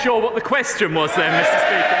quite sure what the question was then, Mr.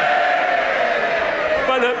 Speaker.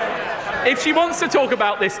 But if she wants to talk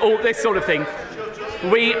about this sort of thing,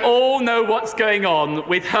 we all know what's going on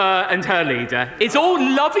with her and her leader. It's all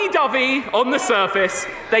lovey-dovey on the surface.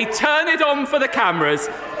 They turn it on for the cameras,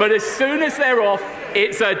 but as soon as they're off,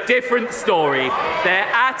 it's a different story. They're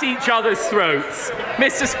at each other's throats.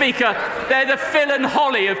 Mr. Speaker, they're the Phil and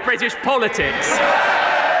Holly of British politics.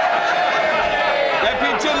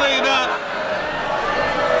 Deputy Leader.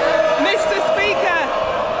 Mr. Speaker.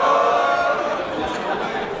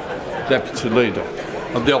 Deputy Leader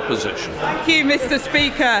of the Opposition. Thank you, Mr.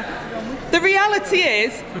 Speaker. The reality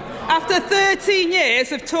is, after 13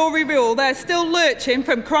 years of Tory rule, they're still lurching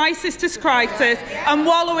from crisis to crisis and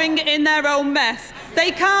wallowing in their own mess.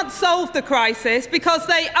 They can't solve the crisis because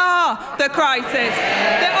they are the crisis.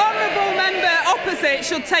 The honourable member opposite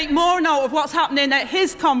should take more note of what's happening at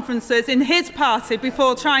his conferences in his party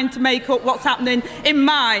before trying to make up what's happening in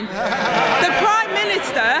mine. The Prime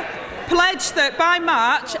Minister pledged that by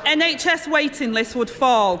March, NHS waiting lists would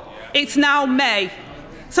fall. It's now May.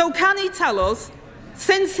 So can he tell us,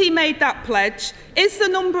 since he made that pledge, is the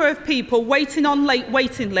number of people waiting on late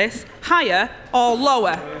waiting lists higher or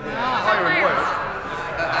lower?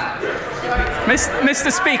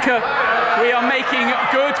 Mr. Speaker, we are making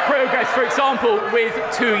good progress, for example, with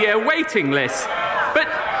two-year waiting lists. But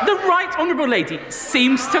the Right Honourable Lady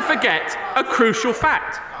seems to forget a crucial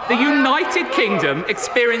fact. The United Kingdom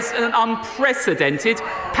experienced an unprecedented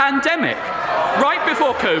pandemic. Right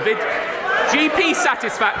before COVID, GP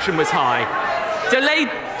satisfaction was high. Delayed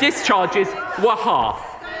discharges were half.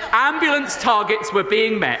 Ambulance targets were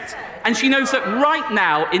being met. And she knows that right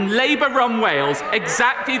now, in Labour-run Wales,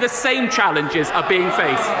 exactly the same challenges are being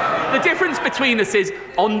faced. The difference between us is,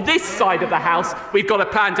 on this side of the House, we've got a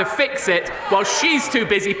plan to fix it, while she's too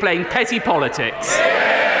busy playing petty politics.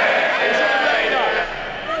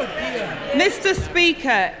 Mr.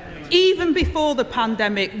 Speaker, even before the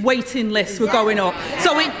pandemic, waiting lists were going up.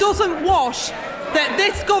 So it doesn't wash that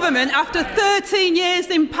this government, after 13 years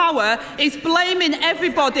in power, is blaming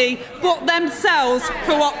everybody but themselves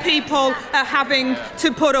for what people are having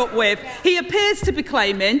to put up with. He appears to be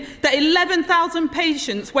claiming that 11,000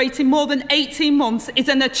 patients waiting more than 18 months is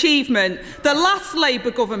an achievement. The last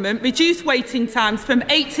Labour government reduced waiting times from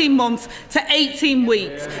 18 months to 18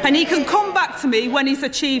 weeks, and he can come back to me when he's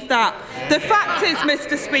achieved that. The fact is,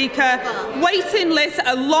 Mr. Speaker, waiting lists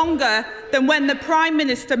are longer than when the Prime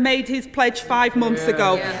Minister made his pledge 5 months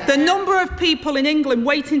ago. The number of people in England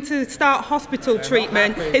waiting to start hospital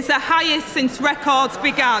treatment is the highest since records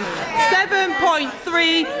began.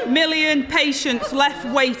 7.3 million patients left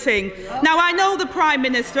waiting. Now, I know the Prime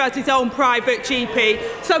Minister has his own private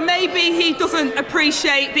GP, so maybe he doesn't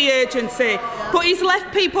appreciate the urgency. But he's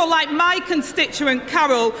left people like my constituent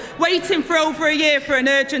Carol waiting for over a year for an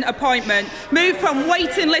urgent appointment, moved from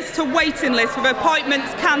waiting list to waiting list with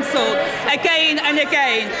appointments cancelled again and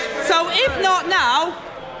again. So if not now,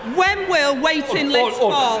 when will waiting lists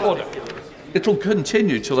fall? Order. It'll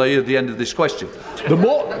continue till I hear the end of this question.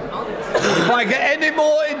 If I get any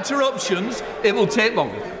more interruptions, it will take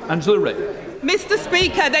longer. Angela Ray. Mr.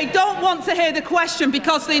 Speaker, they don't want to hear the question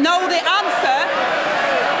because they know the answer.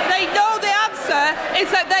 They know the answer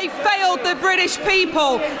is that they failed the British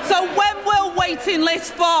people. So when will waiting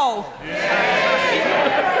lists fall?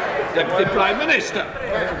 Deputy Prime Minister.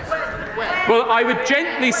 Well, I would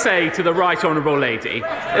gently say to the Right Honourable Lady,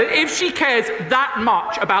 if she cares that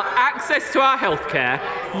much about access to our healthcare,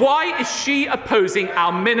 why is she opposing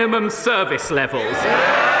our minimum service levels?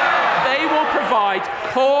 They will provide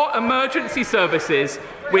core emergency services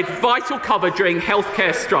with vital cover during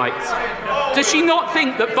healthcare strikes. Does she not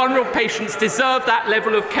think that vulnerable patients deserve that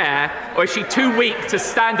level of care, or is she too weak to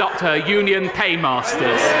stand up to her union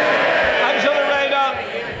paymasters?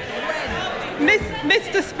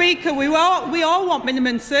 Mr. Speaker, we all want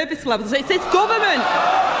minimum service levels. It's this government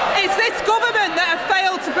that have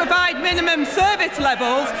failed to provide minimum service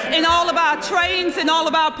levels in all of our trains, in all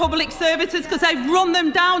of our public services, because they've run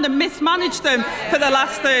them down and mismanaged them for the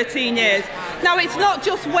last 13 years. Now, it's not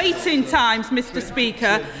just waiting times, Mr.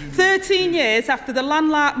 Speaker. 13 years after the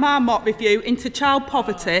Landmark Marmot review into child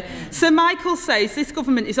poverty, Sir Michael says this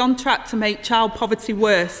government is on track to make child poverty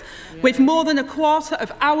worse, with more than a quarter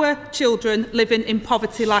of our children living in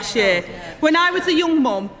poverty last year. When I was a young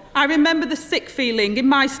mum, I remember the sick feeling in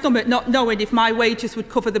my stomach not knowing if my wages would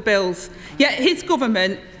cover the bills. Yet his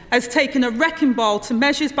government has taken a wrecking ball to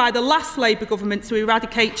measures by the last Labour government to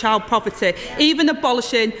eradicate child poverty, even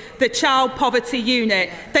abolishing the Child Poverty Unit.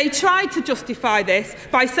 They tried to justify this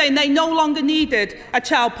by saying they no longer needed a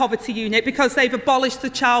Child Poverty Unit because they've abolished the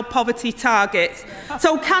child poverty targets.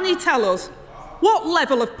 So can he tell us what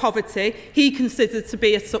level of poverty he considers to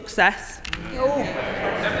be a success?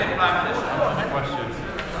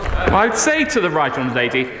 I'd say to the Right Honourable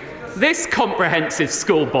Lady, this comprehensive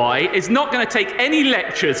schoolboy is not going to take any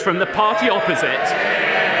lectures from the party opposite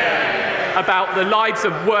about the lives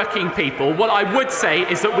of working people. What I would say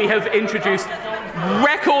is that we have introduced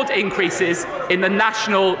record increases in the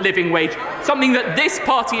national living wage, something that this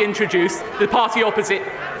party introduced, the party opposite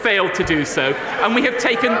failed to do so. And we have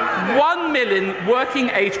taken 1 million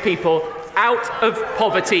working-age people out of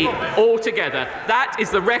poverty altogether. That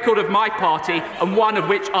is the record of my party, and one of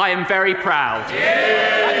which I am very proud.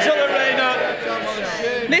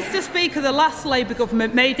 Mr. Speaker, the last Labour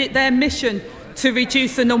government made it their mission to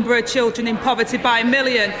reduce the number of children in poverty by 1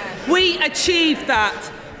 million. We achieved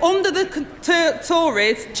that. under the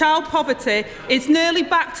Tories, child poverty is nearly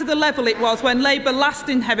back to the level it was when Labour last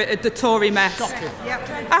inherited the Tory mess.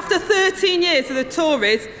 After 13 years of the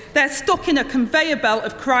Tories, they're stuck in a conveyor belt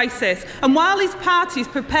of crisis. And while his party is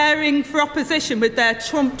preparing for opposition with their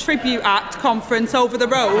Trump Tribute Act conference over the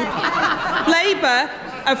road, Labour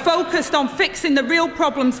are focused on fixing the real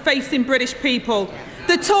problems facing British people.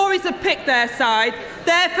 The Tories have picked their side.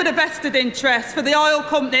 They're for the vested interests, for the oil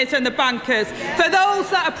companies and the bankers, for those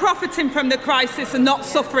that are profiting from the crisis and not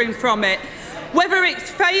suffering from it. Whether it's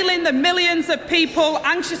failing the millions of people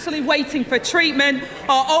anxiously waiting for treatment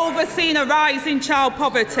or overseeing a rise in child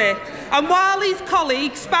poverty. And while his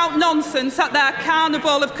colleagues spout nonsense at their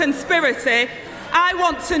carnival of conspiracy, I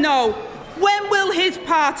want to know, when will his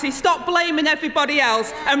party stop blaming everybody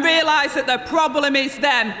else and realise that the problem is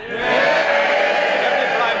them?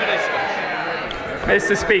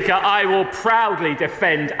 Mr. Speaker, I will proudly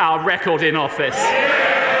defend our record in office.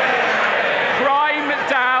 Crime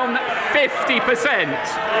down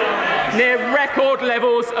 50%, near record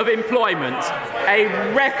levels of employment, a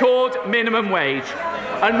record minimum wage.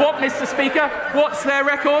 And what, Mr. Speaker, what's their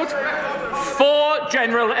record? 4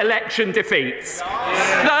 general election defeats,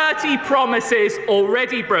 30 promises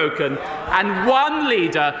already broken, and 1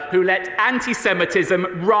 leader who let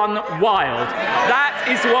anti-Semitism run wild. That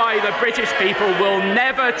is why the British people will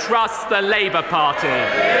never trust the Labour Party.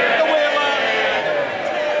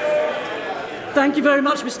 Thank you very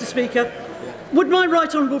much, Mr. Speaker. Would my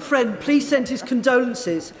right honourable friend please send his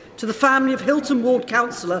condolences to the family of Hilton Ward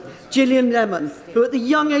councillor Gillian Lemon, who at the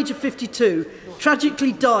young age of 52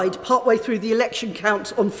 tragically died partway through the election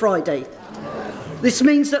count on Friday. This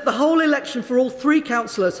means that the whole election for all 3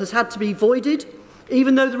 councillors has had to be voided,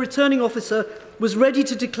 even though the returning officer was ready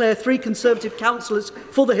to declare 3 Conservative councillors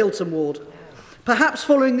for the Hilton Ward. Perhaps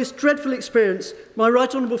following this dreadful experience, my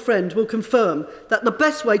right honourable friend will confirm that the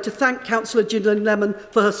best way to thank Councillor Gillian Lemon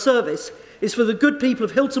for her service is for the good people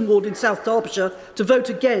of Hilton Ward in South Derbyshire to vote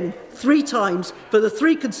again 3 times for the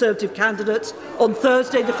 3 Conservative candidates on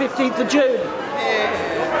Thursday the 15th of June.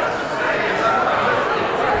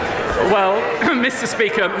 Well, Mr.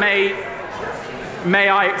 Speaker, may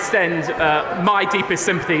I extend my deepest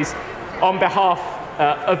sympathies on behalf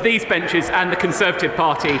of these benches and the Conservative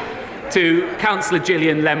Party to Councillor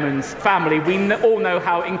Gillian Lemon's family. We all know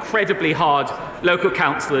how incredibly hard local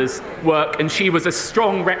councillors work, and she was a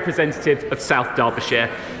strong representative of South Derbyshire.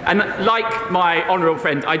 And like my honourable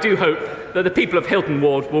friend, I do hope that the people of Hilton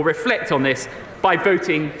Ward will reflect on this by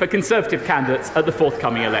voting for Conservative candidates at the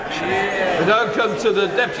forthcoming election. We now come to the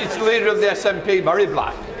Deputy Leader of the SNP, Murray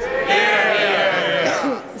Black.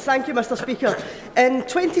 Thank you, Mr. Speaker. In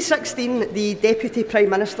 2016, the Deputy Prime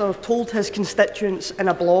Minister told his constituents in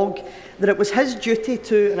a blog that it was his duty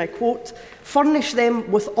to, and I quote, furnish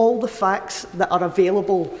them with all the facts that are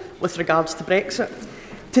available with regards to Brexit.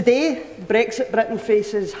 Today, Brexit Britain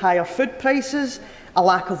faces higher food prices, a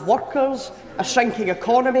lack of workers, a shrinking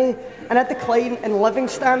economy and a decline in living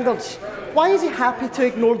standards. Why is he happy to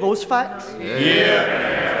ignore those facts?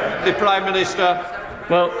 The Prime Minister.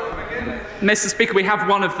 Well, Mr. Speaker, we have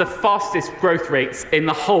one of the fastest growth rates in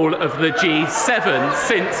the whole of the G7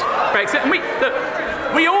 since Brexit. And we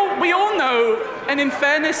all know, and in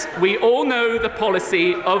fairness, we all know the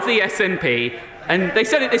policy of the SNP. And they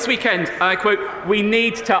said it this weekend, and I quote, we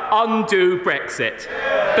need to undo Brexit.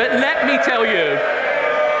 But let me tell you,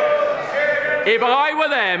 if I were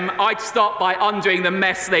them, I'd start by undoing the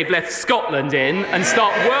mess they've left Scotland in and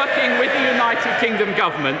start working with the United Kingdom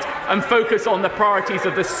government and focus on the priorities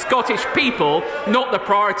of the Scottish people, not the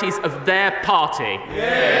priorities of their party.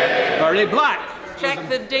 Murray Black. Check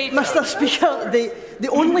the data. Mr. Speaker, the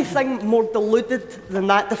only thing more deluded than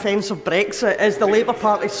that defence of Brexit is the Labour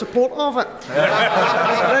Party's support of it.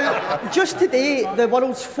 Now, just today, the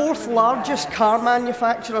world's 4th largest car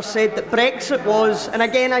manufacturer said that Brexit was, and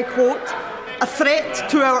again I quote, a threat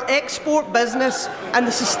to our export business and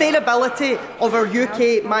the sustainability of our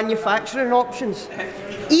UK manufacturing options.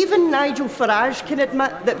 Even Nigel Farage can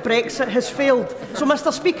admit that Brexit has failed. So,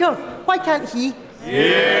 Mr. Speaker, why can't he?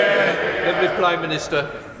 Deputy Prime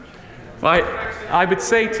Minister. I would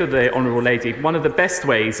say to the Honourable Lady, one of the best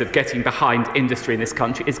ways of getting behind industry in this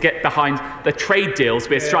country is get behind the trade deals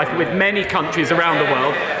we're striking with many countries around the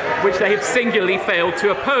world, which they have singularly failed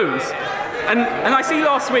to oppose. And I see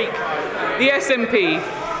last week the SNP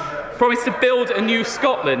promised to build a new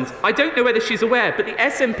Scotland. I don't know whether she's aware, but the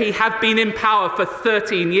SNP have been in power for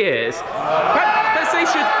 13 years. Perhaps they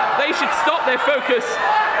should stop their focus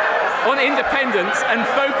on independence and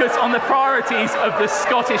focus on the priorities of the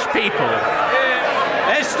Scottish people.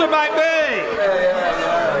 Esther McVey.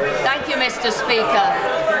 Thank you, Mr. Speaker.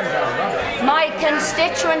 My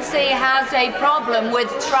constituency has a problem with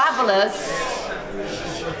travellers.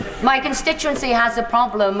 My constituency has a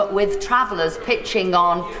problem with travellers pitching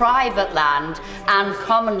on private land and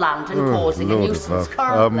common land and causing a nuisance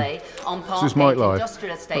currently on Parkgate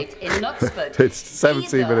Industrial Estate in Knutsford. It's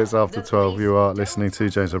 17 minutes after 12. You are listening to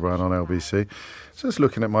James O'Brien on LBC. Just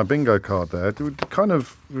looking at my bingo card there, we kind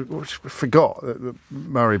of forgot that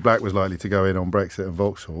Murray Black was likely to go in on Brexit and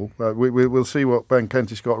Vauxhall. We'll see what Ben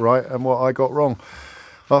Kentish got right and what I got wrong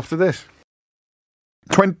after this.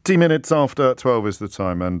 20 minutes after 12 is the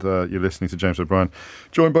time, and you're listening to James O'Brien,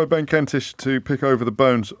 joined by Ben Kentish to pick over the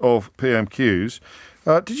bones of PMQs.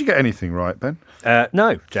 Did you get anything right, Ben?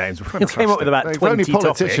 No, James. We came up with about 20 only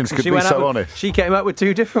politicians topics. could be so honest. She came up with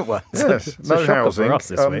 2 different ones. Yes, It's no a shocker housing. for us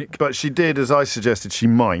this week. But she did, as I suggested, she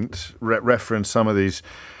might reference some of these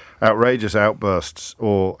outrageous outbursts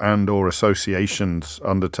or associations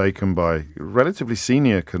undertaken by relatively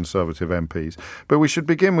senior Conservative MPs. But we should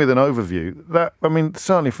begin with an overview. That, I mean,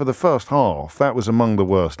 certainly for the first half, that was among the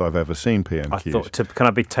worst I've ever seen PMQs. I thought, can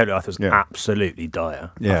I be totally honest, it was absolutely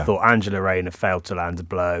dire. Yeah. I thought Angela Rayner failed to land a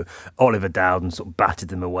blow. Oliver Dowden sort of batted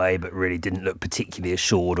them away, but really didn't look particularly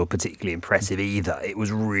assured or particularly impressive either. It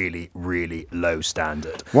was really, really low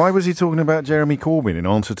standard. Why was he talking about Jeremy Corbyn in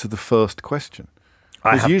answer to the first question?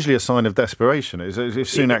 It's usually a sign of desperation. If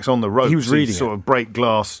Sunak's on the ropes, he was reading sort of break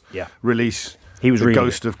glass, release the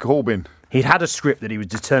ghost of Corbyn. He'd had a script that he was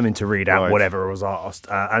determined to read out, whatever was asked.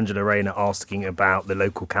 Angela Rayner asking about the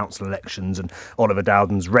local council elections and Oliver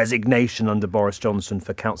Dowden's resignation under Boris Johnson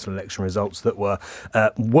for council election results that were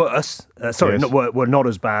worse. Were not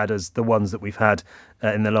as bad as the ones that we've had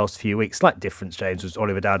in the last few weeks. Slight difference, James, was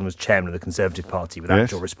Oliver Dowden was chairman of the Conservative Party with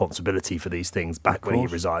actual responsibility for these things back when he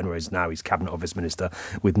resigned, whereas now he's Cabinet Office Minister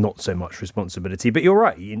with not so much responsibility. But you're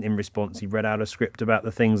right, in response he read out a script about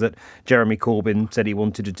the things that Jeremy Corbyn said he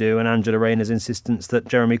wanted to do and Angela Rayner's insistence that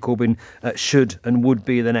Jeremy Corbyn should and would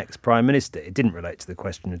be the next Prime Minister. It didn't relate to the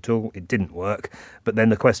question at all. It didn't work. But then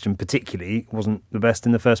the question particularly wasn't the best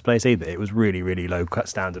in the first place either. It was really, really low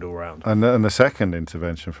standard all round. And the second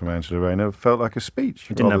intervention from Angela Rayner felt like a speech.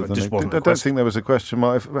 It didn't have, just wasn't I don't think there was a question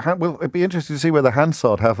mark. Well, it'd be interesting to see whether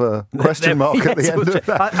Hansard have a question mark at the end of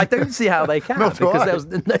that. I don't see how they can, because there was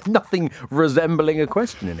nothing resembling a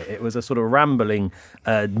question in it. It was a sort of rambling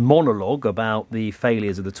monologue about the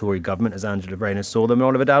failures of the Tory government as Angela Rayner saw them, and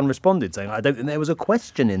Oliver Dowden responded saying, I don't think there was a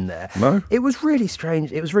question in there. No? It was really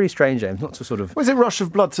strange. It was really strange, James, not to sort of... Was it rush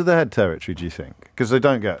of blood to the head territory, do you think? Because they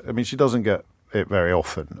don't get... I mean, she doesn't get it very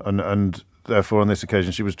often, and therefore on this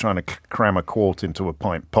occasion she was trying to cram a quart into a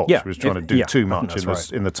pint pot. She was trying to do too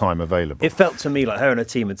much in the time available. It felt to me like her and her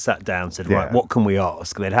team had sat down and said, right, what can we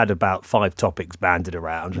ask? They'd had about 5 topics banded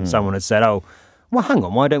around, and someone had said, oh, well, hang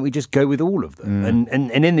on, why don't we just go with all of them?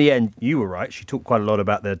 And in the end, you were right. She talked quite a lot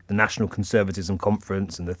about the National Conservatism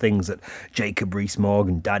Conference and the things that Jacob Rees-Mogg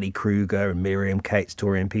and Danny Kruger and Miriam Cates,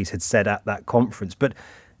 Tory MPs, had said at that conference. But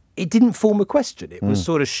it didn't form a question. It was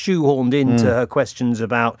sort of shoehorned into her questions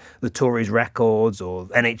about the Tories' records or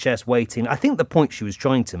NHS waiting. I think the point she was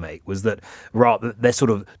trying to make was that rather they're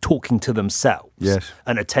sort of talking to themselves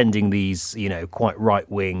and attending these, quite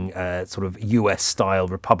right-wing sort of US-style,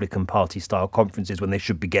 Republican Party-style conferences when they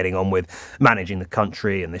should be getting on with managing the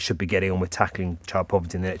country and they should be getting on with tackling child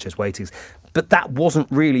poverty and the NHS waitings. But that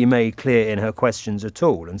wasn't really made clear in her questions at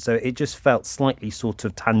all. And so it just felt slightly sort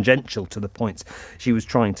of tangential to the points she was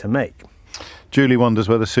trying to make. Julie wonders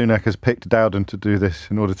whether Sunak has picked Dowden to do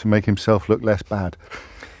this in order to make himself look less bad.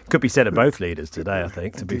 Could be said of both leaders today, I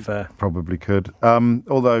think, to be fair. Probably could.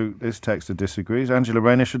 Although this texter disagrees. Angela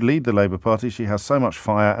Rayner should lead the Labour Party. She has so much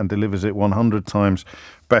fire and delivers it 100 times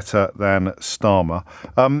better than Starmer.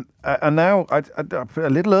 And now, a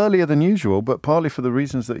little earlier than usual, but partly for the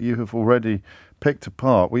reasons that you have already picked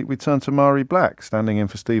apart, we turn to Murray Black, standing in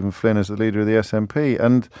for Stephen Flynn as the leader of the SNP.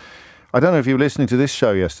 And I don't know if you were listening to this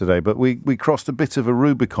show yesterday, but we crossed a bit of a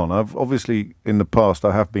Rubicon. Obviously, in the past,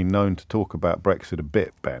 I have been known to talk about Brexit a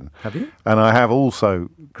bit, Ben. Have you? And I have also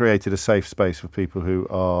created a safe space for people who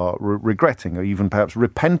are regretting or even perhaps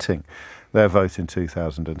repenting their vote in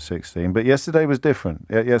 2016. But yesterday was different.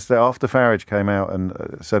 Yesterday, after Farage came out and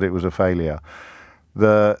said it was a failure,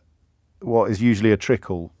 what is usually a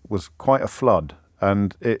trickle was quite a flood.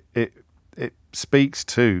 And it speaks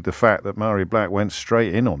to the fact that Murray Black went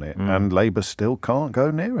straight in on it and Labour still can't go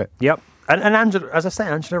near it. Yep. And Angela, as I say,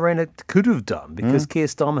 Angela Rayner could have done, because Keir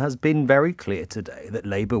Starmer has been very clear today that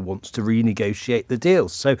Labour wants to renegotiate the deal.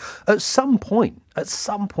 So at some point,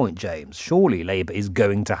 James, surely Labour is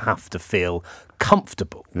going to have to feel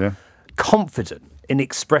comfortable, confident in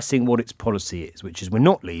expressing what its policy is, which is we're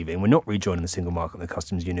not leaving, we're not rejoining the single market and the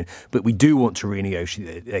customs union, but we do want to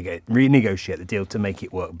renegotiate the deal to make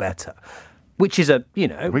it work better. Which is we're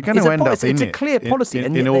going to end up it's a clear policy.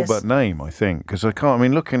 In all but name, I think, because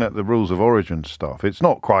looking at the rules of origin stuff, it's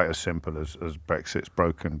not quite as simple as Brexit's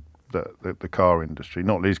broken the car industry,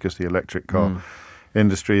 not least because the electric car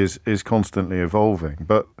industry is constantly evolving.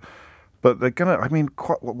 But they're going to,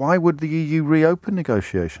 why would the EU reopen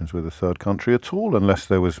negotiations with a third country at all unless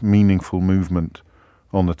there was meaningful movement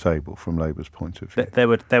on the table from Labour's point of view? There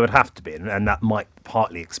would have to be, and that might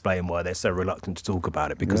partly explain why they're so reluctant to talk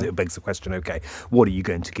about it, because it begs the question, okay, what are you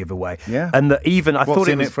going to give away? Yeah. And what's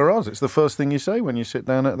in it for us? It's the first thing you say when you sit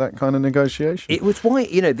down at that kind of negotiation. It was why,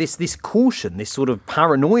 this caution, this sort of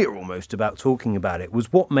paranoia almost about talking about it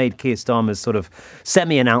was what made Keir Starmer's sort of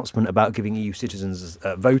semi-announcement about giving EU citizens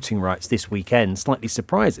voting rights this weekend slightly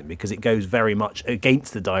surprising, because it goes very much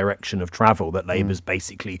against the direction of travel that Labour's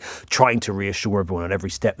basically trying to reassure everyone at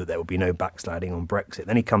every step that there will be no backsliding on Brexit.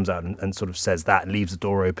 Then he comes out and sort of says that and leaves the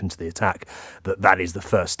door open to the attack, that is the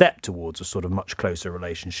first step towards a sort of much closer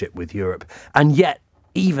relationship with Europe. And yet,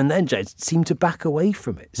 even then, James seemed to back away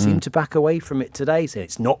from it, today, saying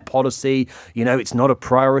it's not policy, it's not a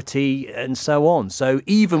priority, and so on. So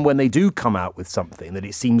even when they do come out with something that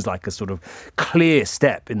it seems like a sort of clear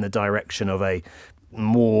step in the direction of a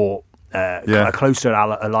more a closer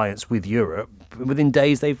alliance with Europe, within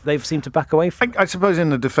days they've seemed to back away from it. I suppose in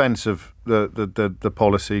the defence of the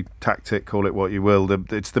policy tactic, call it what you will,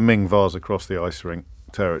 it's the Ming vase across the ice rink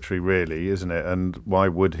territory, really, isn't it? And why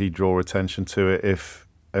would he draw attention to it if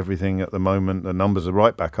everything at the moment, the numbers are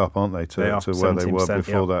right back up, aren't they, to where they were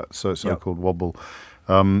before that so-called wobble?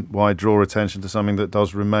 Why draw attention to something that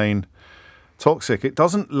does remain toxic? It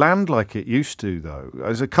doesn't land like it used to, though.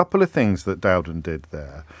 There's a couple of things that Dowden did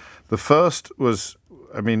there. The first was,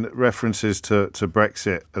 references to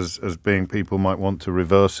Brexit as being people might want to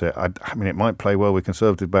reverse it. It might play well with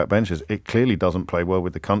Conservative backbenchers. It clearly doesn't play well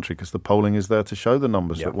with the country because the polling is there to show the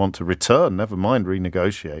numbers that want to return, never mind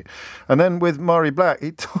renegotiate. And then with Murray Black,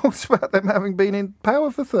 he talks about them having been in power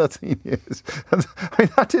for 13 years. And,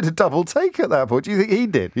 I did a double take at that point. Do you think he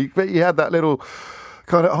did? He had that little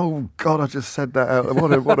kind of, oh God, I just said that out.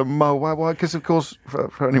 What a mo! Why? Because of course,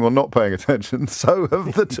 for anyone not paying attention, so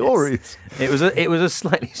have the Tories. It was a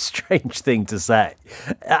slightly strange thing to say,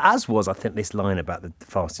 as was, I think, this line about the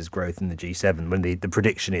fastest growth in the G7, when the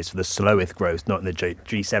prediction is for the slowest growth, not in the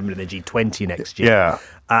G7 and the G20 next year. Yeah.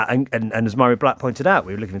 And as Murray Black pointed out,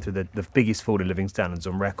 we were looking through the biggest fall in living standards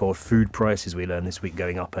on record. Food prices, we learned this week,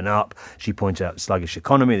 going up and up. She pointed out the sluggish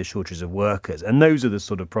economy, the shortage of workers. And those are the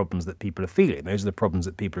sort of problems that people are feeling. Those are the problems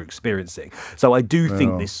that people are experiencing. So I do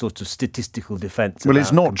think this sort of statistical defence... Well,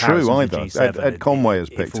 it's not true either. Ed Conway has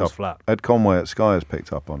picked up. Flat. Ed Conway at Sky has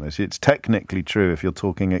picked up on this. It's technically true if you're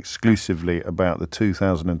talking exclusively about the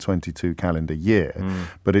 2022 calendar year,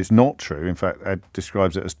 but it's not true. In fact, Ed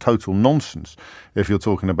describes it as total nonsense if you're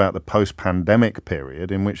talking about the post-pandemic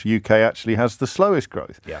period in which UK actually has the slowest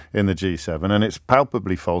growth in the G7, and it's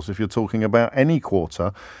palpably false if you're talking about any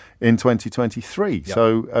quarter in 2023.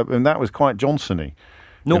 So, and that was quite Johnson-y.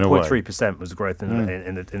 0.3% was the growth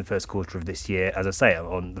in the first quarter of this year. As I say,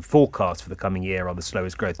 on the forecast for the coming year are the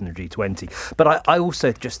slowest growth in the G20. But I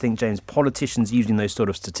also just think, James, politicians using those sort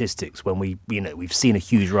of statistics when we've seen a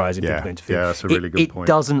huge rise in people going to feel, that's a really good point.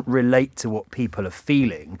 It doesn't relate to what people are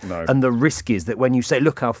feeling. No. And the risk is that when you say,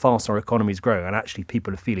 look how fast our economy is growing, and actually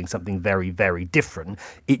people are feeling something very, very different,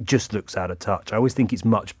 it just looks out of touch. I always think it's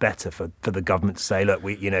much better for the government to say, look,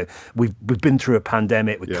 we've been through a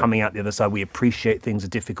pandemic, we're coming out the other side, we appreciate things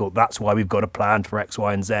are difficult, that's why we've got a plan for X,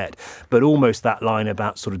 Y and Z. But almost that line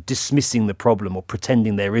about sort of dismissing the problem or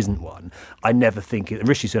pretending there isn't one, I never think, and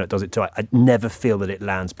Rishi Sunak does it too, I never feel that it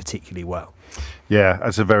lands particularly well. Yeah,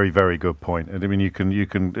 that's a very, very good point. I mean, you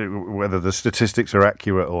can whether the statistics are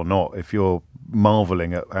accurate or not, if you're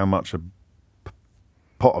marvelling at how much a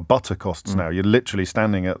pot of butter costs now, you're literally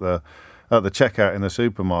standing at the checkout in the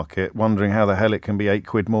supermarket wondering how the hell it can be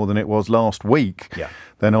 £8 more than it was last week.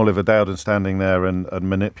 Then Oliver Dowden standing there and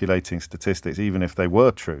manipulating statistics, even if they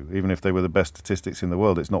were true, even if they were the best statistics in the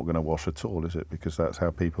world, it's not going to wash at all, is it? Because that's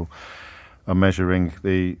how people are measuring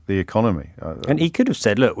the economy. And he could have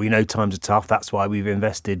said, look, we know times are tough, that's why we've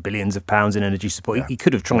invested billions of pounds in energy support. He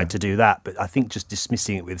could have tried to do that, but I think just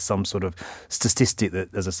dismissing it with some sort of statistic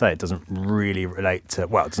that, as I say, it doesn't really relate to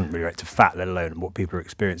fat, let alone what people are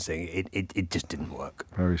experiencing, it just didn't work.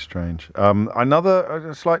 Very strange.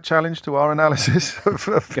 Another slight challenge to our analysis of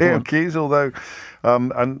PMQs, although...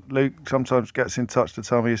 and Luke sometimes gets in touch to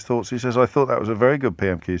tell me his thoughts. He says, I thought that was a very good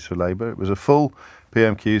PMQs for Labour. It was a full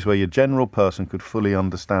PMQs where your general person could fully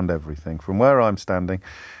understand everything. From where I'm standing,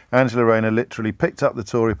 Angela Rayner literally picked up the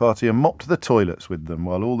Tory party and mopped the toilets with them,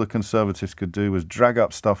 while all the Conservatives could do was drag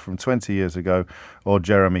up stuff from 20 years ago or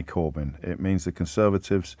Jeremy Corbyn. It means the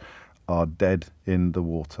Conservatives are dead in the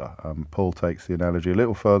water. Paul takes the analogy a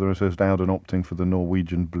little further and says Dowden opting for the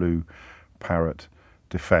Norwegian blue parrot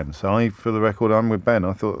defence. For the record, I'm with Ben.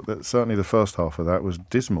 I thought that certainly the first half of that was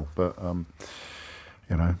dismal, but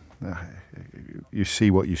you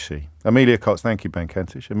see what you see. Amelia Cox, thank you, Ben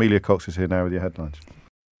Kentish. Amelia Cox is here now with your headlines.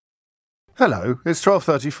 Hello, it's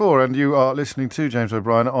 12:34 and you are listening to James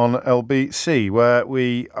O'Brien on LBC, where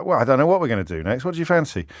I don't know what we're going to do next. What do you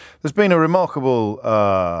fancy? There's been a remarkable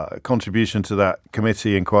contribution to that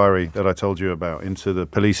committee inquiry that I told you about into the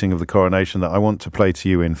policing of the coronation that I want to play to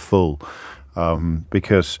you in full,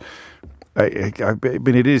 because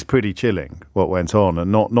it is pretty chilling what went on,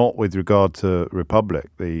 and not with regard to Republic,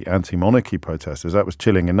 the anti-monarchy protesters. That was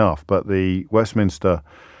chilling enough, but the Westminster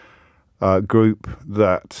group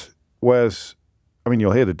that wears,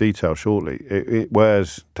 you'll hear the detail shortly, it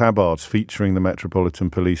wears tabards featuring the Metropolitan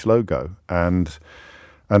Police logo, and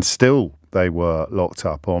still they were locked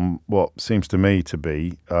up on what seems to me to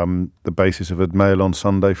be the basis of a Mail on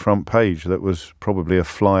Sunday front page that was probably a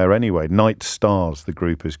flyer anyway. Night Stars, the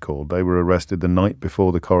group is called. They were arrested the night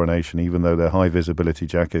before the coronation, even though their high visibility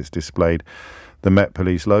jackets displayed the Met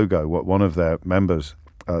Police logo. What one of their members,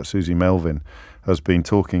 Susie Melvin, has been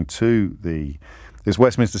talking to is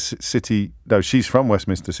Westminster City. No, she's from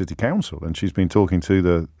Westminster City Council, and she's been talking to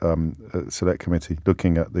the select committee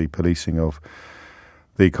looking at the policing of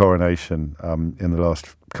the coronation in the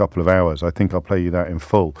last couple of hours. I think I'll play you that in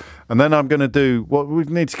full. And then I'm going to do what we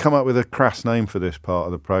need to come up with a crass name for this part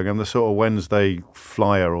of the programme, the sort of Wednesday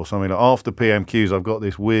flyer or something. Like after PMQs, I've got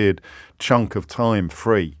this weird chunk of time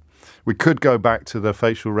free. We could go back to the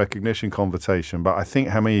facial recognition conversation, but I think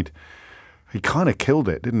Hamid, he kind of killed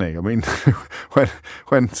it, didn't he?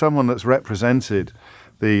 When someone that's represented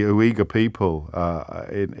the Uyghur people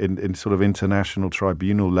in sort of international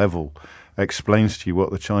tribunal level explains to you what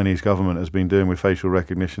the Chinese government has been doing with facial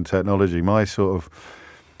recognition technology, my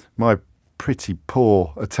pretty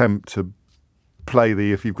poor attempt to play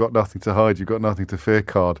the "if you've got nothing to hide, you've got nothing to fear"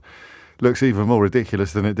 card looks even more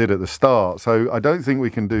ridiculous than it did at the start. So I don't think we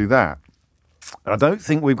can do that. I don't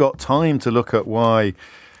think we've got time to look at why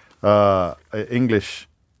English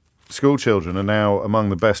school children are now among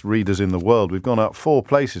the best readers in the world. We've gone up 4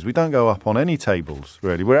 places. We don't go up on any tables,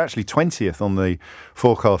 really. We're actually 20th on the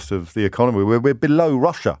forecast of the economy. We're below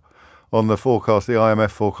Russia on the forecast, the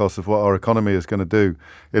IMF forecast of what our economy is going to do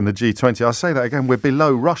in the G20. I'll say that again, we're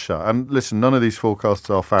below Russia. And listen, none of these forecasts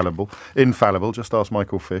are infallible, just ask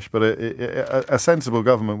Michael Fish, but a sensible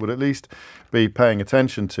government would at least be paying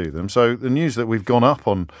attention to them. So the news that we've gone up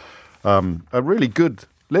on a really good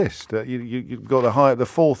list. You've got the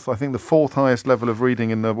fourth highest level of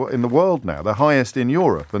reading in the world now, the highest in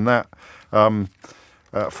Europe, and that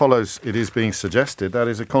follows. It is being suggested that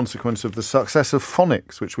is a consequence of the success of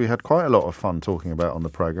phonics, which we had quite a lot of fun talking about on the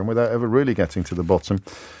programme, without ever really getting to the bottom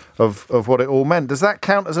of what it all meant. Does that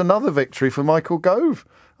count as another victory for Michael Gove?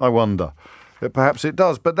 I wonder. Perhaps it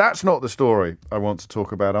does, but that's not the story I want to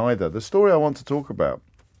talk about either. The story I want to talk about,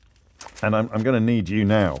 and I'm going to need you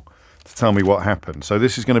now to tell me what happened. So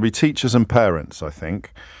this is going to be teachers and parents, I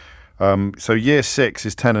think. So year 6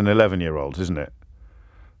 is 10 and 11-year-olds, isn't it?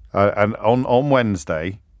 And on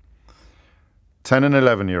Wednesday, 10 and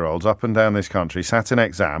 11-year-olds up and down this country sat an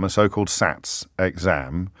exam, a so-called SATS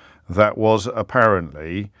exam, that was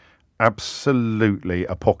apparently absolutely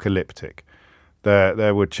apocalyptic.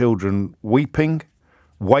 There were children weeping,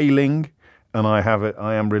 wailing, and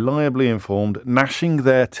I am reliably informed, gnashing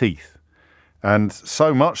their teeth. And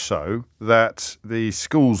so much so that the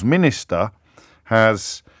school's minister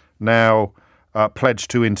has now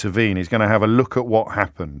pledged to intervene. He's going to have a look at what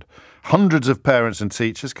happened. Hundreds of parents and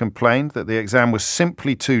teachers complained that the exam was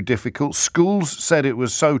simply too difficult. Schools said it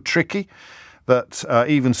was so tricky that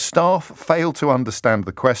even staff failed to understand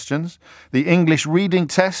the questions. The English reading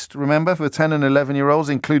test, remember, for 10 and 11-year-olds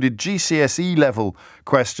included GCSE level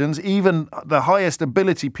questions. Even the highest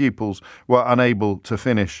ability pupils were unable to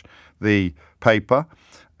finish the paper.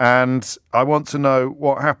 And I want to know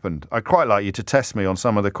what happened. I'd quite like you to test me on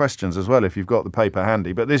some of the questions as well if you've got the paper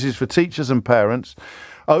handy. But this is for teachers and parents.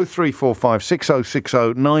 0345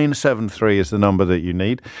 6060 973 is the number that you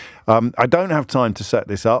need. I don't have time to set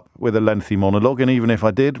this up with a lengthy monologue, and even if I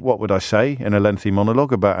did, what would I say in a lengthy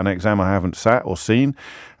monologue about an exam I haven't sat or seen?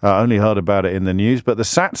 Only heard about it in the news. But the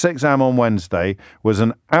SATS exam on Wednesday was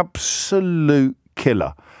an absolute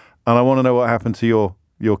killer. And I want to know what happened to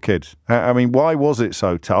your kids. I mean, why was it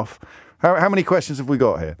so tough? How many questions have we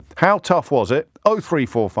got here? How tough was it?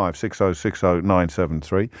 0345 6060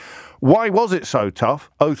 973. Why was it so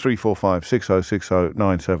tough? 0345 6060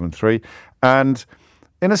 973. And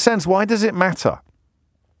in a sense, why does it matter?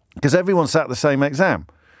 Because everyone sat the same exam.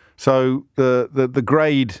 So the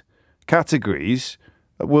grade categories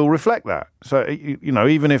will reflect that. So, you know,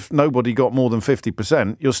 even if nobody got more than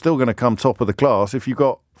 50%, you're still going to come top of the class if you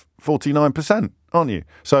got 49%, aren't you?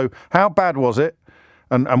 So how bad was it?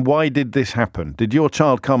 And why did this happen? Did your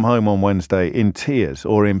child come home on Wednesday in tears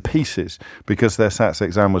or in pieces because their SATS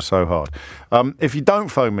exam was so hard? If you don't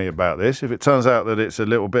phone me about this, if it turns out that it's a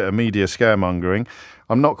little bit of media scaremongering,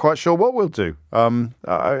 I'm not quite sure what we'll do.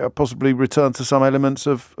 I possibly return to some elements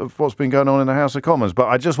of what's been going on in the House of Commons. But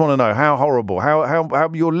I just want to know how horrible,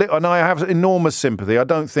 how you're lit. And I have enormous sympathy. I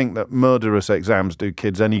don't think that murderous exams do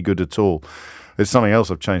kids any good at all. It's something else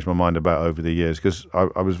I've changed my mind about over the years, because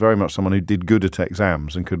I was very much someone who did good at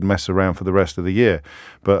exams and could mess around for the rest of the year.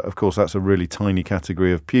 But, of course, that's a really tiny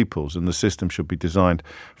category of pupils, and the system should be designed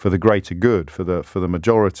for the greater good, for the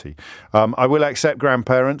majority. I will accept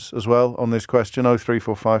grandparents as well on this question,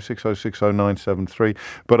 0345 6060 973.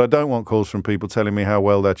 But I don't want calls from people telling me how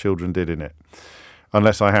well their children did in it,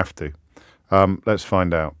 unless I have to. Let's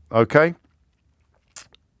find out. OK?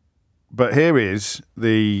 But here is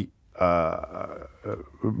the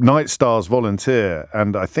Night Stars volunteer,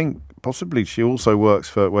 and I think possibly she also works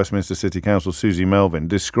for Westminster City Council, Susie Melvin,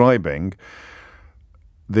 describing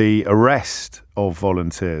the arrest of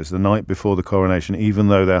volunteers the night before the coronation, even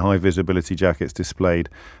though their high visibility jackets displayed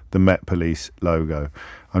the Met Police logo.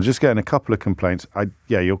 I'm just getting a couple of complaints.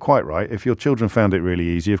 Yeah, you're quite right. If your children found it really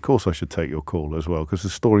easy, of course I should take your call as well, because the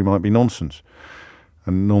story might be nonsense.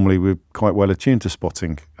 And normally we're quite well attuned to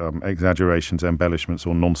spotting exaggerations, embellishments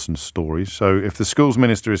or nonsense stories. So if the schools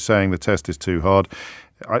minister is saying the test is too hard,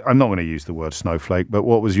 I'm not going to use the word snowflake, but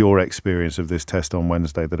what was your experience of this test on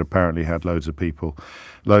Wednesday that apparently had loads of people,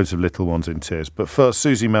 loads of little ones in tears? But first,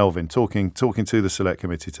 Susie Melvin talking to the Select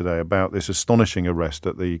Committee today about this astonishing arrest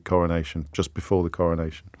at the coronation, just before the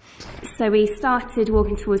coronation. So we started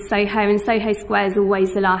walking towards Soho, and Soho Square is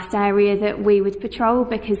always the last area that we would patrol,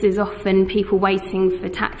 because there's often people waiting for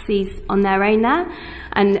taxis on their own there.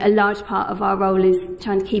 And a large part of our role is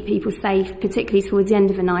trying to keep people safe, particularly towards the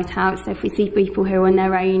end of a night out. So if we see people who are on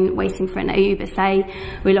their own waiting for an Uber, say,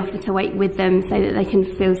 we'll offer to wait with them so that they can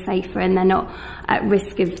feel safer and they're not at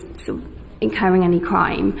risk of sort of incurring any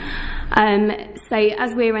crime. So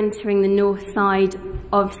as we were entering the north side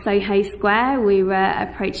of Soho Square, we were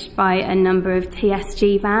approached by a number of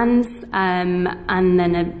TSG vans, and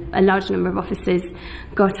then a large number of officers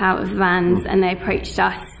got out of the vans and they approached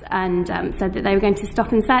us and said that they were going to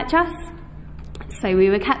stop and search us. So we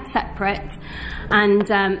were kept separate, and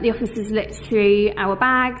the officers looked through our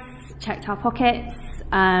bags, checked our pockets.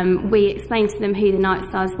 We explained to them who the Night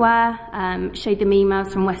Stars were, showed them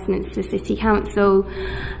emails from Westminster City Council,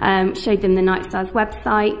 showed them the Night Stars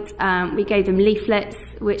website. We gave them leaflets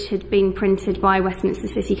which had been printed by Westminster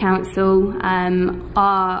City Council,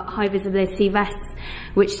 our high visibility vests,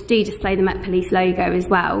 which do display the Met Police logo as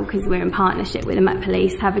well, because we're in partnership with the Met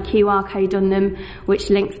Police, have a QR code on them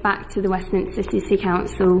which links back to the Westminster City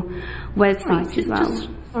Council website as well.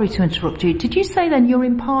 Sorry to interrupt you. Did you say then you're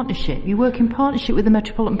in partnership? You work in partnership with the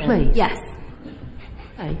Metropolitan Police? Yes.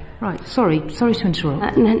 Okay, right. Sorry to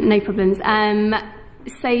interrupt. No problems.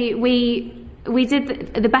 So we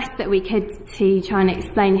did the best that we could to try and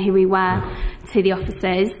explain who we were to the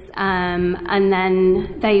officers, and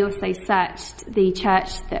then they also searched the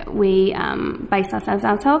church that we base ourselves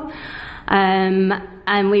out of.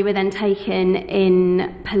 And we were then taken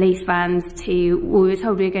in police vans we were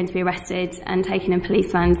told we were going to be arrested and taken in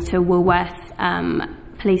police vans to Woolworth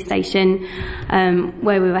police station,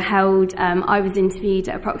 where we were held. I was interviewed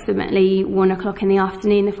at approximately 1 o'clock in the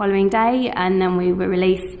afternoon the following day, and then we were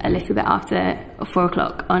released a little bit after 4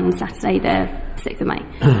 o'clock on Saturday the 6th of May.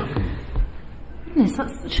 Goodness,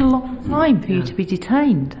 that's such a long time for you to be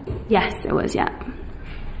detained. Yes, it was, yeah.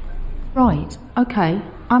 Right, okay.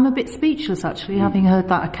 I'm a bit speechless, actually, having heard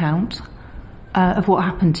that account of what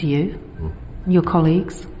happened to you, your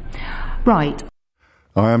colleagues. Right.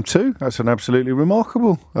 I am too. That's an absolutely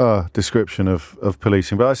remarkable description of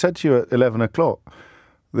policing. But I said to you at 11 o'clock,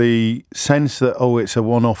 the sense that, it's a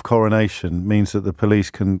one-off coronation means that the police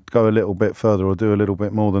can go a little bit further or do a little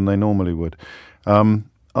bit more than they normally would. Let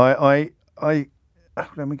me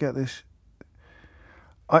get this.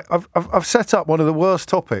 I've set up one of the worst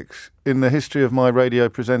topics in the history of my radio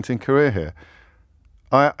presenting career here.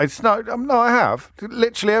 I have.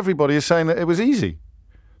 Literally everybody is saying that it was easy.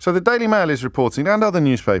 So the Daily Mail is reporting, and other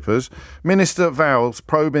newspapers, Minister vows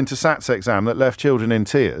probe into SATS exam that left children in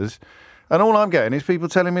tears. And all I'm getting is people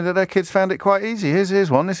telling me that their kids found it quite easy. Here's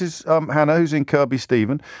one. This is Hannah, who's in Kirby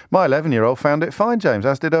Stephen. My 11-year-old found it fine, James,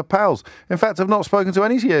 as did her pals. In fact, I've not spoken to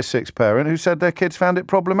any Year 6 parent who said their kids found it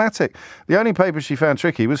problematic. The only paper she found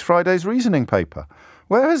tricky was Friday's reasoning paper.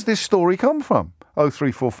 Where has this story come from?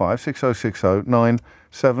 0345 6060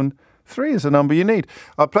 973 is the number you need.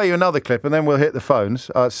 I'll play you another clip and then we'll hit the phones.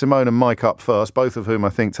 Simone and Mike up first, both of whom I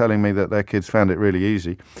think telling me that their kids found it really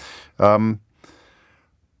easy. There's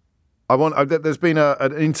been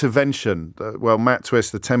an intervention. Matt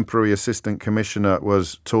Twist, the temporary assistant commissioner,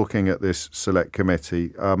 was talking at this select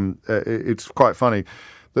committee. It's quite funny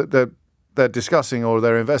that they're discussing or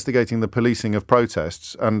they're investigating the policing of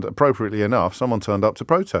protests, and appropriately enough, someone turned up to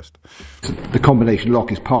protest. The combination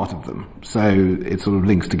lock is part of them, so it sort of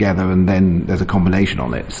links together and then there's a combination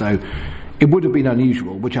on it. So it would have been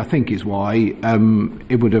unusual, which I think is why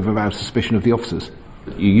it would have aroused suspicion of the officers.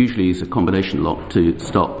 You usually use a combination lock to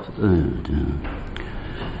stop.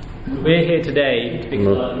 We're here today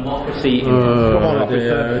because our democracy. Come on,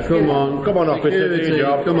 officer. Come on, officer. Do your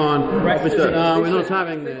job. Come on, officer. No, we're not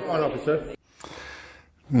having this. Come on, officer.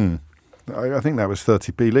 I think that was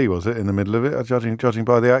 30p Lee, was it, in the middle of it, judging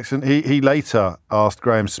by the accent. He later asked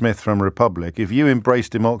Graham Smith from Republic, if you embrace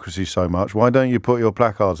democracy so much, why don't you put your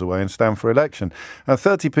placards away and stand for election? And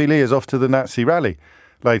 30p Lee is off to the Nazi rally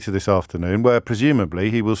later this afternoon, where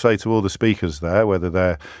presumably he will say to all the speakers there, whether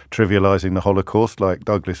they're trivialising the Holocaust like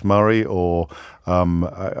Douglas Murray or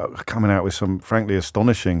coming out with some frankly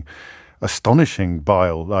astonishing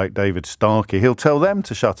bile like David Starkey, he'll tell them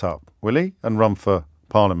to shut up, will he, and run for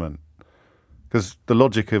Parliament? Because the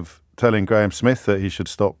logic of telling Graham Smith that he should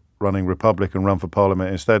stop running Republic and run for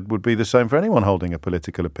Parliament instead would be the same for anyone holding a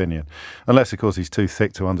political opinion. Unless, of course, he's too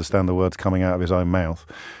thick to understand the words coming out of his own mouth,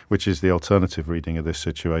 which is the alternative reading of this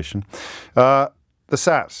situation. The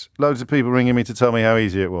Sats. Loads of people ringing me to tell me how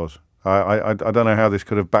easy it was. I don't know how this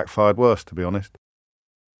could have backfired worse, to be honest.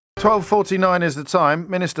 12:49 is the time.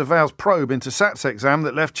 Minister vows probe into Sats exam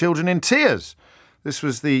that left children in tears. This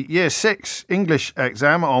was the Year 6 English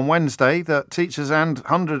exam on Wednesday that teachers and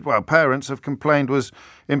parents have complained was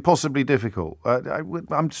impossibly difficult.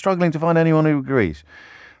 I'm struggling to find anyone who agrees.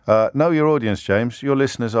 Know your audience, James. Your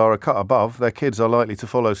listeners are a cut above. Their kids are likely to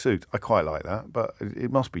follow suit. I quite like that, but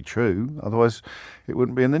it must be true. Otherwise, it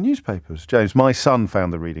wouldn't be in the newspapers. James, my son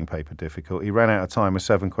found the reading paper difficult. He ran out of time with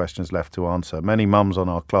 7 questions left to answer. Many mums on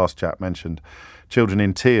our class chat mentioned children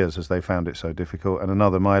in tears as they found it so difficult, and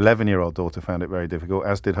my 11-year-old daughter found it very difficult,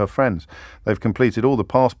 as did her friends. They've completed all the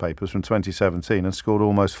past papers from 2017 and scored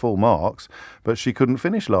almost full marks, but she couldn't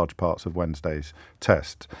finish large parts of Wednesday's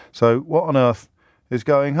test. So what on earth is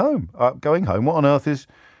going home? What on earth is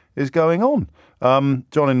going on?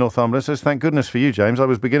 John in Northumberland says, thank goodness for you, James. I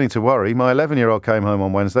was beginning to worry. My 11-year-old came home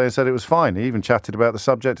on Wednesday and said it was fine. He even chatted about the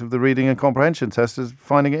subject of the reading and comprehension test as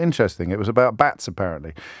finding it interesting. It was about bats,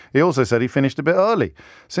 apparently. He also said he finished a bit early.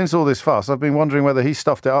 Since all this fuss, I've been wondering whether he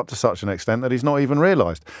stuffed it up to such an extent that he's not even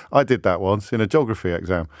realised. I did that once in a geography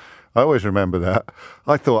exam. I always remember that.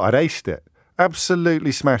 I thought I'd aced it.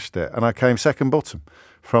 Absolutely smashed it. And I came second bottom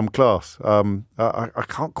from class. I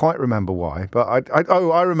can't quite remember why, but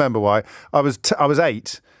I remember why. I was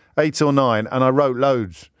 8 or 9, and I wrote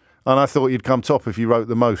loads. And I thought you'd come top if you wrote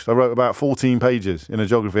the most. I wrote about 14 pages in a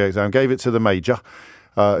geography exam, gave it to the major,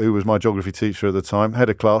 who was my geography teacher at the time,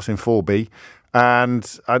 head of class in 4B.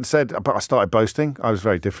 And I'd said, but I started boasting. I was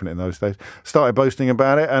very different in those days. Started boasting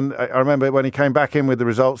about it, and I remember when he came back in with the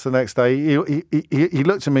results the next day, he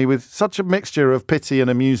looked at me with such a mixture of pity and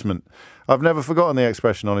amusement. I've never forgotten the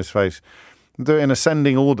expression on his face. Do it in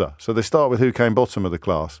ascending order. So they start with who came bottom of the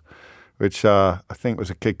class, which I think was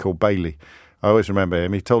a kid called Bailey. I always remember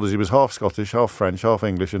him. He told us he was half Scottish, half French, half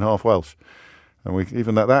English, and half Welsh. And we,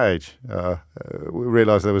 even at that age, we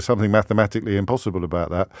realised there was something mathematically impossible about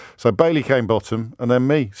that. So Bailey came bottom, and then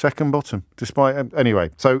me, second bottom.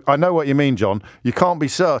 Anyway, so I know what you mean, John. You can't be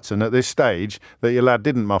certain at this stage that your lad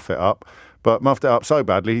didn't muff it up, but muffed it up so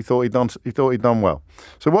badly he thought he'd done well.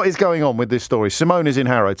 So what is going on with this story? Simone is in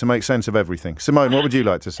Harrow to make sense of everything. Simone, what would you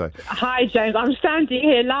like to say? Hi, James. I'm standing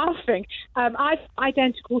here laughing. I have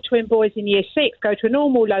identical twin boys in Year 6, go to a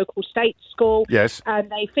normal local state school. Yes. And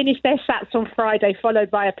they finished their SATs on Friday, followed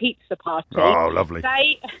by a pizza party. Oh, lovely.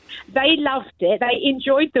 They loved it. They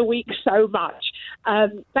enjoyed the week so much.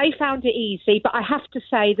 They found it easy, but I have to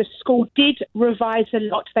say the school did revise a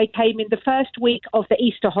lot. They came in the first week of the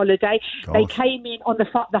Easter holiday. God. They came in on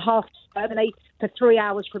the half term, and for 3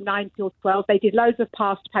 hours from 9 till 12. They did loads of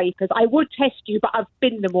past papers. I would test you, but I've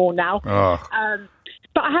binned them all now. Oh.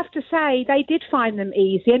 But I have to say, they did find them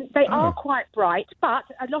easy, and they are quite bright, but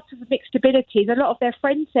a lot of mixed abilities. A lot of their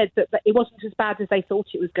friends said that it wasn't as bad as they thought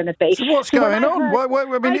it was going to be. So what's going on? I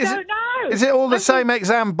don't know. Is it all the same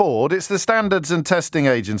exam board? It's the Standards and Testing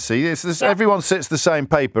Agency. It's this, everyone sits the same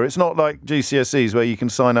paper. It's not like GCSEs where you can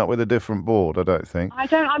sign up with a different board, I don't think. I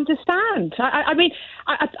don't understand. I mean,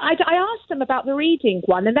 I asked them about the reading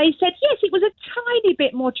one, and they said, yes, it was a tiny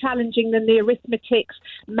bit more challenging than the arithmetics,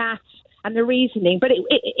 maths, and the reasoning, but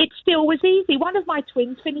it still was easy. One of my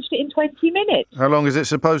twins finished it in 20 minutes. How long is it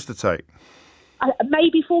supposed to take?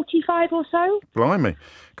 Maybe 45 or so. Blimey.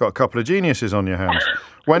 Got a couple of geniuses on your hands.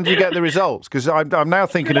 When do you get the results? Because I'm now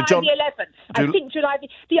thinking July of John... the 11th. I think July...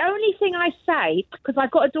 The only thing I say, because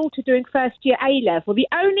I've got a daughter doing first year A-level, the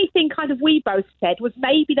only thing kind of we both said was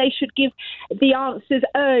maybe they should give the answers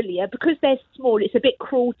earlier. Because they're small, it's a bit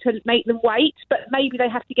cruel to make them wait, but maybe they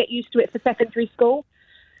have to get used to it for secondary school.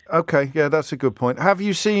 OK, yeah, that's a good point. Have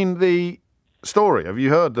you seen the story? Have you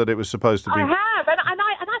heard that it was supposed to be... I have, and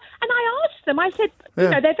I asked them. I said, you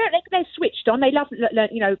know, they're switched on. They love,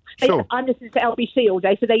 you know. Sure. I'm listening to LBC all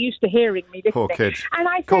day, so they're used to hearing me. Poor kids. And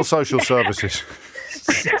I said, call social services.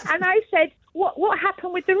 And I said, what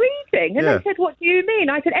happened with the reading? And they said, what do you mean?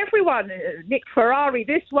 I said, everyone, Nick Ferrari,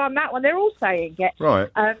 this one, that one, they're all saying it. Right.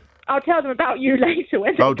 I'll tell them about you later.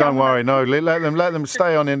 When don't worry. No, let them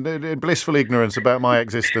stay on in blissful ignorance about my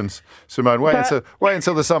existence. Simone, wait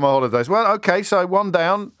until the summer holidays. Well, OK, so one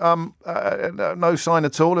down. No sign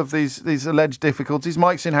at all of these alleged difficulties.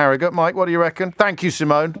 Mike's in Harrogate. Mike, what do you reckon? Thank you,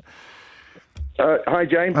 Simone. Hi,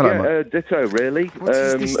 James. Hello, Mate. Ditto, really.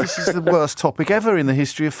 This is the worst topic ever in the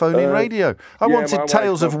history of phone-in radio. I wanted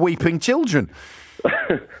tales of weeping children.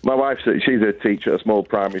 My wife, she's a teacher at a small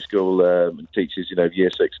primary school and teaches,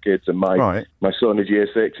 year 6 kids. And my son is year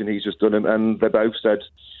 6 and he's just done it. And they both said,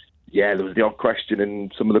 there was the odd question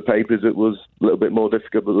in some of the papers that was a little bit more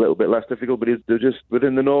difficult, but a little bit less difficult. But they're just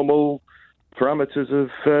within the normal parameters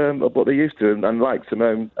of what they're used to. And like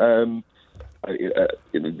Simone, the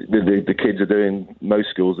kids are doing, most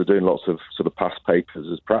schools are doing lots of sort of past papers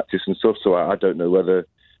as practice and stuff. So I don't know whether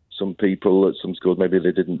some people at some schools, maybe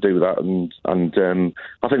they didn't do that. And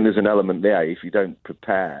I think there's an element there. If you don't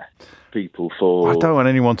prepare people for... I don't want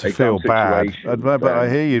anyone to feel bad. But I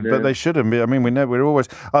hear you, but they shouldn't be. I mean, we're always...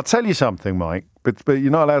 I'll tell you something, Mike, but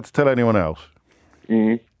you're not allowed to tell anyone else.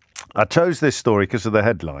 Mm-hmm. I chose this story because of the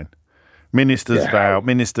headline. Minister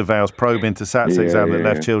vows probe into SATS exam that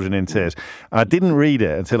left children in tears. I didn't read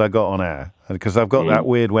it until I got on air, because I've got that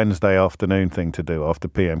weird Wednesday afternoon thing to do after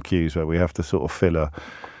PMQs where we have to sort of fill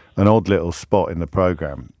an odd little spot in the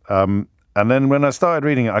programme. And then when I started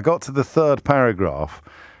reading it, I got to the third paragraph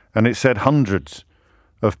and it said hundreds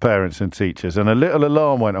of parents and teachers. And a little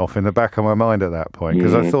alarm went off in the back of my mind at that point,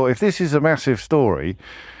 because I thought, if this is a massive story,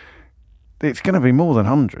 it's going to be more than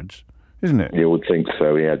hundreds, isn't it? You would think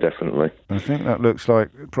so, yeah, definitely. I think that looks like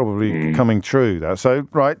probably coming true. So,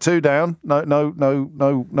 right, 2 down,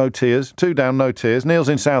 no tears. 2 down, no tears. Neil's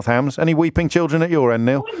in South Hams. Any weeping children at your end,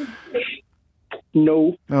 Neil?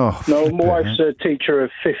 No. Oh, no. My wife's a teacher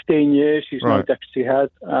of 15 years. She's now deputy head.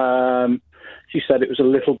 She said it was a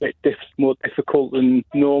little bit more difficult than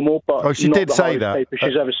normal, but she not did the say hardest that paper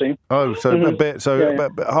she's ever seen. Oh, so a bit,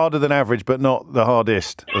 but harder than average, but not the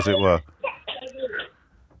hardest, as it were.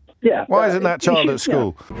 Yeah. Why isn't that child at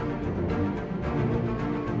school?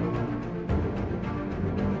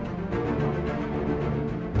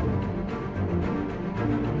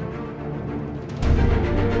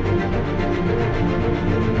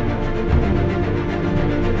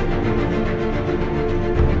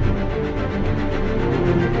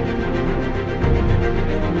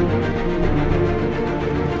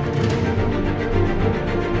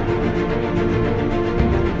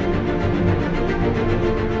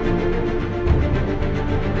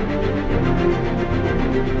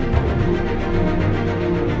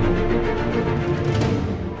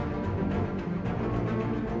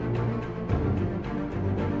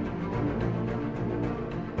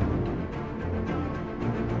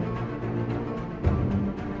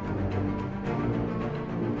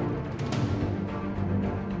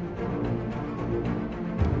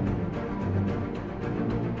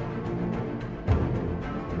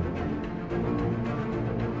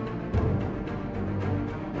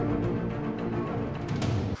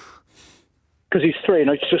 Because he's 3 and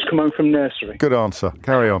I've just come home from nursery. Good answer.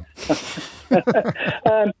 Carry on.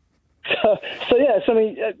 I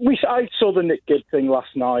saw the Nick Gibb thing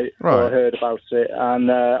last night. Right. So I heard about it, and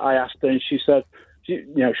I asked her, and she said,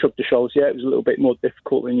 shrugged her shoulders. Yeah, it was a little bit more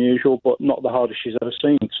difficult than usual, but not the hardest she's ever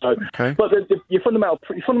seen. So, but your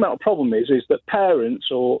fundamental problem is that parents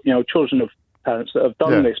or children of parents that have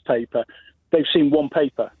done this paper they've seen one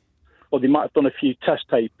paper, or they might have done a few test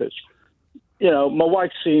papers. You know, my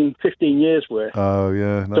wife's seen 15 years worth. Oh,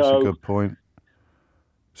 yeah, that's a good point.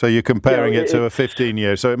 So you're comparing it to a 15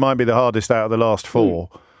 years, so it might be the hardest out of the last 4.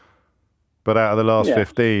 But out of the last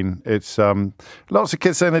 15, it's lots of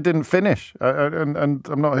kids saying they didn't finish, and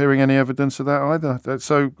I'm not hearing any evidence of that either.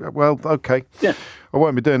 So, well, okay, I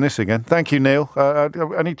won't be doing this again. Thank you, Neil.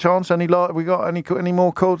 Any chance? We got any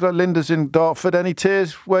more calls? Linda's in Dartford. Any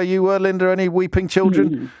tears where you were, Linda? Any weeping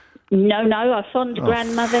children? No, a fond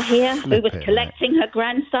grandmother here who was collecting her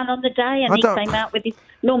grandson on the day, and he came out with his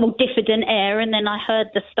normal diffident air, and then I heard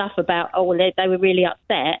the stuff about, they were really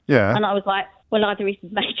upset. Yeah. And I was like, well, either he's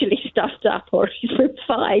majorly stuffed up or he's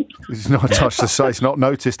fine. He's not touched the say. He's not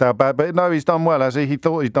noticed how bad. But no, he's done well, has he? He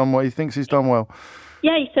thought he'd done well. He thinks he's done well.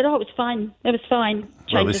 Yeah, he said, it was fine. It was fine.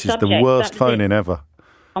 Well, this is the worst phoning ever.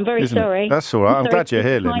 I'm very sorry. That's all right. I'm glad you're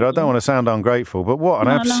here, Linda. I don't want to sound ungrateful, but what an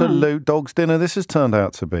absolute dog's dinner this has turned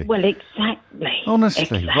out to be. Well, exactly.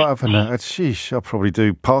 Honestly, whatever. Sheesh, I'll probably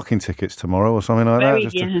do parking tickets tomorrow or something like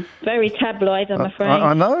that. Very tabloid, I'm afraid.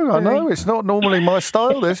 I know. It's not normally my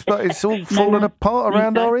style, this, but it's all falling apart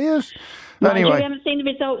around our ears. Anyway, we haven't seen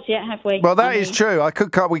the results yet, have we? Well, that is true.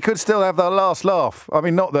 We could still have the last laugh. I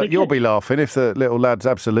mean, not that you'll be laughing if the little lad's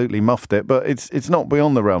absolutely muffed it, but it's not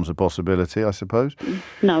beyond the realms of possibility, I suppose.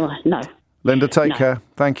 No. Linda, take care.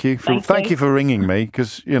 Thank you for ringing me,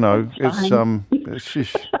 because it's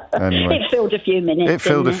anyway. It filled a few minutes. It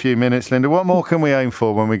filled a few minutes, Linda. What more can we aim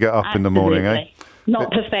for when we get up in the morning, eh?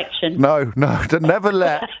 Not perfection. No. Never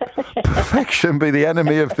let perfection be the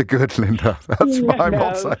enemy of the good, Linda. That's my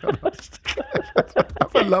motto.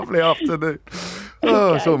 Have a lovely afternoon.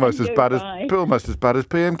 Oh, it's almost as bad as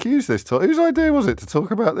PMQs this time. Whose idea was it to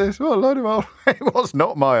talk about this? Well, a load of old. It was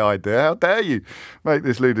not my idea. How dare you make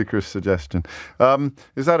this ludicrous suggestion?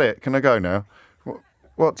 Is that it? Can I go now?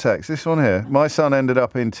 What text? This one here. My son ended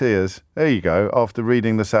up in tears. There you go. After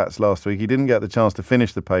reading the SATs last week, he didn't get the chance to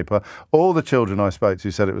finish the paper. All the children I spoke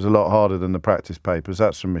to said it was a lot harder than the practice papers.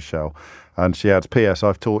 That's from Michelle. And she adds, P.S.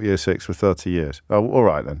 I've taught Year 6 for 30 years. Oh, all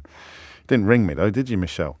right then. Didn't ring me though, did you,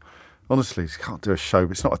 Michelle? Honestly, you can't do a show.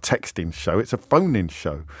 It's not a texting show. It's a phone-in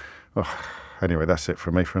show. Oh. Anyway, that's it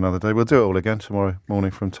from me for another day. We'll do it all again tomorrow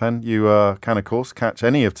morning from 10. You can, of course, catch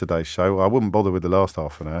any of today's show. I wouldn't bother with the last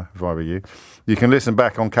half an hour if I were you. You can listen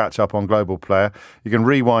back on Catch Up on Global Player. You can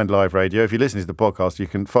rewind live radio. If you listen to the podcast, you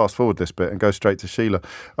can fast forward this bit and go straight to Sheila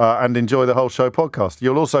and enjoy the whole show podcast.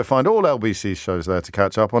 You'll also find all LBC's shows there to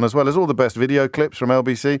catch up on, as well as all the best video clips from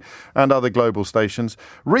LBC and other global stations.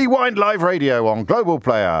 Rewind live radio on Global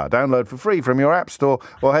Player. Download for free from your app store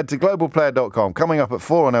or head to globalplayer.com. Coming up at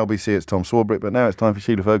 4 on LBC, it's Tom Swarbrick. But now it's time for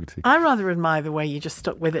Sheila Fogarty. I rather admire the way you just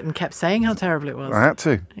stuck with it and kept saying how terrible it was. I had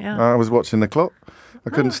to. Yeah. I was watching the clock. I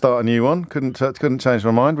couldn't start a new one. Couldn't change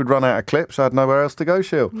my mind. We'd run out of clips. I had nowhere else to go,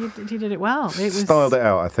 Sheila. You did it well. Styled it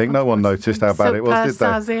out, I think. No one noticed how bad it was, did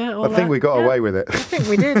they? I think we got away with it. I think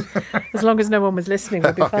we did. As long as no one was listening,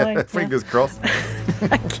 we'll be fine. Fingers crossed.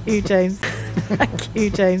 Thank you, James. Thank you,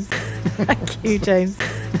 James. Thank you, James.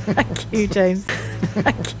 Thank you, James.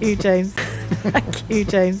 Thank you, James. Thank you,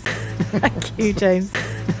 James. Thank you, James.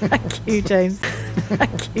 Thank you, James.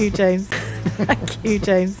 Thank you, James. Thank you,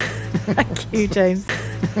 James. Thank you, James.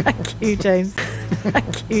 Thank you, James.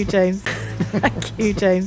 Thank you, James. Thank you, James.